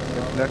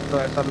 फ्लैट तो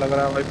ऐसा लग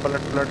रहा है भाई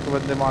पलट पलट के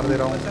बंदे मार दे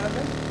रहा हूँ।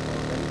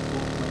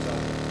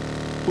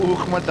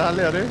 भूख मचा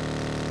ले। अरे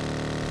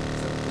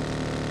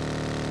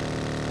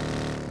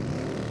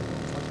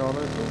मचा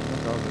लो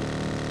मचा लो।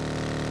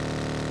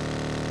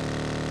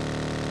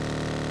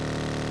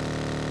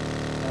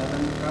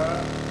 एलन का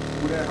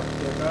पूरे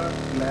हफ्ते का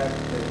ब्लैक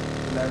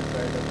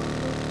फ्राइडे मान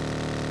लो।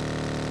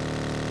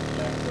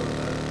 ब्लैक के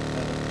उधर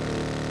एलन का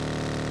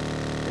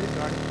ये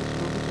गाड़ी तो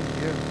स्लो भी चल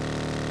रही है।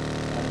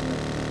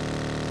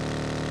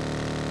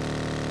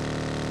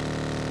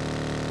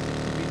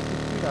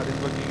 120 आ रही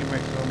बगी की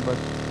मैक्सिमम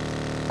बस।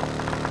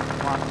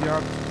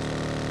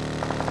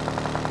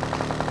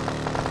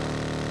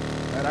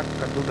 मेरा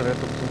कद्दू डरे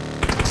तुमसे।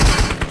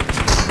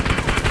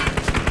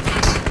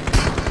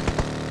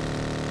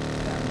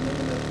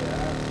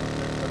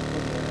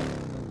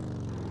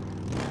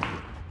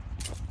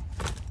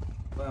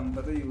 हम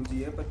तो यूज ही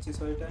है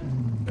 2500 टाइम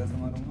कैसे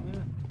मारूंगा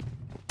मैं?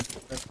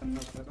 कट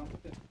करना पड़ेगा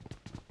मुझे।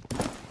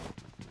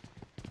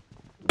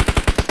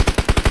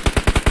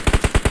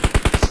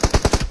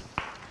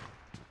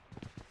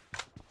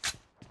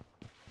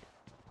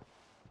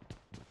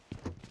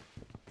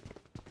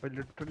 भाई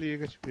लिटरली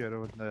एक एचपी है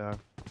बंदा यार।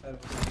 मेरे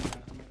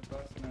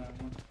पास ना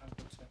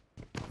कुछ है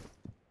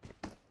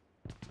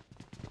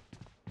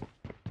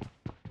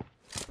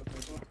तो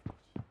देखो।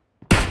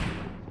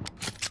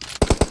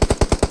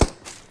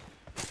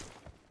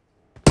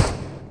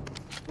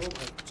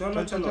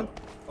 चलो चलो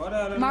और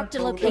यार Marked a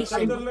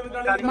location.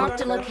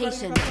 Marked a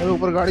location. अरे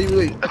ऊपर गाड़ी भी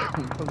गई।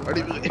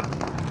 गाड़ी भी गई।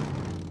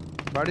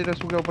 गाड़ी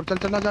रसू के ऊपर चल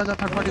चल जा जा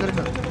थर्ड पार्टी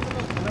करेगा।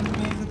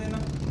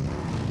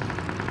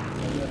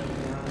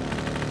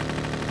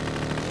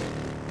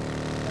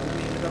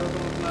 करो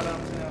तुम अपना आराम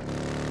से।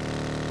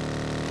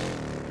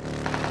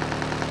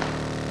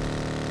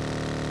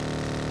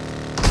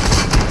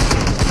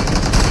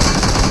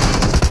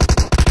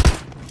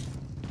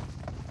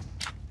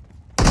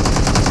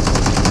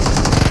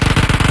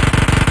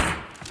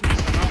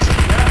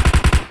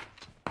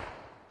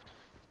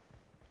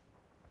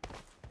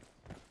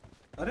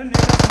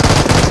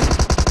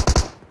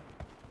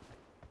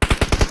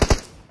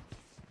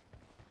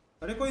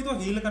 अरे कोई तो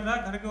हील कर रहा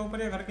है घर के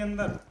ऊपर या घर के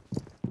अंदर।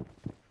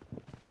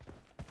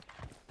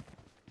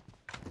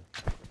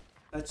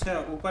 अच्छा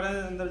ऊपर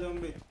है अंदर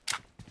zombie.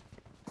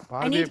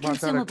 I need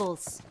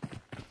consumables.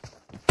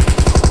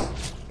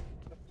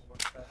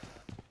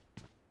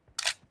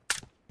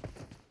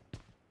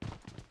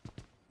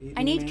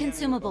 I need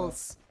consumables.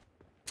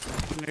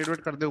 Net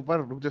wait कर दे ऊपर,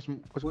 रुक जा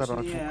कुछ कर रहा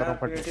हूँ, कर रहा हूँ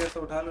फट। पेटिया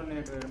तो उठा लो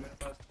नेट वेट मेरे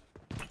पास।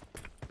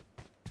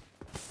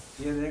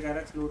 ये देख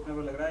एरेक्स लूटने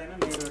को लग रहा है ना,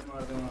 नेट वेट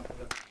मार दे वहाँ पे।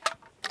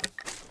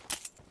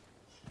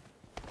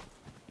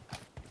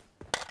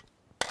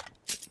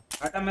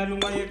 हटा मैं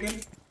लूंगा ये किल।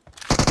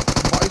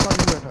 भाई कौन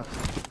नहीं बैठा?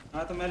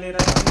 हाँ तो मैं ले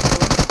रहा हूँ।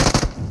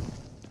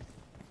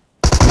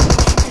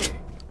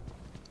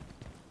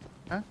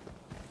 हैं?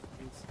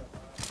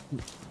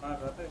 मार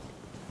रहा था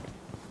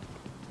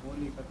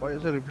भाई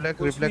ऐसे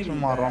रिफ्लेक्स में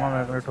मार रहा हूँ मैं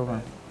मैग्नेटो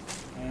में।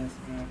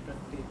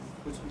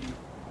 कुछ नहीं।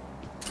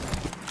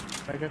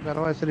 मैं क्या कर रहा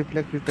हूँ, ऐसे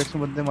रिफ्लेक्स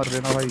में बंदे मर रहे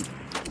ना भाई।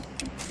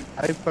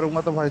 टाइप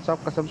करूंगा तो भाई साहब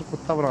कसम से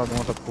कुत्ता बना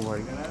दूंगा सबको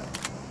भाई।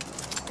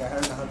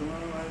 कहर ढा दूंगा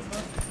मैं भाई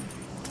साहब।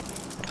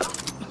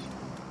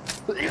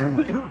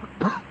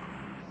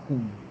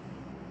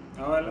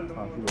 आवाज़ तुम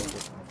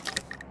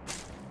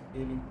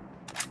हीलिंग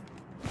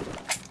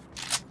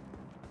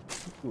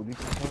क्यों नहीं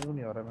समझ में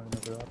नहीं आ रहा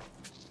मैग्नेटो यार।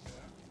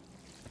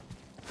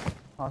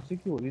 खांसी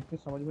क्यों हो रही इतनी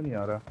समझ में नहीं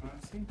आ रहा।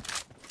 खांसी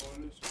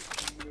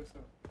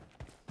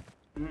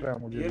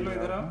मुझे ये लो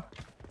इधर आओ।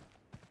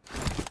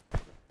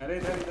 अरे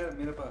इधर इधर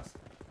मेरे पास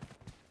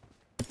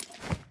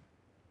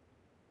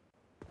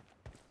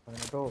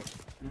मैग्नेटो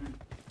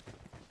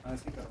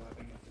खांसी करवा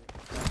देंगे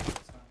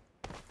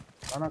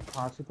ना,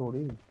 खांसी थोड़ी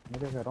मैं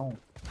क्या कह रहा हूँ,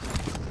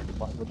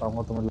 बात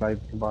बताऊंगा तुम्हें लाइव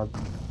के बाद।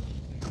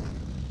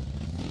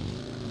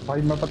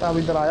 भाई मैं पता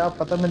अभी इधर आया,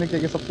 पता मैंने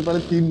क्या सबसे पहले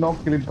 3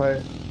 नॉक क्लिप है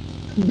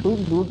दूर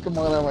दूर के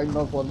मारा है भाई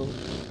नॉक वालों।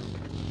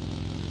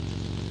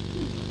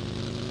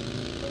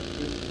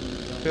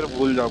 फिर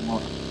भूल जाऊंगा।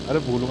 अरे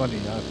भूलूंगा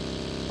नहीं यार,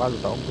 बात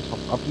बताऊँ कुछ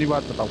अपनी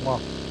बात बताऊंगा।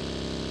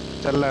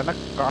 चल रहा है ना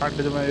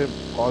कांड जो मैं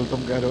कॉल तुम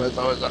कह रहे हो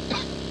ऐसा वैसा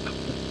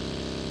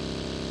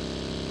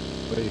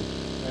भाई।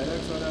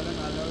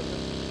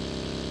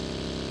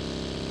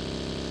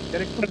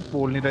 यार एक तो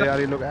बोल नहीं रहे यार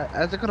ये लोग,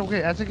 ऐसे करोगे,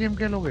 ऐसे गेम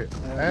खेलोगे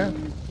हैं?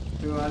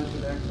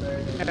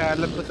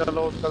 एलन तो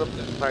चलो उसका तो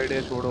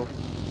फ्राइडे छोड़ो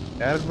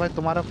यार। भाई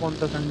तुम्हारा कौन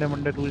सा संडे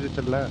मंडे ट्यूसडे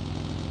चल रहा है?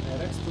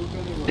 एरेक्स तू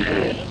क्यों नहीं बोल रहा है?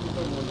 तू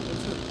तो बोल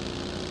कुछ।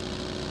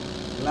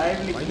 लाइव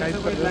लिखने से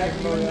कोई लाइव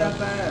निकल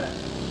जाता है,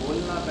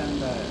 बोलना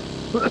पैंदा है।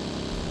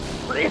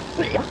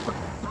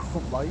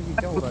 भाई ये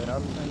क्या हो रहा है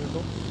यार ये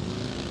तो?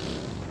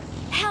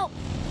 Help!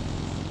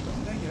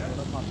 बंदा क्या?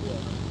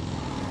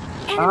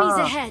 Enemies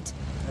ahead!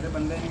 अरे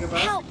बंदे इनके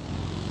पास। Help!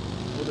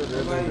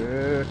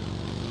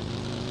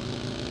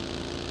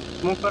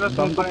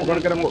 दम को पकड़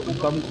के रखो,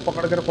 दम को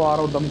पकड़ के रखो, आ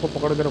रहा हूँ, दम को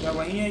पकड़ के रखो। क्या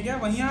वहीं है क्या?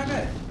 वहीं आ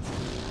गए?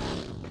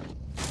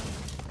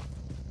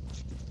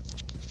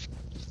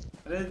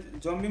 अरे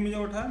ज़ॉम्बी मुझे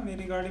उठा,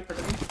 मेरी गाड़ी फट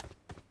गई।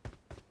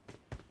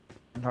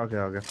 आ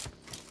गया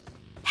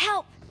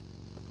Help!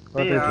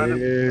 अरे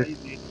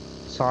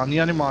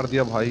सानिया ने मार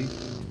दिया भाई।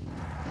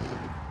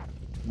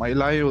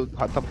 महिलाएं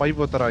हाथापाई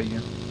पे उतर आई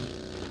हैं।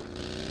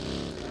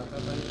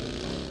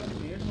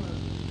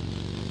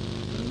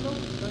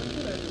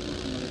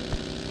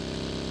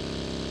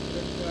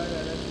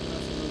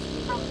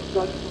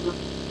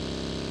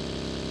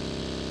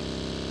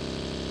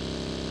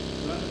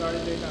 गाड़ी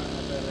लेकर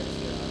आना था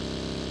रखिया।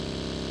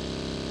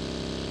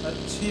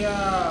 अच्छा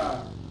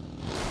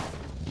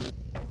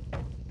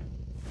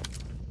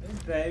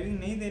ड्राइविंग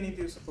नहीं देनी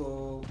थी उसको।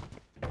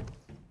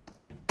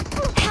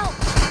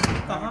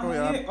 कहाँ है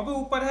ये? अबे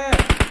ऊपर है।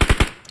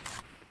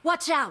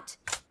 Watch out!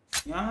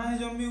 यहाँ है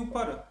ज़ॉम्बी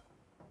ऊपर।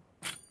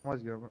 समझ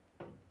गया मैं।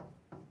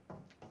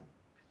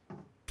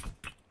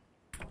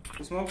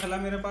 स्मोक खला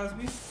मेरे पास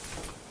भी।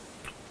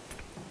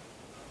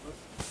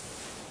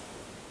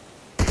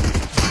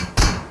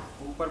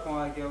 ऊपर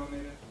पहुंचा गया वो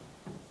मेरे।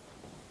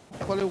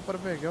 वाले ऊपर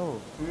पे है क्या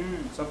वो?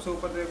 सबसे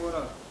ऊपर देखो रहा।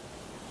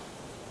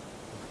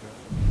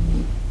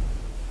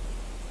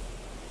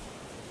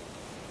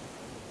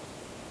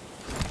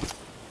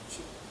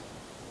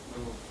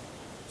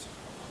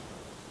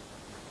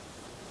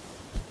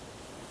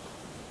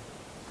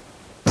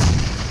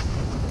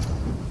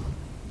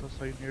 तो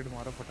सही नेड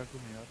मारा, फटा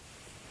क्यों नहीं यार?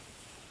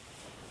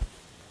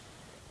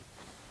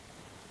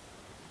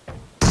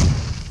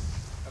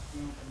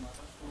 अपने ऊपर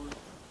मारा छोड़।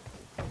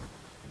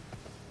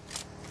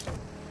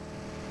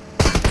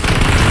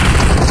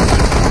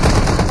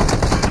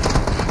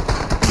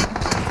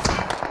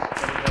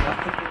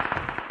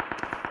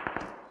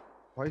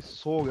 भाई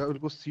सो गया,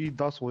 बिल्कुल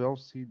सीधा सो जाओ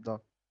सीधा,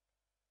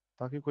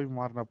 ताकि कोई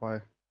मार ना पाए।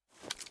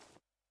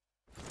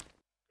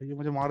 ये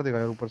मुझे मार देगा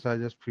यार ऊपर से, आई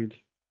जस्ट फील।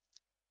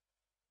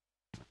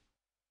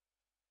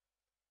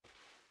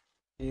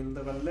 हील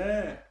तो कर ले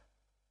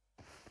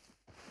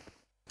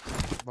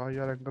भाई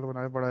यार एंगल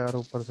बनाया पड़ा यार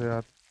ऊपर से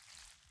यार।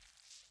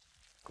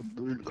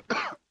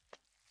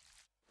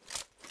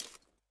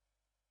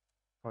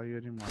 भाई ये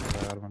नहीं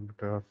मारेगा यार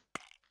मैग्नेटो यार।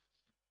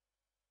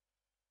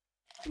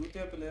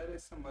 चूतिया प्लेयर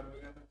इससे मर भी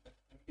गया था।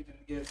 इनकी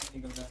जिंदगी ऐसी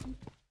निकल जाती है।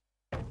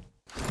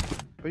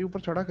 भाई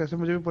ऊपर चढ़ा कैसे?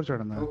 मुझे भी ऊपर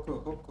चढ़ना है। Hook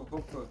hook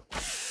hook.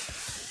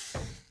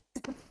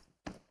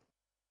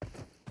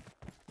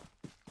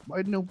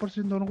 भाई ने ऊपर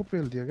से इन दोनों को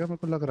पेल दिया क्या? मेरे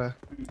को लग रहा है।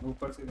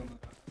 ऊपर से दोनों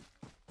का।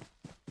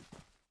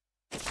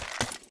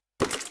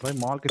 भाई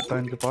माल कितना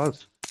है इनके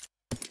पास?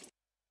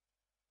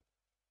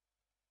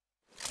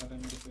 अरे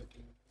मेरी बेटी।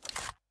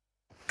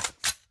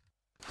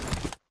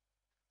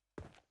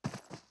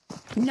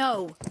 No.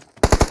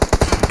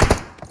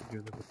 ये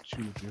देखो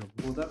चीज है।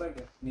 कूदा था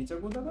क्या? नीचे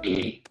कूदा था?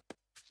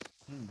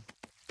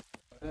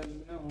 अरे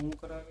ना हूँ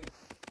करा के।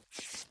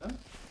 हाँ?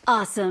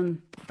 Awesome.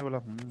 क्या बोला?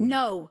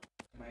 No.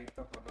 माइक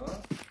तो खोलो।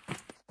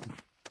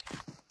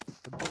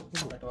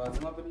 हटवा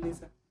दूँगा बिल्ली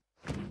से।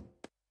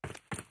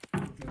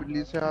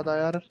 बिल्ली से याद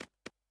आया यार।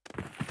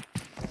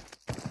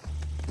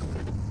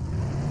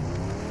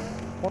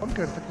 कौन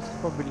कहता किसके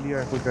पास बिल्ली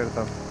है? कोई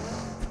कहता है?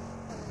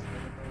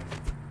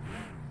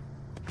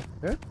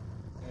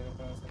 मेरे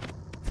पास है।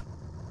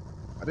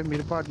 अरे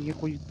मेरे पास नहीं है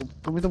कोई।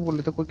 तुम ही तो बोल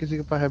रहे थे कोई किसी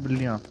के पास है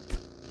बिल्लियां।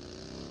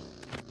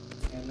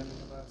 मेरे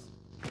पास।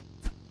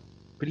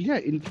 बिल्लियां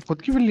इनकी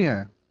खुद की बिल्लियां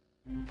हैं?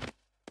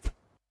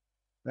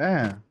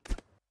 हैं?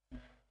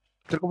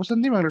 तेरे को पसंद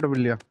नहीं मैग्नेटो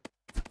बिल्लियां?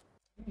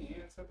 नहीं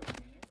ऐसा कुछ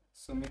नहीं है।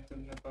 सुमित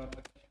ने पाल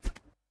रखी है।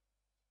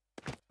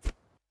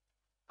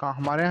 कहाँ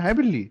हमारे यहाँ है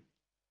बिल्ली?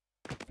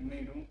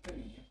 नहीं रूम पे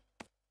नहीं है।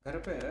 घर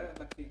पे है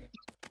लकी के।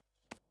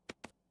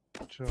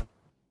 अच्छा।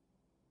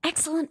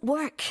 Excellent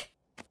work.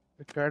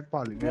 कैट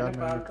पाली यार मैंने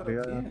पाल मैंने तो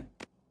लिया रखी यार। है।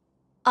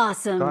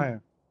 Awesome. कहाँ है?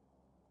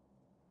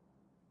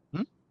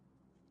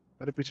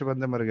 अरे पीछे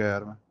बंदे मर गया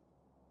यार।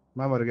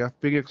 मैं मर गया।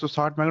 पिंग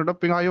 160 मैग्नेटो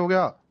पिंग हाई हो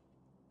गया।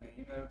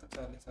 नहीं मेरा तो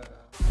 40 आ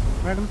रहा।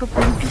 मैग्नेटो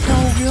पिंग क्या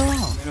हो गया?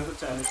 मेरा तो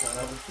 40 आ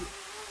रहा।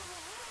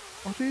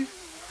 अरे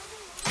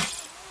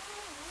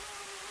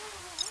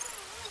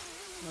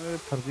अरे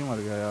फर्जी मर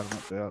गया यार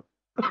मैं तो यार।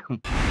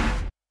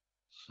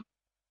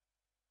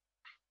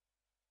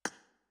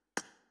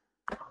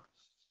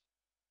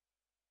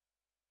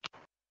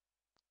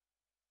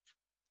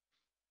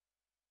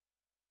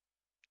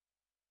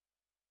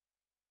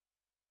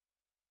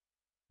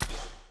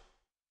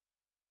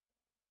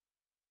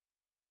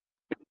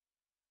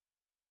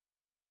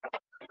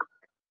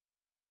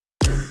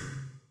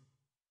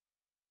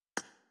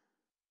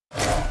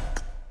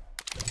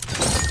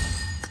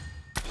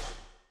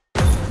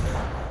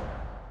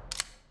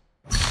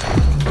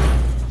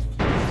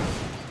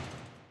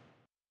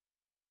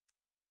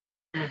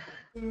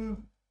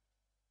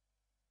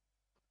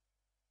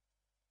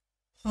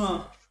 हाँ।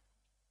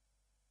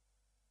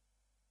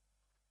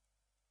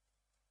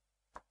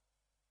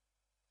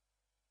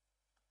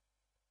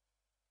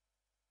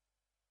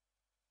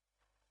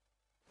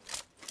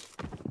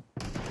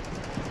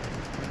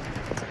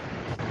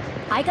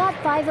 I got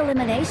 5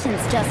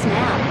 eliminations just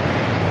now.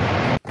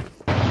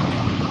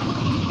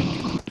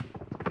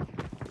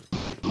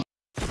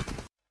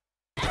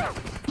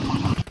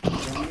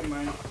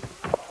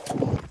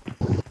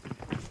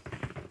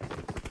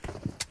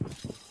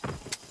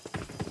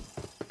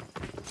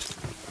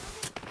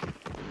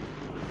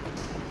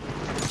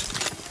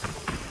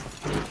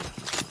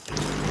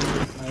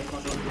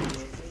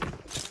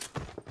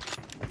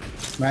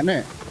 मैंने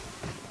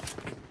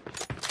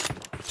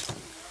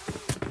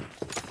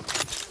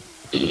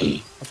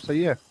अब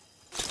सही है।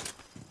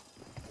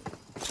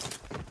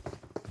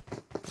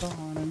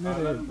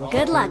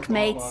 Good luck,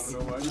 mates.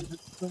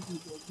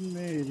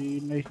 मेरी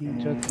नहीं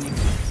जाती।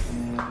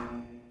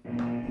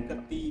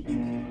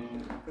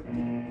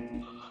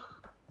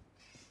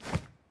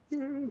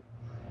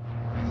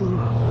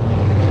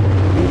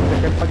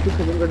 25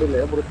 सेकंड का डिले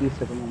है पूरा। 30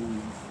 सेकंड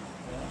में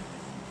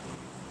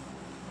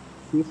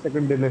 30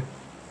 सेकंड डिले।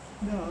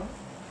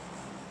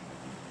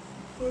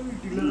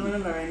 डीलर मैंने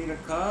लगा ही नहीं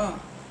रखा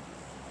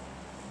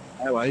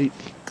है भाई।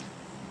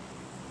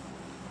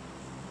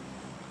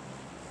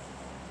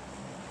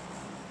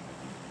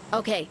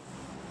 Okay.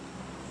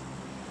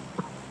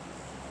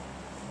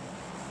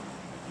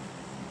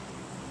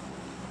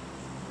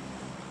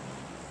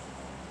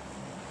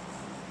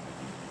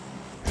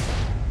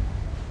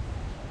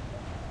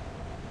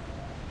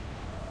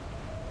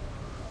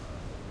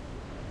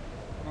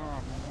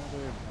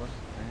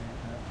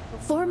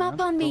 Form up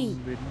on me.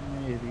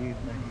 मेरी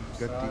नहीं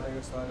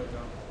गति। सारे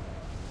जाओ।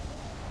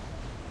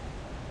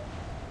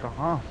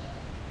 कहाँ?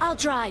 I'll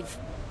drive.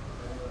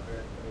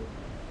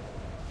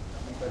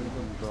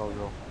 जाओ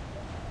जाओ।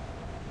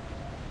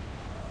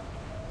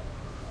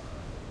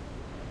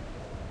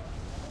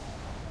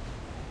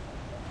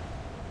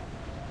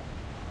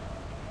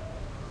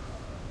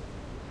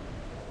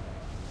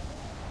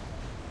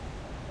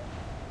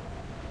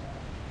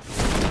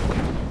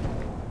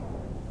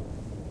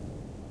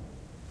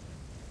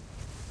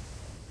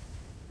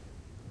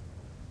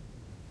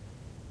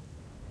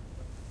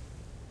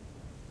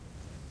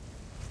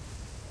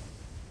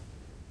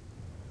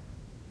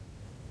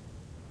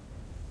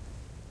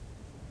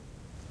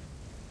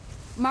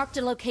 Marked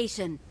a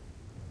location.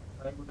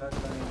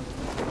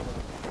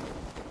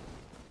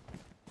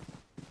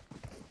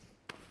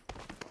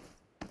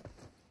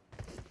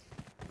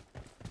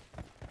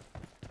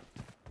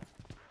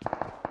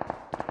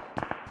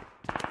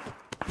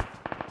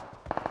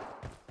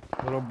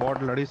 चलो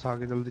बॉट लड़ीस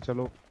आगे जल्दी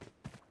चलो।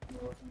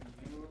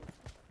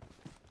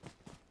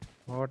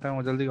 बहुत टाइम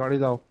हो, जल्दी गाड़ी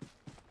लाओ।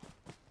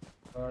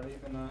 गाड़ी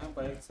तो ना है,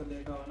 बाइक से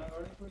लेकर आना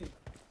गाड़ी कोई।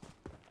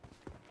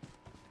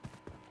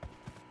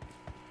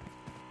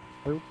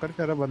 भाई वो कर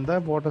क्या रहा, बंदा है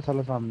बॉट है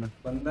साला सामने।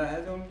 बंदा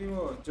है जो उनकी,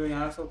 वो जो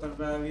यहाँ से उतर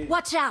रहा है अभी।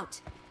 Watch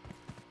out!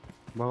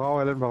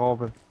 भगाओ एलन भगाओ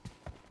फिर।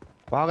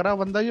 भाग रहा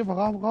बंदा, ये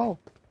भगाओ भगाओ।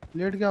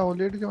 लेट गया हो,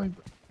 लेट गया वहीं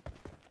पे।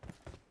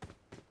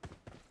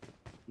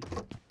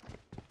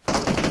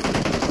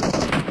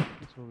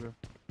 हो गया।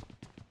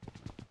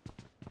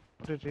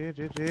 अरे रे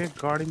रे रे,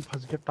 गाड़ी में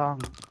फंस गया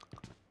टांग।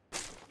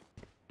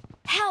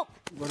 Help!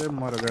 बड़े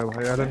मर गए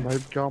भाई एलन भाई,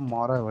 क्या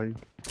मारा है भाई।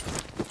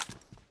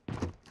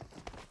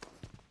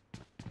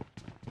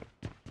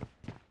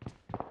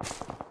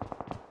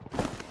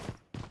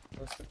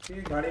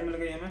 गाड़ी मिल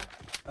गई हमें।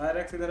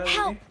 RX इधर है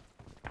Help!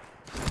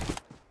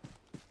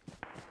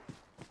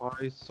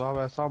 भाई साहब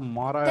ऐसा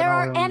मारा है There ना are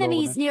भाई हम लोगों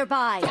enemies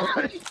nearby.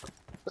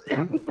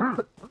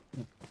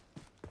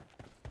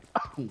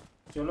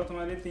 चलो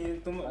तुम्हारी तीन,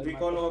 तुम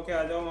रिकॉल होके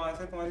आ जाओ वहां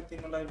से, तुम्हारी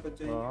तीनों लाइफ बच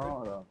जाएगी।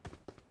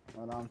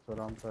 आराम से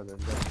आ जाएगा।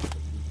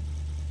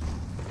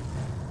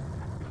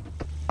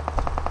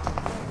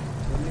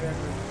 जल्दी बैठ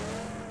लो,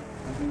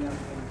 हम नहीं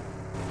जानते हैं।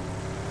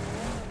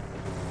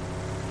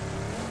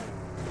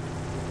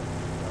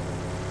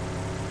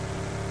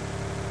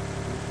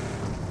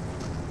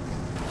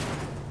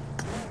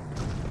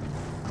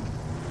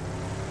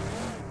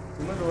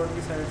 तुम्हें रोड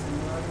की साइड से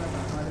नहीं भागना था,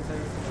 हमारी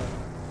साइड से भागना।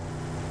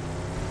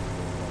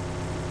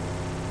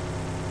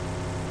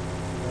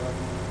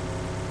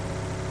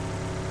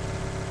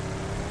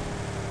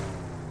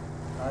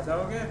 आ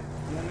जाओगे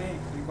या नहीं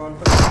रिकॉल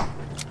पर?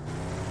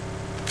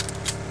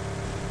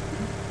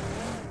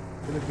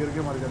 चलो गिर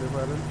के मर गया, देखो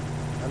एलन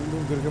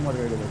एलन गिर के मर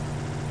गया इधर।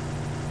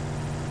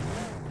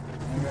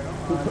 मैं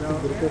कह रहा हूँ आ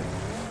जाओगे,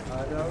 आ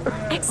जाओगे।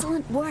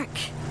 Excellent work.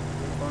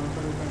 रिकॉल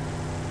पर रुकें।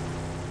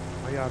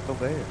 भाई आ तो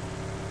गए।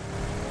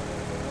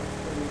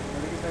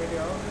 मेरी साइड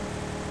आओगे।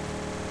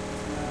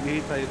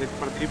 यही था, ये देख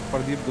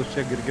प्रदीप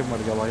गुस्से गिर के मर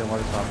गया भाई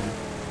हमारे सामने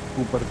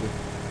ऊपर के।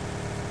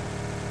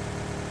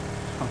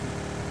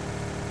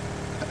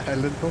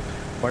 एलन तो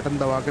बटन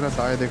दबा के ना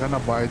दाएं देखा ना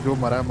बाएं, जो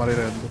मरा है मरे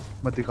रहने दो।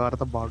 मैं दिखा रहा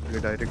था, भाग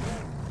गया डायरेक्ट।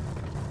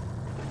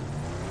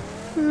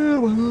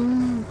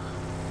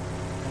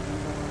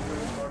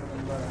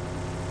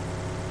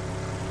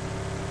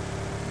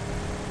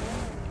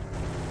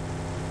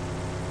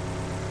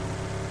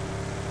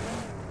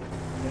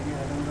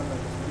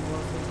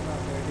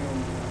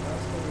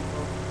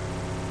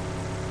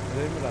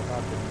 मिला था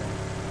दिन में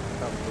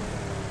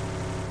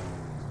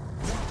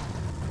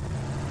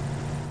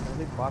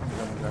एक बार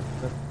मिला मुझे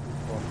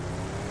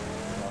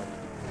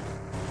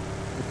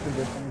इससे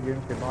जब मैं गेम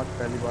खेलना आज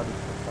पहली बार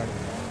इसको स्टार्ट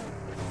किया।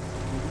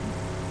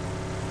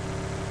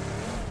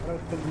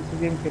 जिस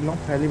गेम खेल रहा हूँ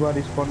पहली बार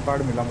स्पॉन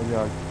कार्ड मिला मुझे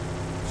आज।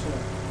 अच्छा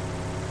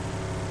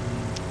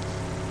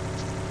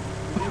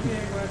मुझे भी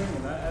एक बार ही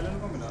मिला, एलन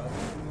को मिला।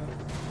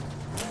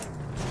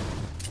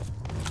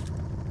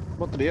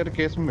 बहुत रेयर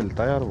केस में मिलता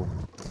है यार वो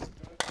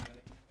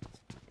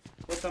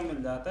सब मिल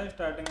जाता है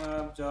स्टार्टिंग में।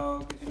 आप जाओ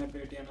किसी ने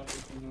पेटियां ना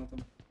ली हो तुम।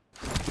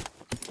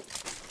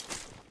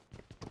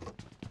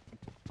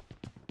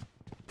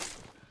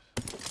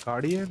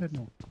 गाड़ी है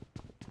लेनो,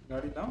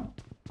 गाड़ी लाऊं?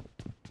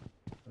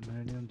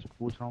 नहीं उनसे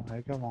पूछ रहा हूँ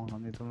है क्या वहाँ,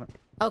 नहीं तो मैं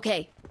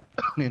Okay.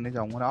 लेने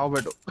जाऊंगा ना। आओ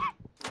बैठो।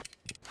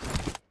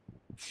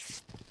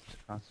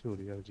 खांसी हो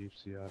रही है अजीब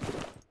सी यार।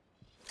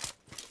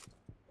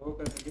 वो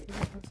कैसे कितनी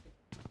खांसी?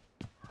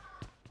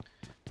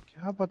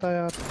 क्या पता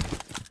यार,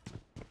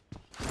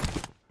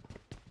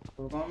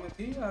 गुड़गांव में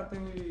थी आते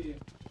हुई?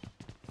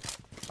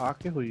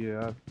 आके हुई है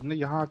यार। नहीं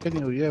यहाँ आके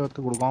नहीं हुई है, वो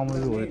तो गुड़गांव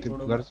में भी हो रही थी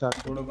घर से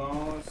आके।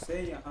 गुड़गांव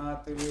से यहाँ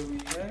आते हुए हुई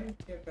है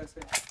क्या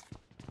कैसे?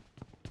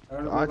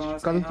 अगर आज गुड़गांव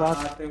से कल यहाँ बात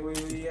आते हुए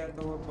हुई है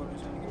तो वो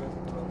पोल्यूशन की वजह से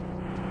थोड़ा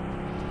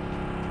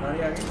गाड़ी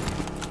आ गई।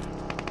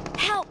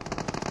 Help!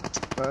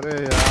 अरे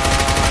यार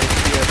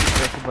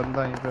ऐसे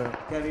बंदा यहीं पे।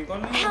 क्या रिकॉल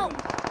नहीं है?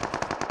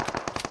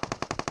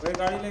 वही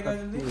गाड़ी लेगा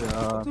जल्दी।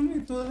 तुम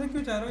इधर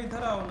क्यों जा रहे हो?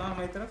 इधर आओ ना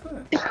हमारी तरफ।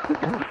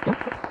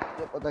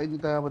 ये पता ही नहीं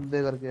था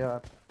बंदे करके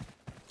यार।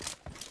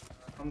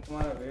 हम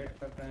तुम्हारा वेट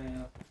कर रहे हैं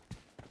यार।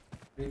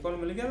 रिकॉल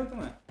मिल गया था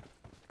तुम्हें?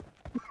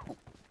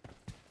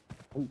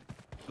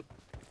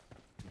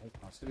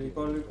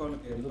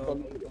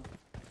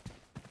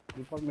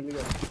 रिकॉल मिल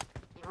गया।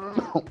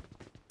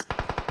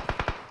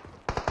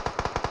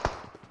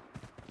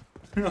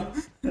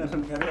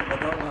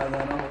 बताओ कहाँ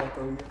जाना होगा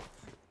तो ये।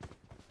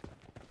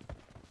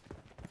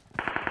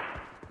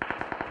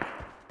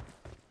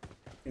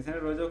 किसी ने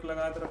रोजोक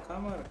लगा तो रखा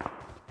हमारा।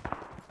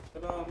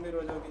 चलो हम भी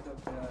रोजोक ही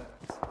चलते हैं।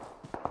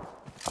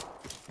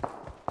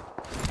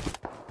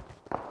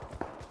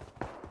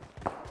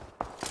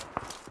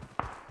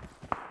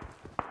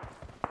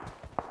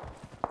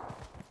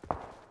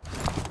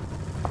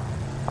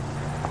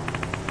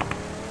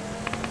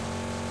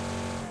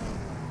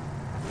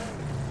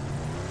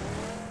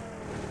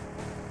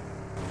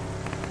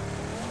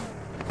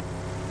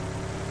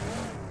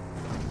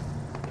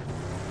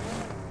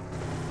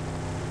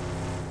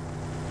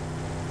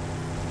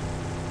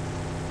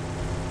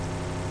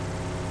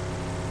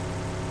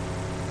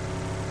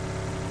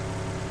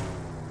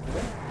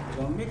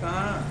 मम्मी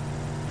कहाँ?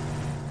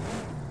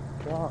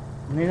 क्या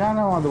नहीं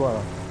जाना वहाँ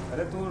दोबारा?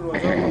 अरे तू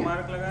रोजो को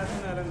मार्क लगाया था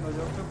ना, अरे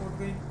रोजो पे कूद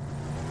गई।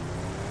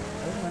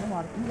 अरे मैंने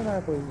मार्क नहीं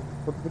लगाया कोई भी,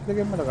 तो पिछले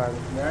गेम में लगाया था।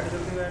 बैठ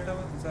जल्दी बैठ, अब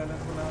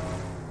साइलेंट को लाओ।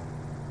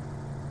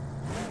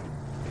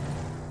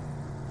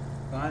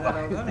 कहाँ जा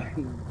रहा उधर?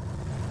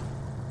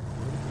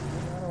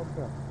 यार और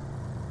क्या,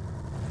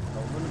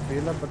 मैंने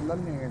पहला बदला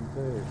नहीं है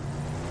इनसे।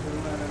 चल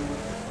मैं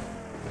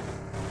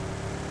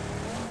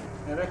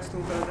एरेक्स तू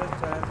कर दे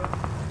चाहे तो।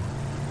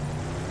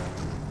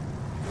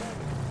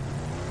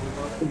 ये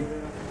बहुत सही है।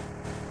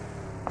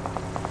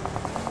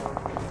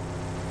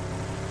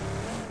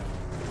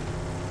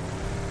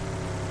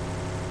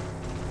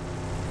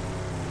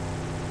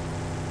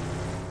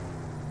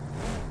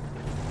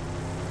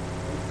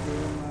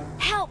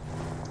 Help!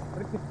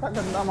 अरे कितना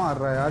गंदा मार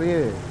रहा है यार ये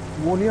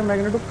मोनिया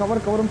मैग्नेटो। कवर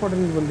कवर में पड़ रही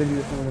है इस बंदे की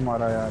जिसने मुझे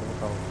मारा यार,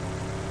 बताओ।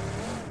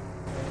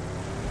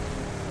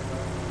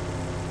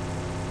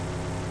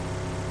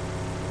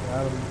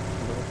 यार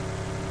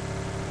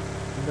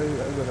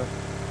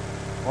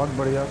बहुत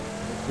बढ़िया,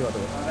 अच्छी बात है।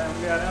 अरे हम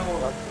भी आ रहे हैं, वो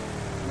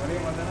बड़ी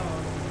मत है ना।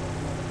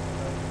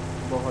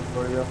 बहुत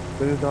बढ़िया,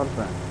 तेरी साल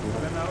पे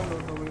अरे ना वो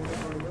तो वही तो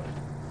छोड़ दो।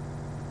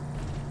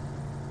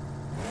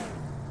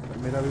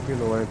 मेरा भी फील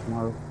हुआ है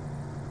तुम्हारा।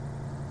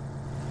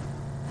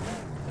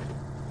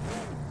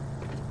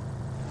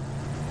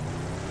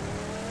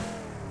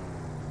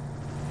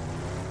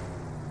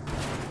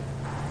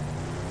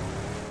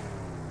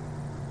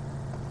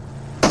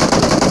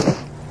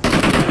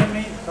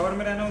 नहीं कवर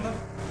में रहना उधर,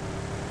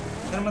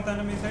 इधर मत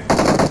आना मेरी साइड।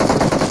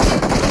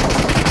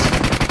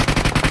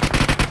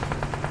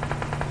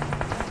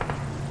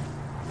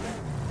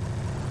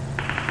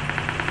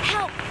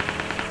 Help!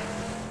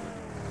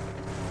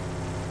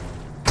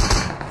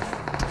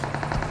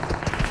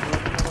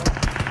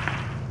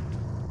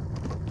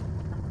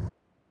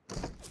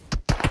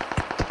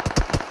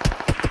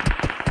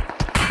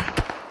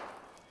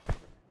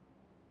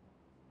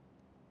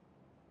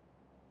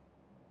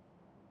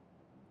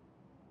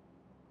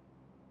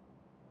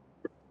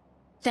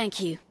 Thank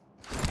you.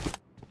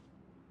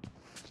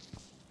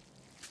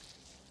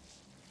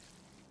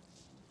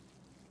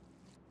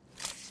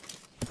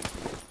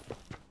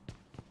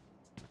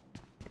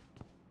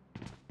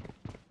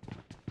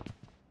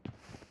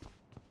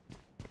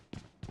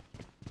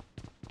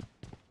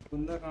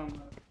 बंदा काम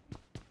कर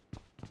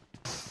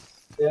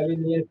अभी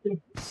नहीं है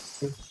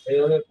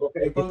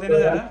रिकॉल देने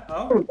जा रहा है,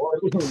 आओ।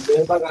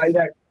 मेरे पास आई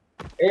जाए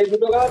ए तो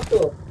का तो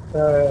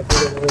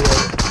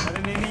अरे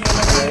नहीं नहीं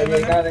ये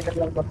लगा ये का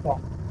लग सकता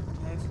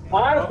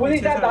हां खुली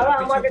जा दादा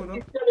हमारे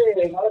किस चले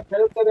मतलब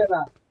हेल्प करे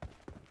ना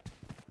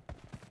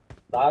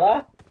दादा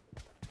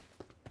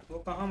वो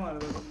कहाँ मार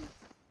रहा तुमने?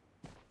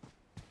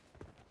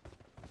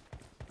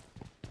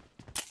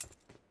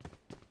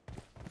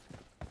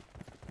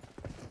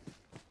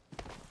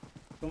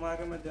 तुम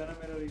आगे मत जाना,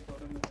 मेरा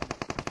रिकॉर्ड में।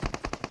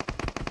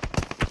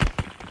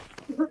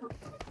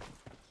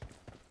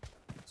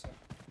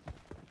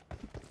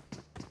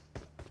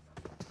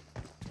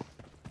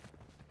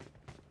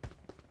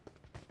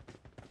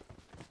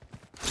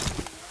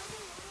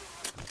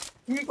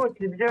 কি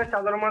করছিস যে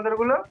চাদর মাদর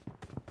গুলো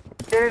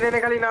টেনে টেনে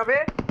খালি নাবে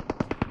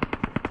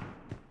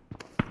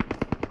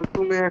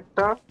তুমি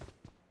একটা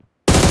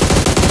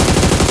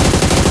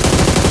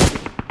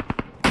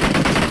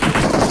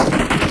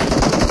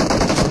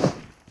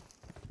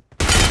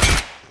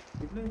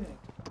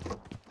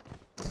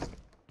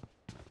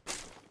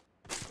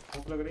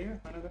भूख लग रही है,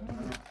 खाना करना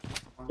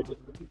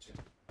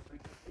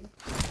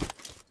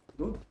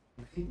दूध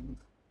नहीं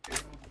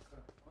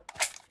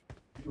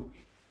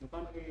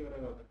दुकान क्या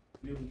करेगा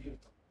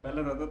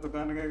पहले दादा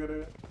दुकान क्या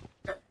करेगा?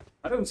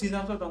 अरे उसी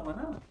हिसाब से बताऊंगा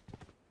ना।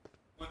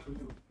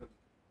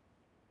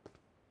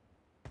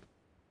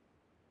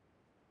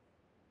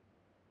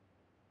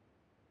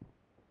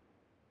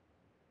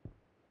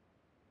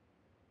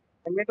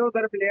 मैग्नेटो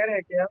उधर प्लेयर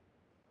है क्या?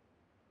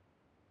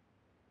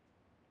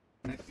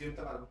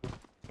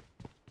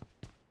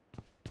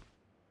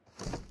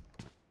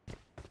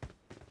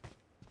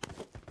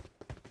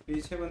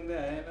 पीछे बंदे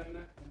आए हैं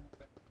ना।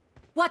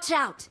 Watch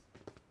out!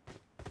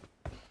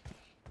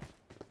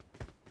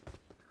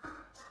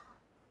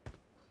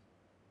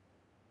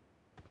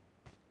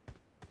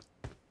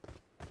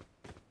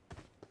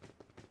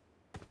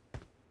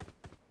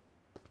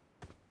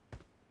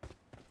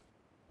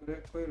 अरे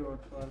कोई रोड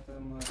पार कर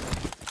मार।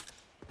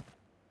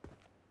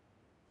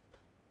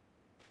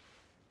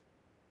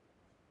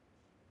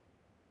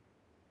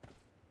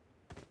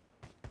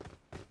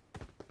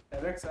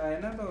 एलेक्स आए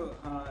ना तो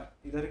हाँ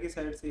इधर की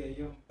साइड से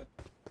आइए, हम पर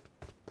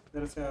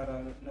इधर से आ रहा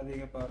है नदी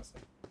के पार से।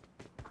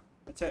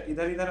 अच्छा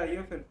इधर इधर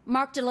आइए फिर।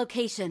 Marked a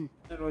location.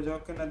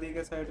 रोजौक के नदी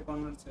के साइड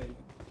कॉर्नर से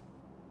आइए।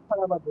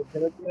 खराब है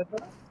चलो किया तो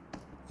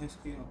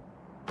इसकी हो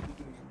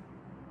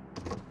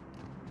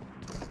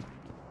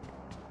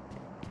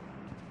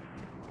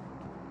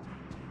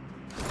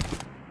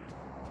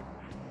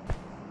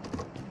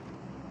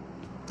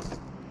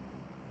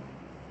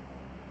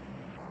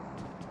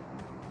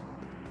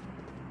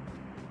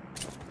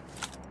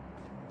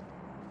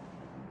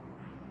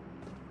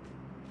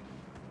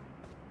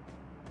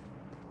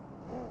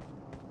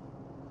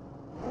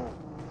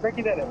मैं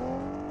किधर है?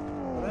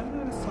 पता नहीं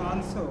यार,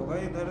 शांत से होगा।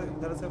 इधर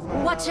इधर से फायर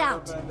आ Watch रहा था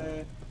out! पहले,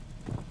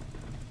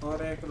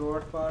 और एक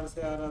रोड पार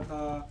से आ रहा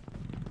था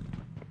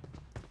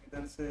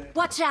इधर से।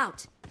 Watch out!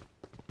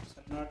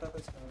 सन्नाटा तो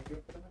छा गया,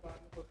 पता नहीं बाद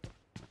में कुछ।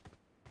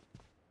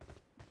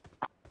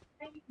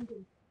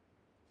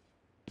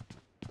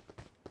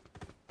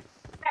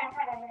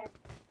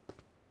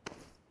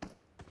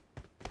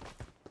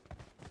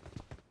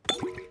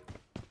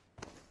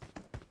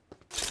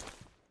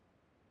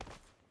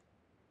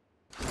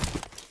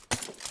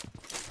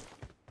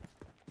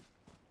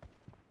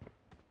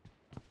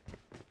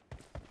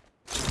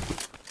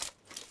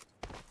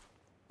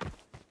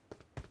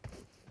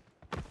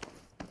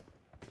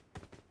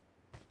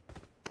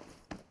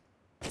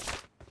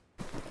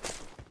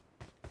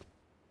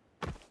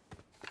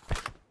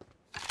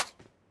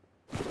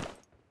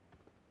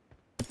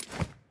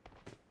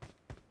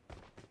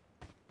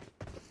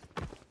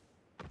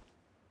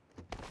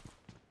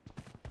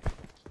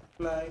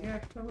 लाएगा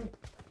एक्स्ट्रा कोई?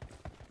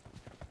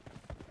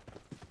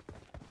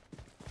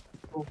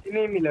 ओके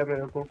नहीं मिला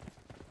मेरे को।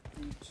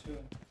 अच्छा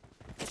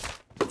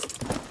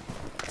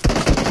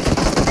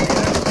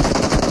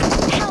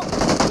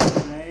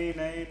नहीं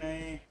नहीं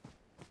नहीं,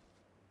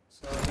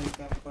 सॉरी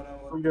कैंपर है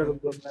वो।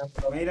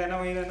 वहीं रहना,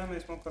 मैं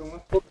स्मोक करूंगा।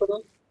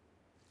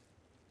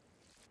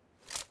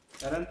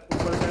 करंट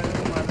ऊपर जाएगा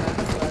तो मारना है ना।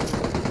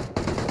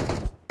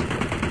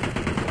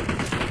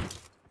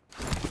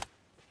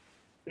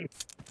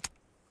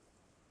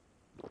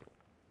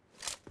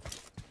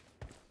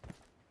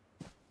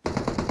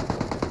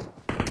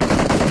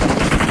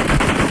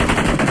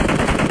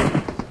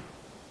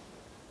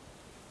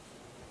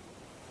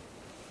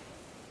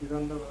 इधर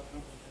अंदर बैठना।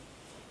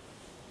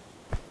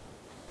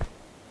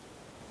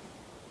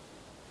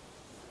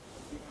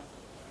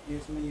 ये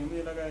इसमें ये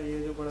मुझे लगा ये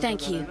जो बड़ा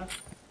Thank सा घर you. है ना,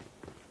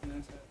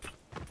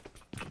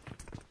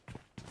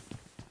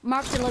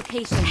 Mark the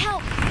location.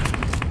 Help!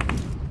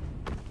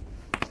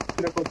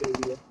 मेरे को दे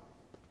दिया।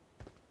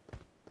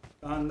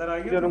 कहाँ अंदर आ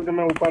गया? चलो तो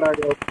मैं ऊपर आ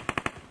गया।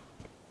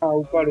 हाँ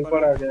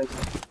ऊपर आ गया।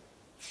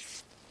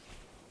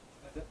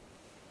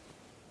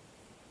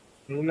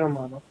 नहीं ना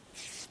मानो,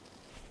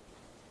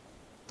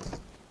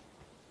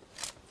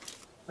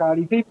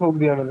 गाड़ी से ही ठोक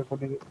दिया मेरे को।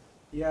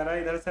 ये आ रहा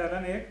है, इधर से आ रहा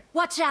है नेट।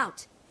 Watch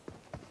out!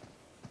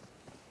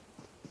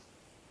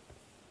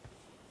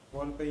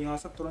 वॉल पे यहाँ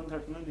से तुरंत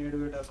हटना, नेट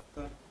वेट आ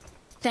सकता है।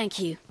 Thank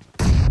you.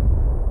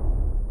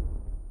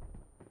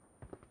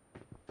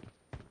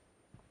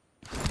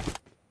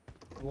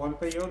 वॉल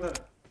पे ये उधर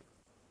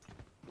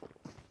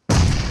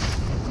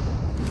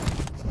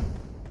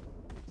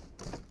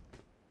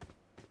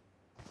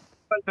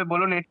पे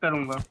बोलो नेट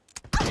करूंगा।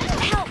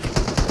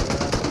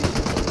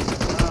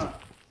 हाँ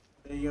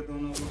ये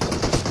दोनों को।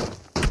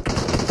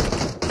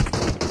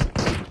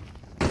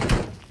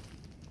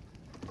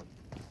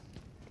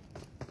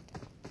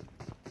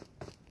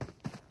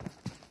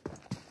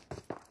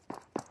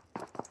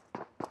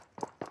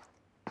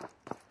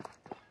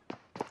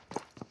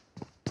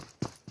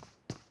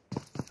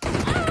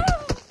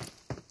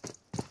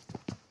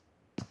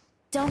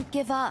 Don't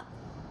give up.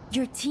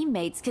 Your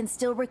teammates can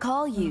still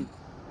recall you.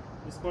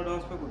 Squad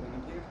house पे बोलेंगे,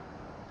 ठीक है?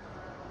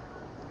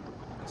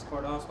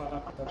 स्क्वाड हाउस वाला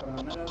पता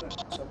कराना ज़्यादा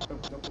सब पे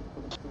खुद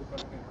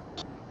करके।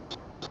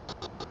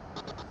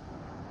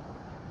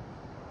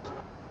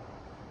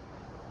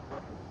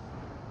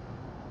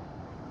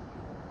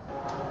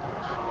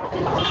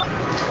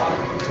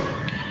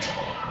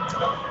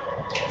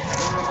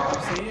 अब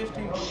सही है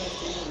स्ट्रीम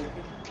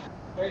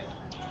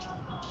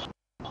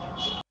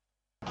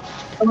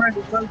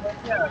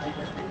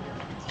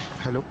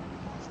हेलो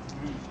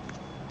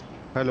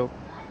हेलो।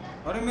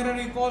 अरे मेरा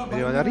रिकॉल,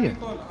 मेरी आवाज आ रही है?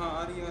 हाँ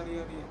आ रही है।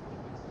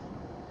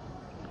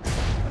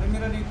 अरे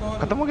मेरा रिकॉल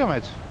खत्म हो गया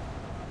मैच?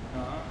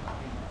 हाँ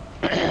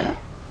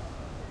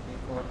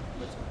एक और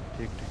बचा।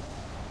 ठीक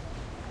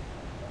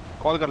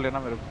कॉल कर लेना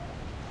मेरे को।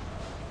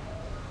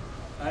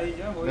 आई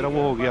जा मेरा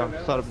वो हो गया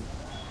सर,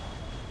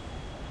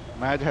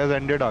 मैच हैज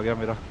एंडेड आ गया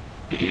मेरा।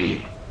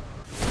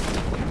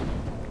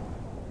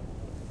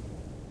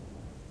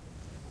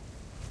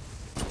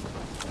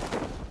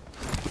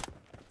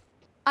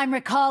 I'm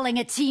recalling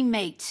a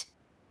teammate.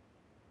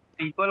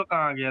 Recall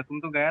कहाँ गया? तुम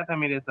तो गया था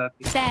मेरे साथ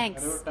ही। Thanks.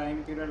 अरे वो टाइम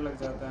पीरियड लग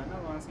जाता है ना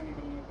वहाँ से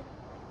निकलने का।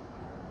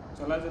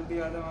 चला जल्दी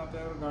आ जा वहाँ पे,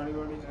 अगर गाड़ी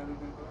वाड़ी है तो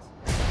तेरे पास।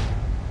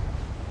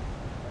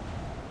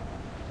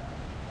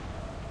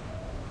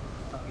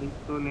 गाड़ी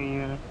तो नहीं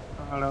है,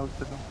 खड़ा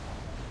उससे तो।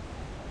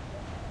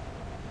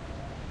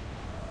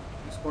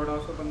 स्क्वाड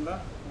हाउस पे बंदा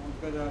कूद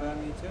के जा रहा है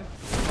नीचे।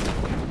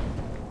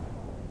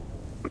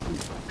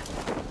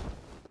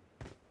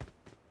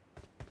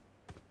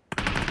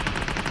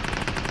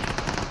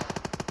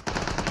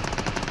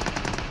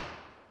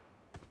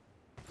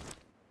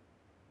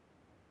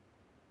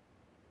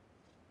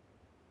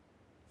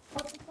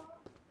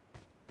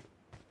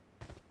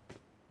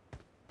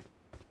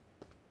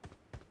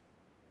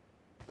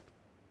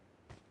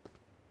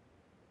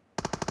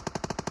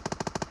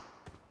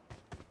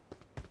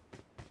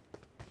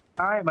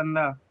 हाँ है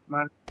बंदा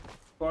मार।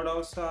 स्क्वाड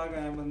हाउस से आ गए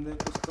हैं बंदे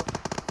कुछ तो।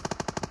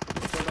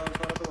 स्क्वाड हाउस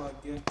वाला तो भाग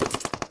गया।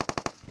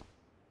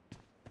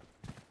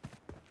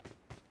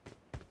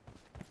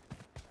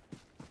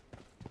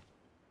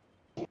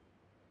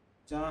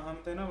 जहाँ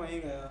हम थे ना वहीं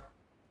गया।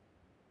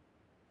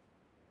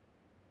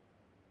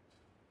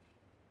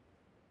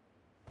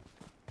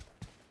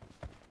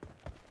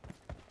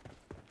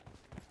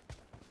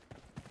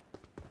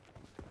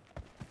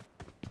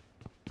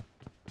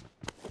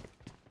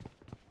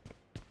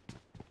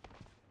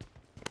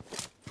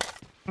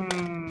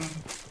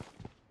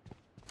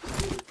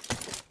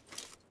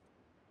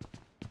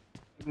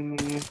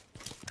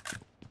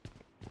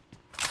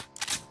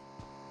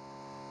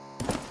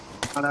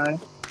 रहा है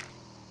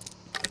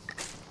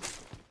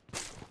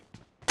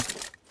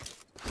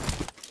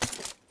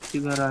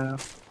किधर आया?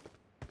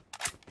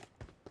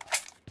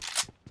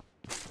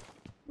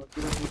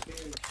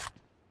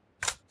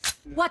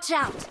 Watch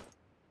out!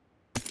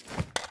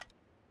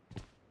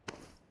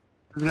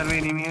 इस घर में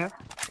एनिमी है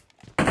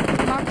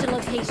Marked a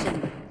location.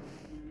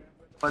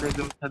 और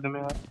एकदम छत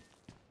में है।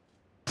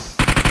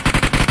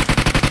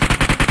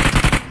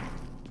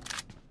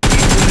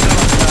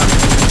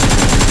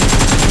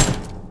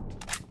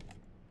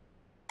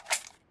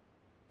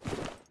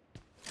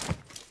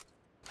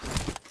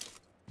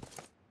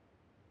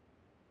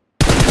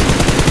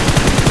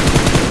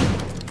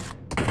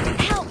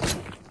 Help!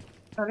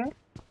 अरे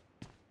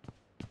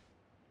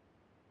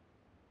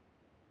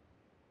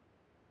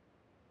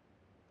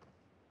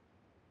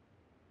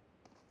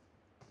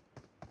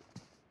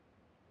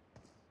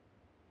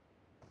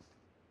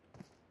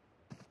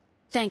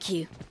Thank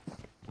you.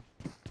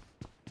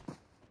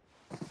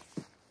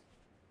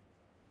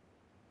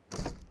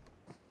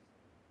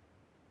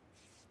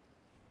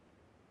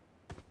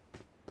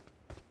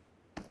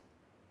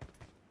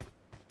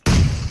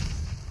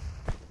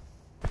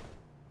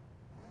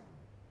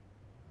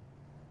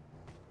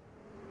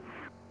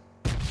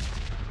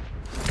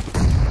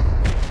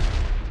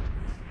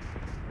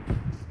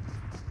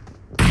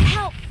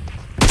 Help!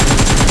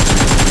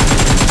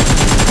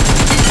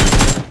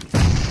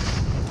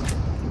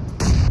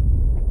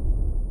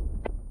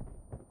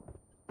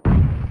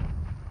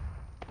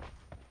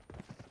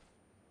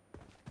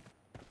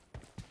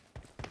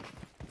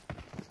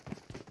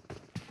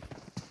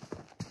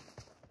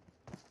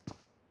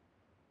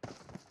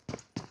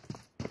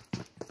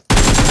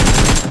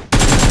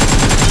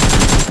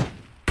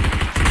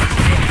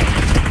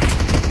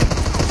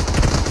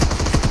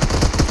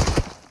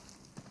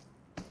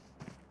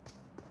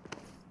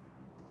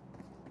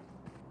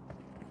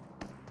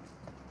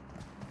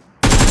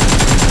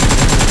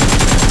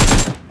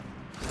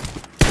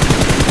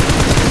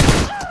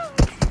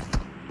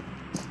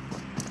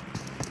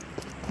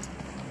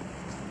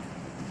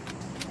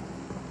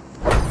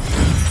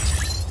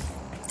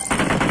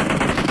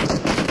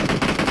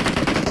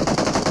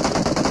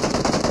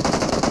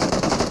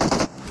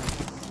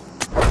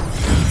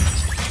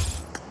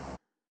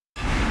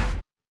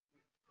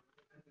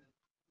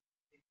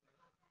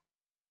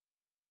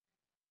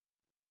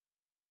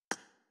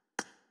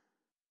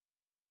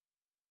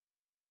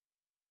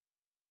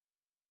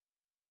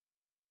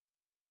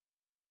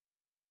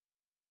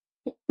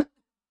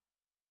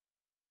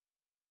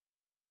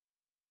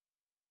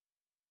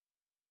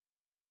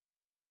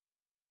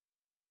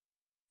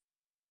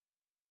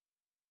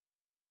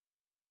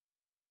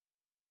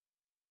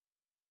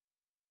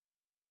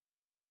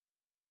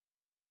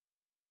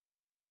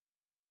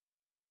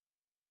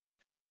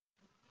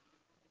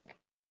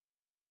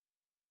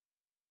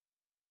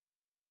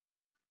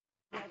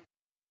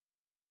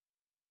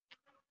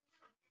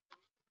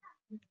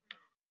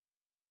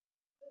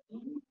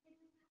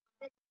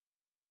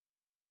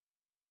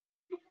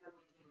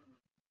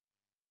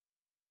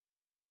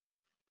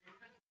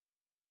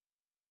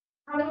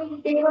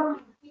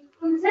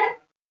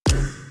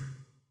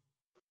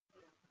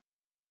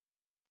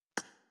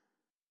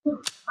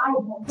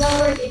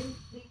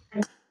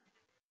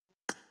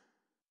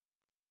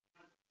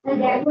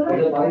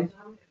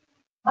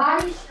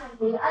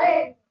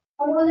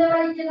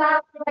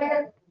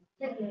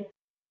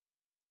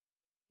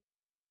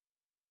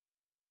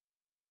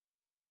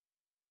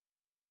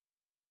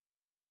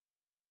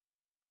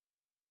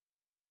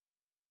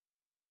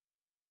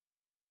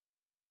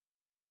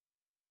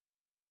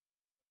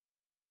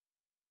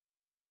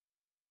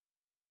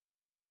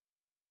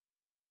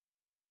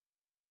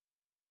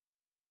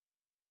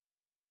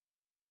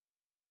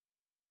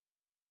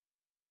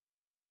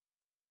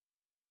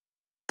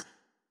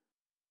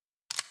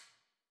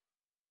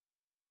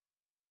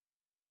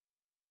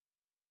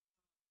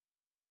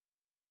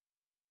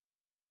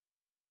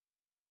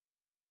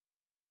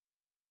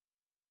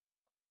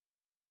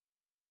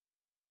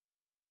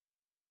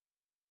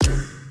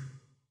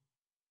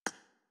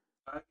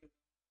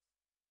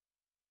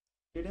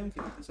 स्टेडियम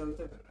खेलते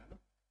चलते फिर है ना।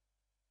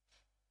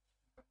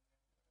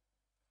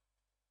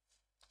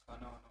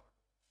 खाना वाना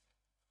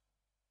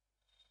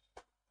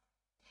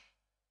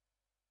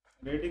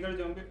रेडी कर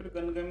जॉम्बी, फिर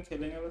गन गेम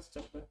खेलेंगे बस।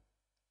 चल पे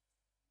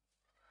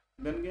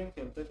गन गेम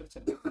खेलते फिर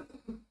चल।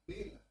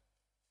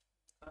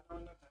 खाना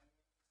वाना खाएंगे।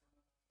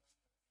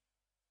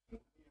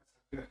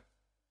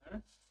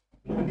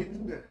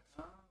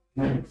 हाँ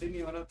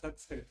नहीं हो रहा, थक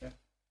सकता है।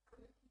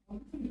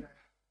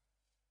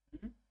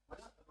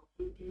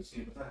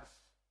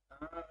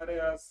 हाँ अरे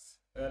यार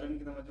एलन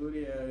की तो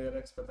मजबूरी है यार,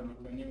 एक्स पता नहीं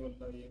क्यों नहीं बोल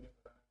रहा, ये भी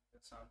पता नहीं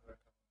साथ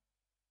बैठा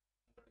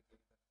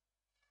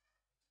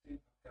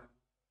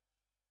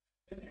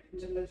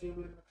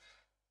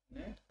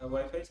नेट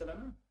वाईफाई चला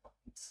ना,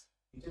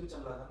 किचन चल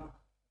रहा था ना।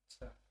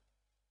 अच्छा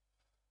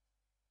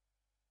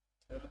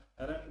चलो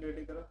एलन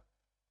रेडी करो,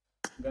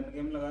 गन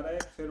गेम लगा रहा है,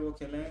 फिर वो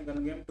खेलेंगे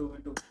गन गेम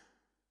 2v2।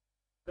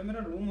 अरे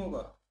मेरा रूम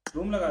होगा,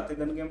 रूम लगाते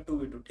गन गेम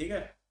 2v2, ठीक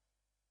है।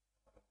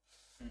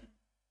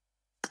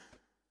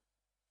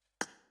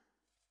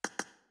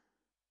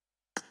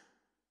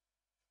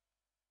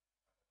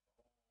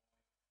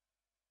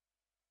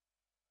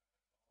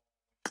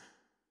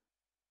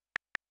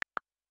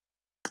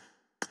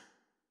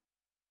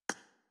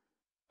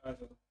 आ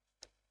जाओ,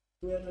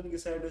 तू एलन की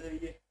साइड हो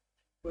जाइए,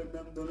 वरना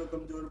हम दोनों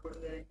कमजोर पड़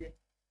जाएंगे।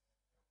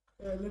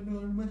 एलन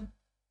और मैं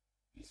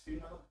इस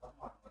फिल्म में तो बहुत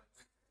मार पड़ा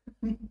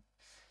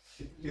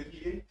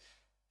क्योंकि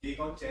एक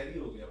और चेरी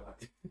हो गया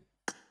भाई।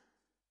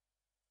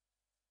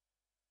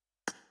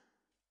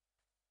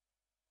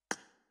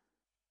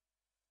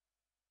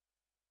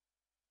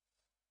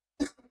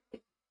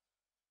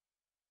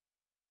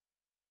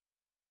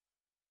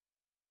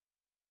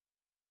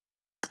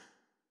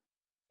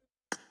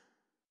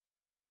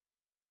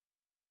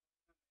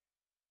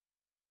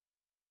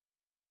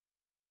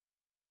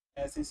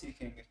 ऐसे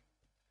सीखेंगे।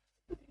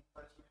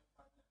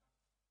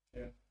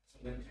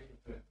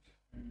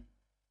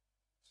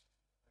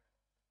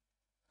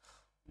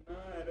 ना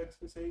एरक्स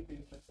भी सही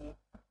खेलता था,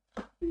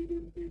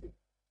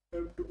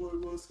 M2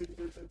 बहुत सही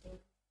खेलता था।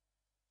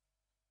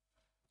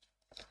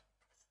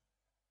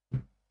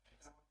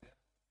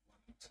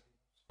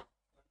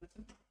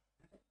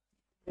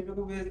 मेरे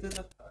को भेज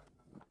देता।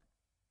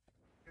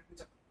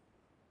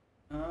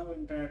 हाँ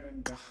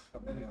इंटरनेट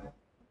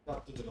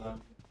बात तो चला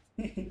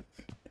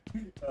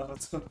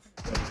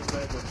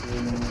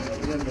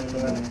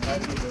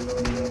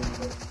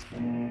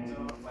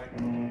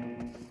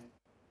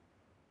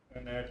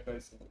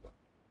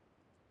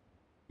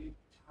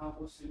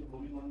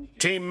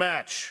Team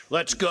match.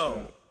 Let's go.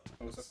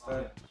 हो सकता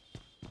है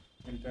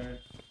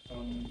internet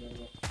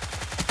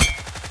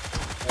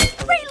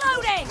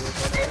Reloading!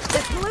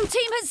 The blue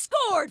team has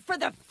scored for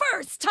the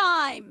first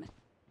time!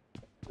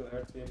 तो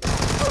हेड से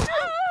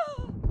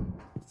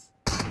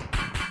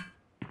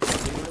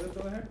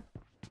तो हेड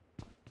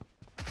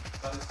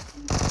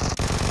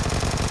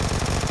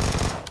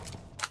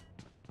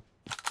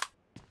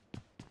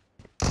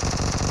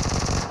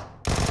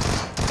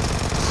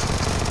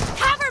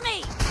Cover me!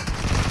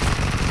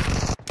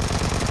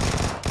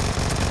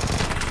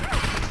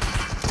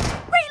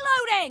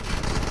 Reloading!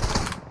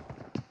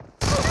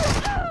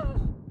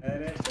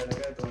 अरे चढ़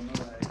गए दोनों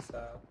भाई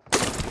साहब,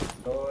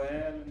 दो है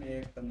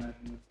एक करना है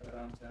मुझसे,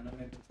 आराम से आना,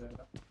 मैं तो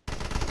चला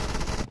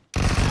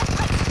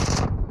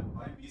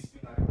भाई 20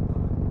 मिनट आए।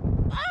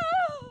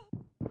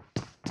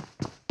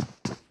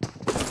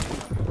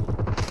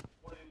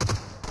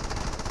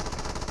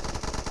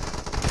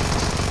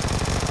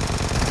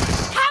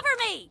 Cover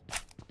me!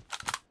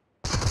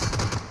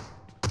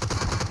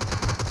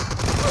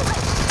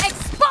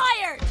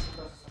 Expired!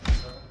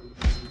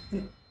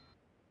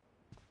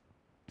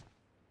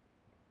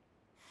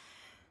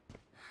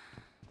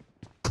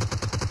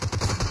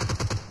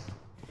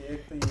 एक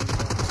तो ये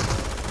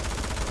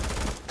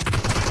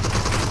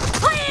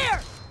Clear!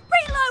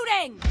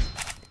 Reloading!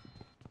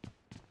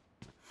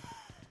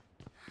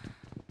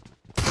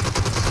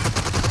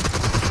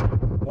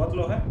 बहुत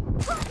लो है।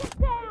 Target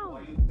down!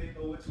 भाई उतने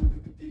दो छूट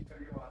के ठीक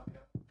करके मार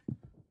दिया।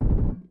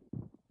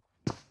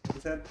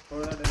 इसे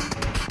थोड़ा damage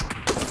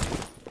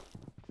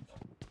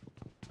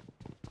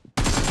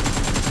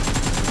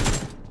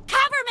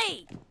Cover me!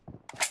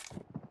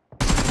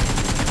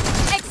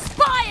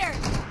 Expired!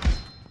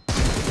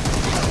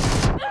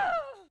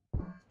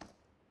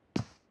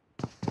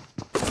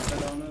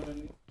 Down है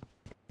रनी।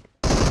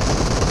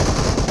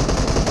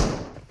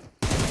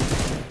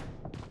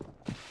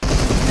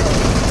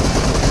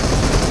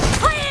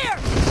 Clear!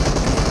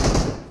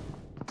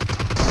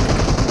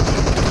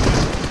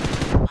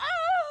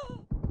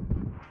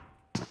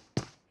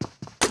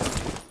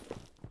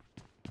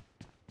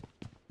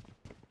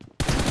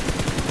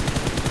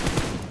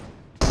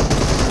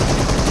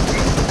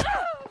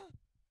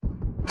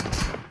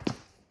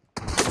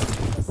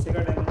 अस्सी का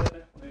डैमेज है।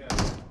 नहीं यार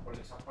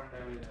बड़े 56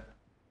 डैमेज है।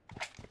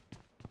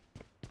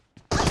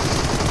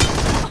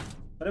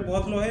 अरे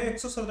बहुत लो है,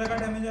 117 का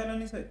डैमेज आ रहा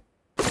नहीं सही,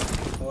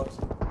 बहुत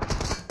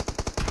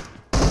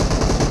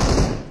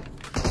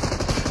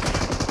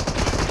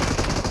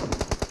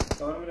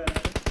कवर में रहना है।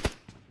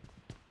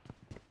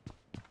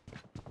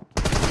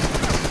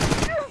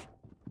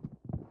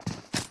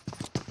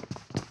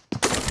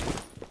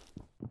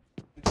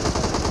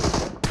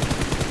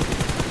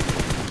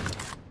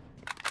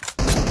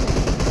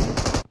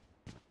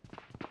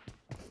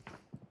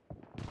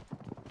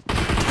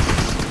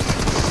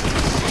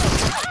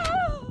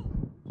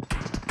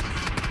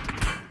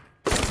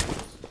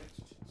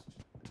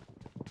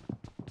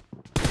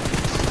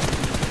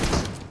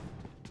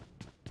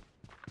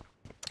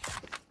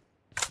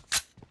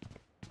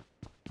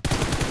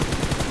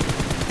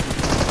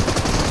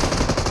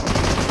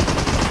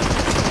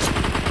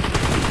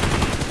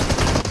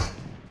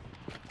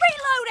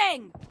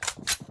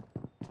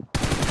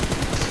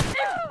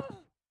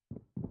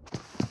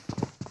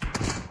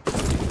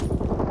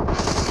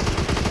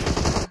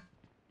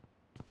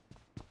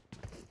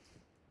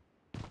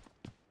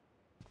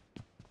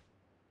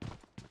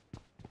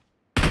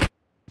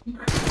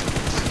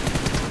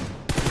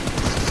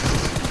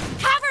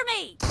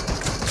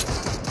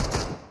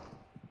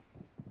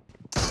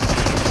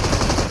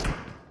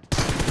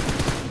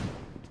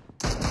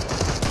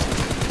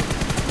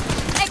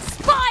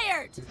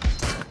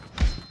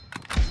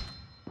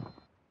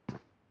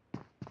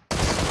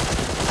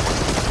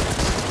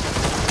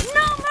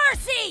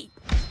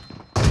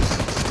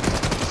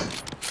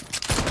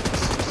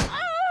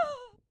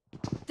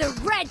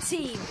 red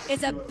team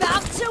is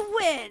about to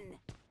win.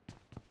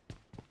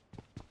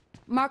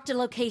 Marked a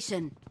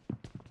location.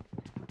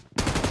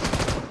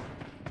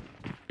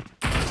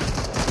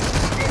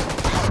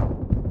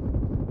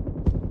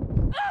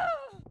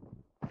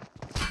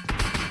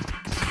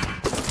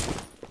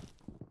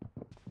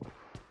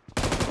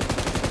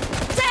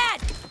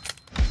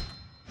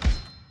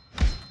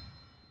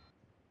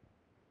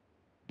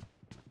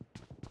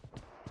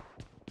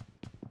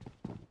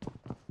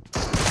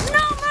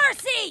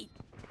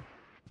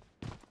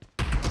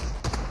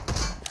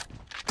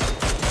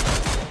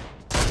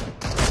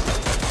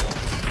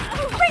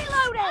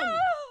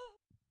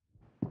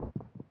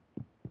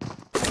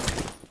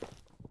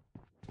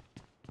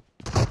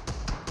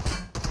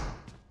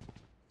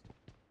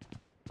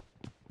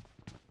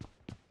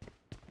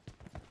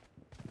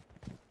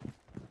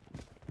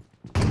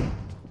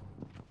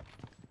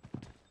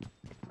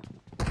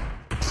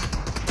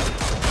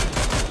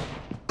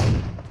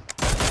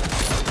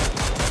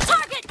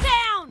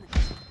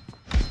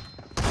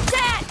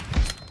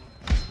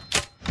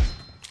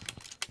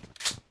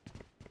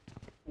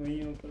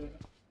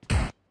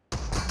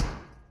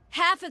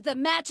 Half of the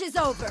match is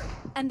over,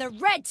 and the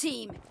red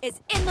team is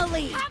in the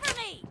lead. Cover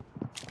me!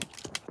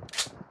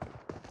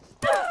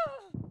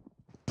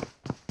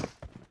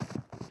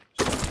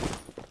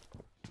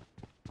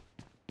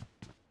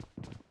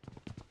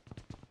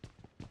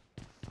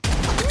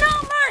 No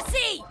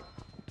mercy!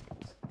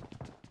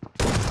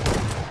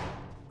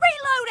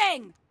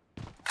 Reloading!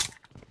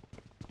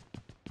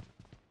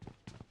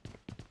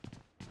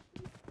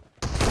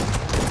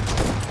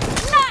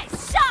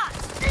 Nice shot!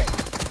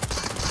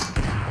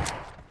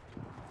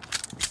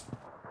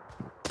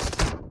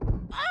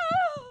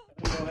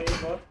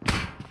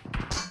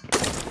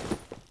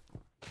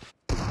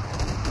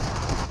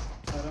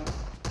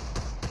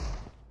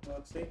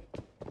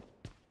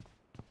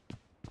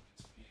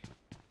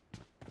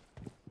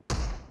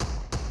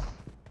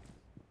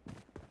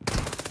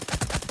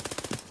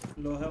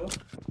 लो है वो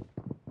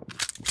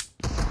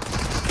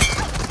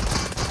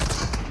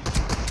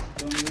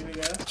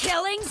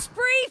Killing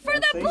spree for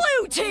the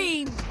blue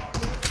team!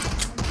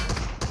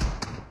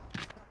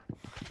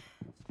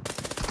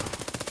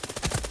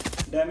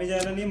 Damage आ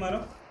रहा नहीं मारो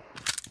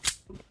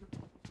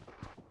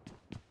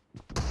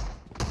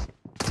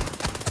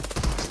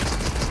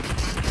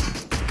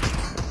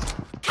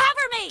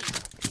Cover me!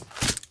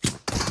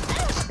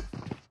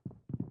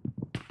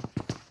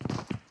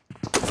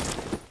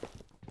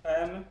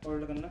 आया मैं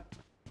hold करना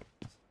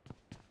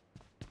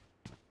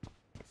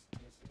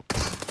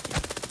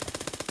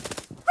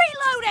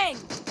Reloading!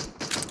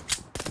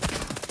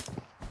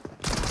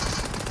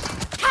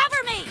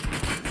 Cover me!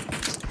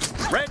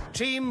 Red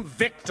team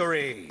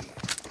victory!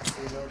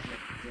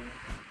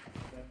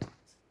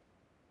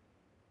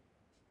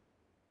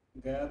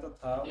 गया तो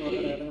था वो अगर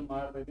एलन ने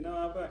मार देती ना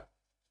वहाँ पे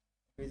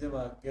पीछे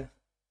भाग गया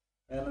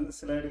एलन ने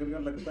स्लाइड करके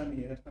लगता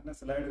नहीं है मैंने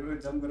स्लाइड करके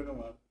जंप करके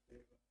मार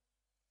दिया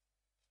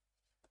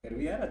फिर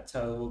भी यार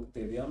अच्छा वो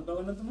दे दिया हम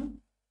लोगों ने तुम्हें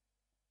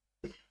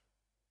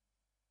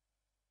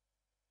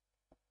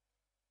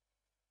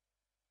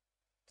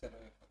चलो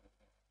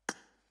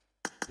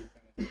ठीक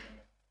है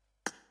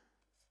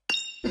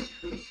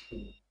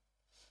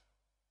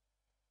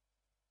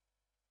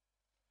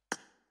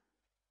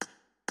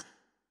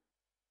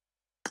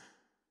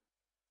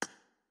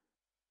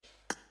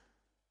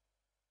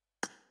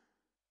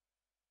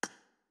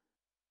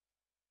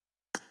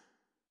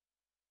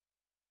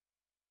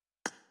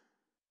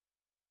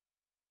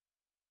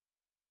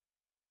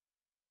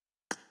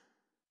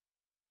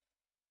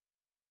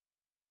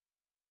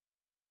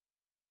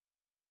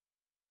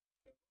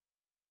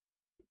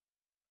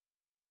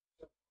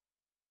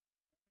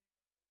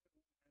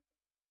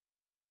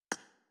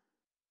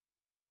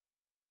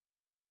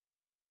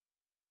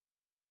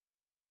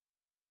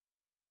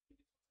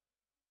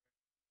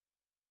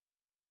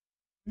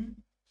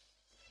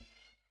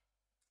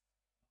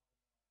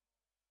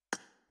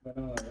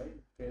बना हुआ भाई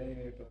तेरा ही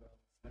वेट हो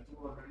रहा है तो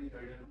ऑलरेडी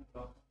राइडर में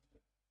ब्लॉक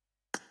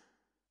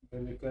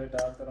रिक्वेस्ट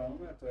डालता रहा हूँ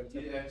मैं तो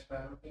ये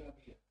एक्सपायर हो गया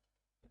अभी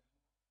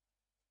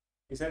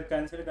इसे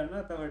कैंसिल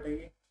करना तब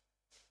हटेगी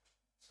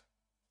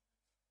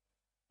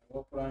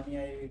वो पुरानी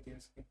आई हुई थी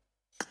उसकी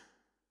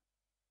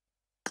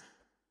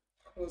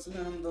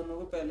उसने हम दोनों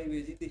को पहले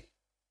भेजी थी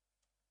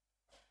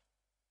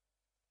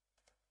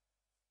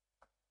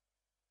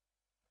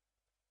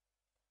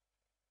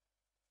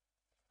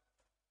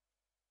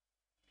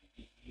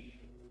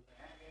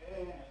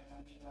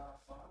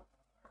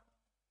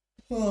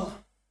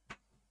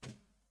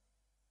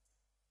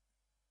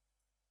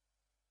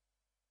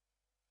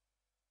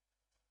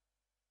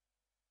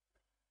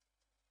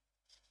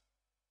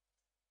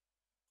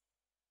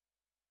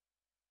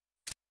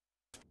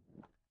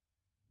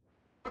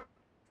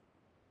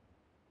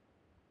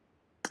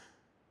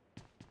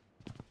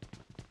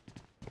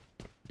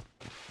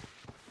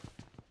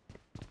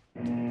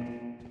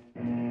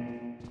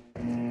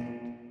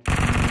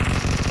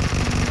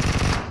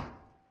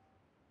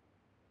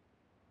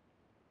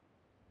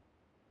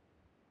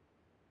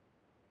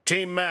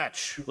Team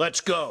match,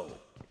 let's go.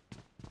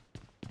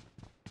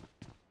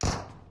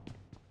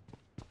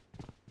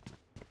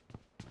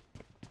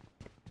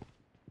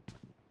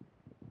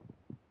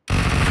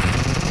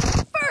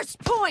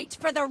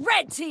 for the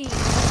red team.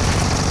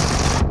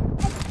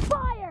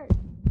 Expired.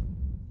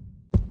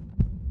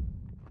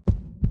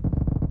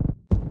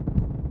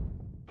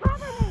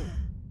 Cover me.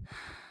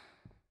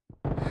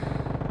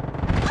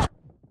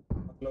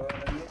 लगा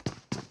देंगे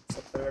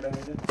 70 का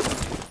डैमेज है।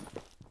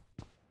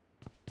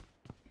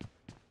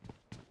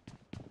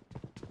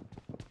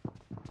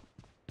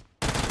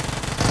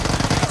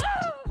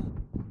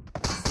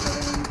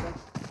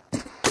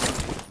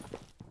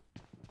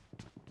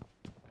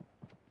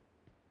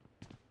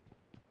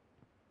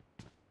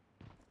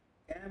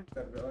 कैंप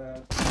कर रहा है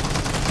यार।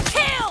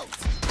 Killed.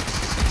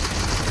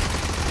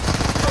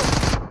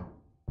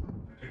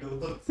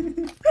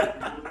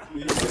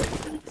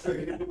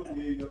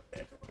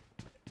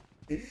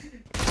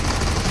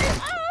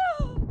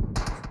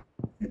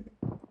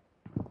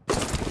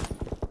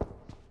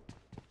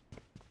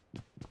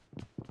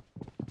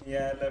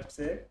 Yeah, left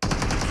से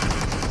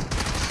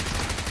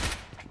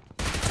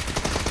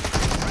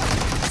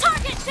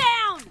Target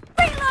down.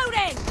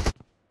 Reloading.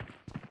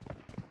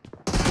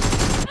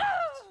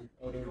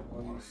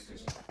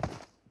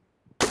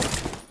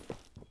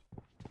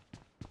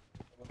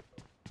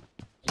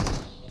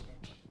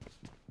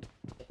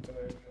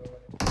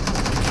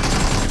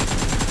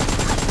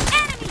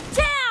 Enemy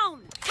down.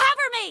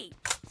 Cover me.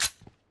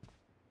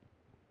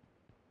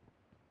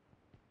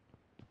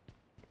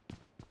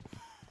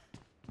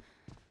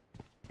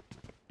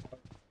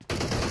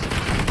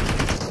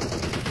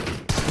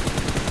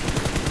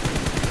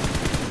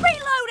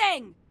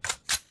 Reloading.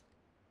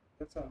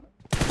 That's all.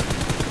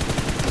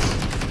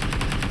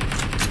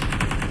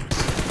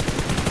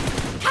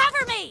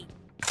 Cover me.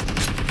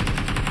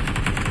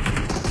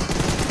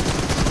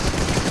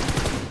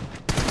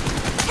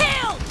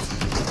 Killed.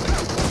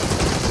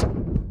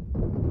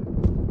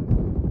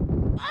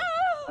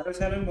 अरे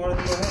चैलेंज बहुत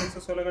लो है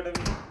 116 का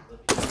डैमेज।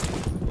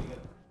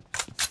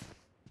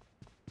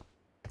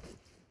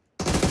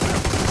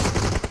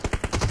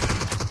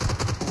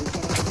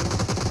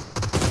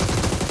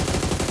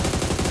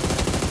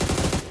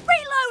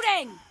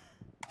 Reloading.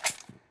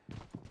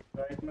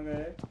 राइट में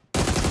गए।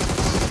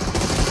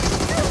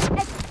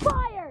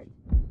 Expired.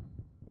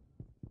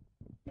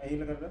 मैं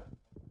हील कर रहा।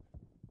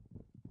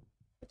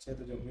 अच्छा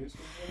तो ज़ॉम्बी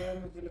उसको यार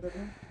मैं हील कर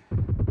रहा हूँ।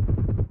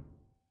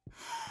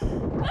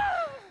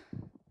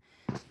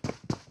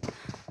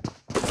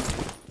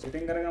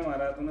 चीटिंग करेगा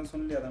मारा तूने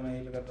सुन लिया था मैं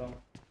हील कर रहा हूँ।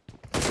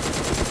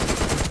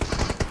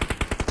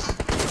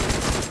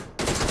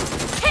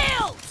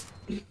 Killed.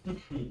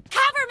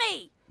 Cover me.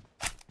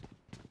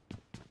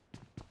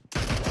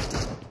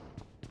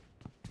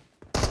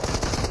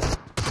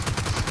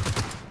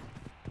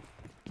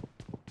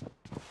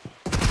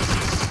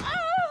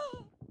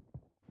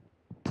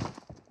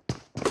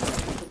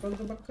 कल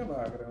तो पक्का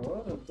भाग रहे हो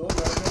दो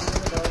लड़के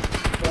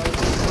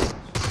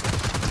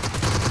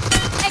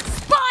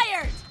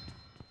Expired.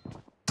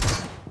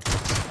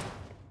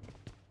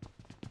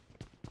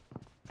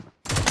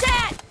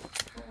 Dead.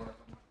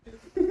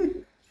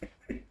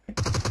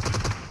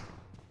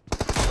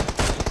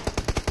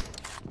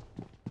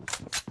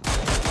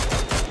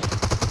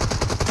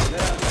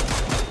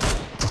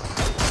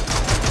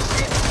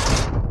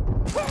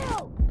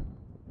 Kill.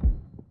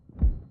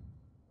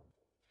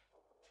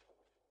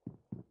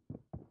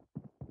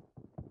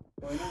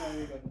 कोई ना मैं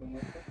भी कर दूंगा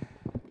उसको।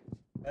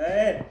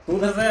 ए तू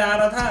उधर से आ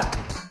रहा था।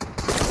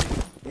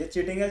 ये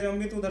चीटिंग है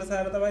ज़ॉम्बी तू उधर से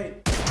आ रहा था भाई।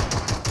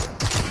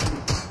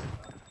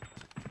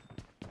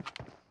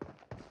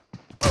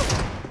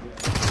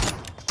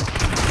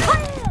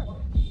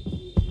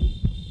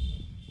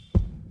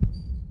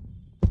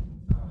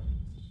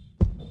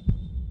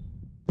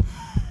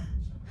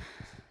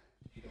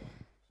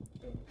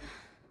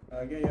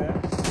 आ गया यार।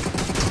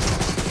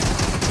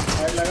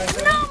 हेड लगा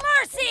इधर। No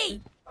mercy.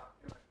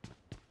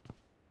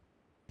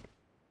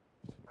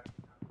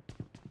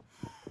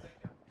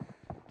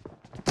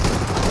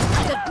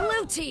 The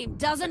blue team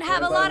doesn't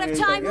have a lot of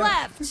time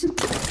left.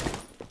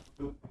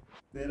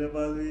 तेरे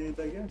पास भी यही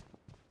था क्या?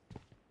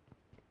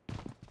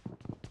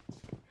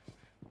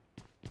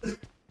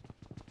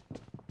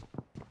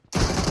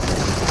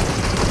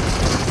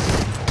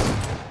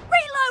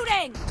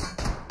 Reloading.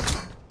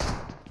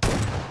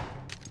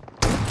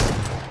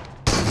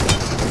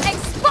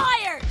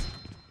 Expired.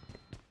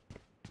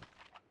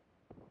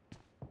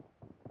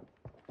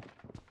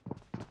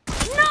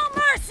 No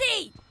mercy.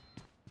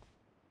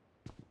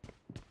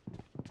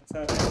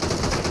 सारे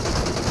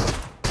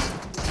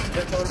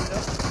इधर छोड़ दो।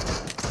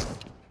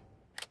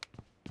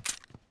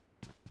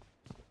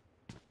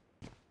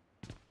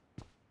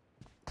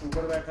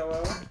 ऊपर बैठा हुआ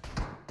है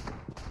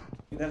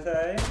इधर से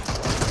आए।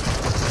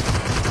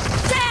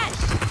 Dead.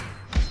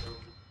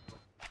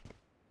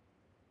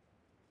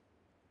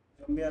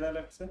 ज़ॉम्बी आ रहा है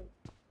लेफ्ट से।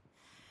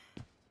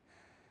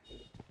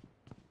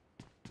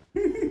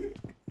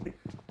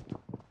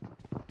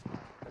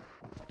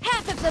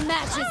 Half of the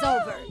match is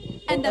over,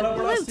 and the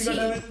blue team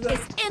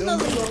is in the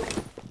lead.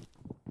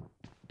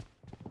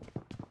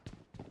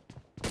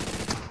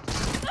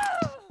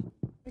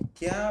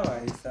 क्या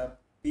भाई साहब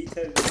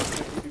पीछे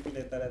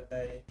लेता रहता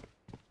है ये।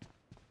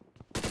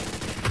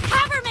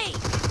 Cover me.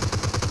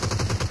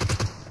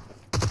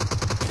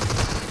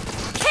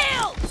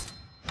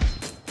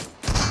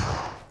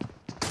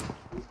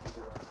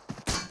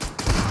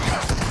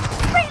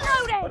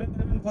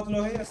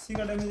 स्लो है, 80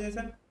 का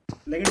डैमेजेशन,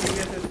 लेकिन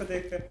डीपीएस इस पे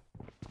देख कर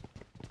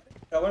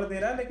कवर दे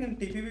रहा है, लेकिन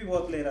टीपी भी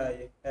बहुत ले रहा है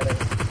ये error.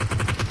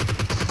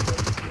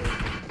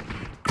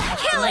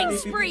 Killing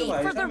spree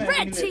for the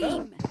red team.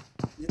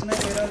 जितना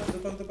ले रहा है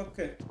दुपक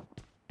के।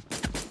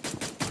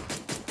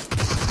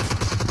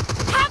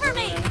 Cover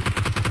me.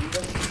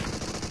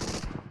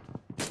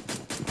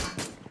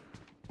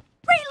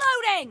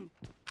 Reloading.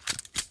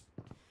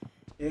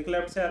 एक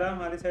लेफ्ट से आ रहा है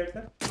हमारी साइड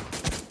से,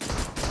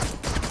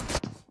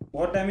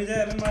 बहुत डैमेज है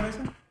एरन मारे से,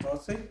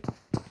 बहुत सही।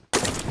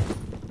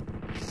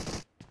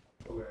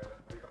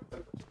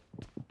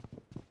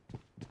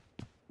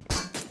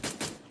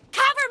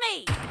 Cover me.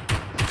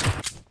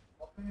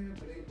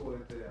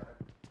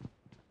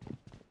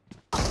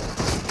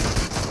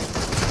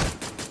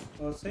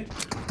 बहुत सही।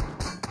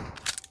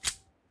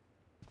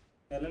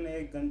 एलन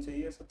एक गन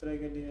चाहिए 17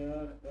 के लिए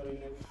यार, और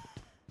इन्हें भी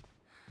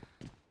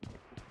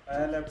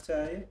आया लेफ्ट से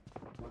आया।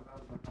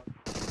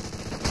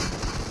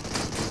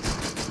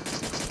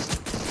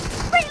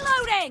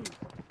 Reloading.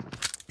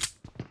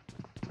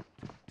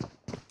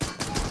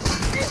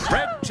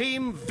 Red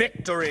team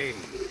victory.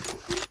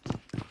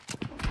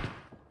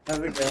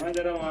 अभी गया मैं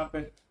जरा वहाँ पे।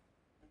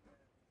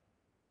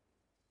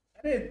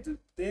 अरे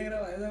देख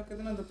रहा भाई साहब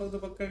कितना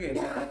दुपक का खेल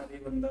रहा है ये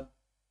बंदा,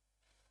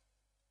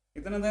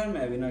 इतना देर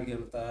मैं भी ना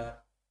खेलता है,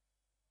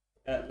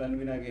 एलन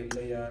भी ना खेल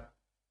ले यार।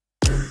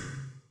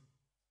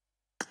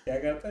 क्या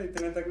कहता है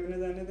इतने तक भी ना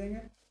जाने देंगे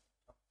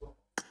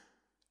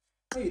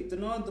भाई,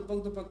 इतना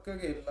दुपक का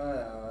खेल रहा है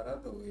यार,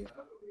 हद हो गई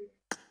यार।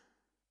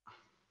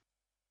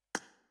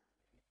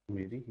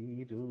 मेरी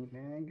हीरो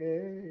ने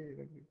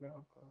गए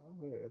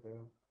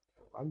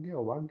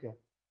भाग गया।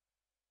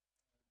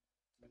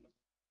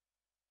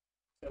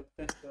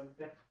 चलते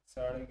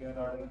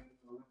 11:30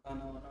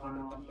 खाना वाना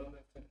कर लो,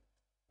 फिर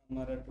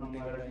हमारा टूटी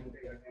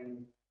का टाइम।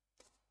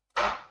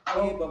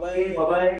 Bye bye.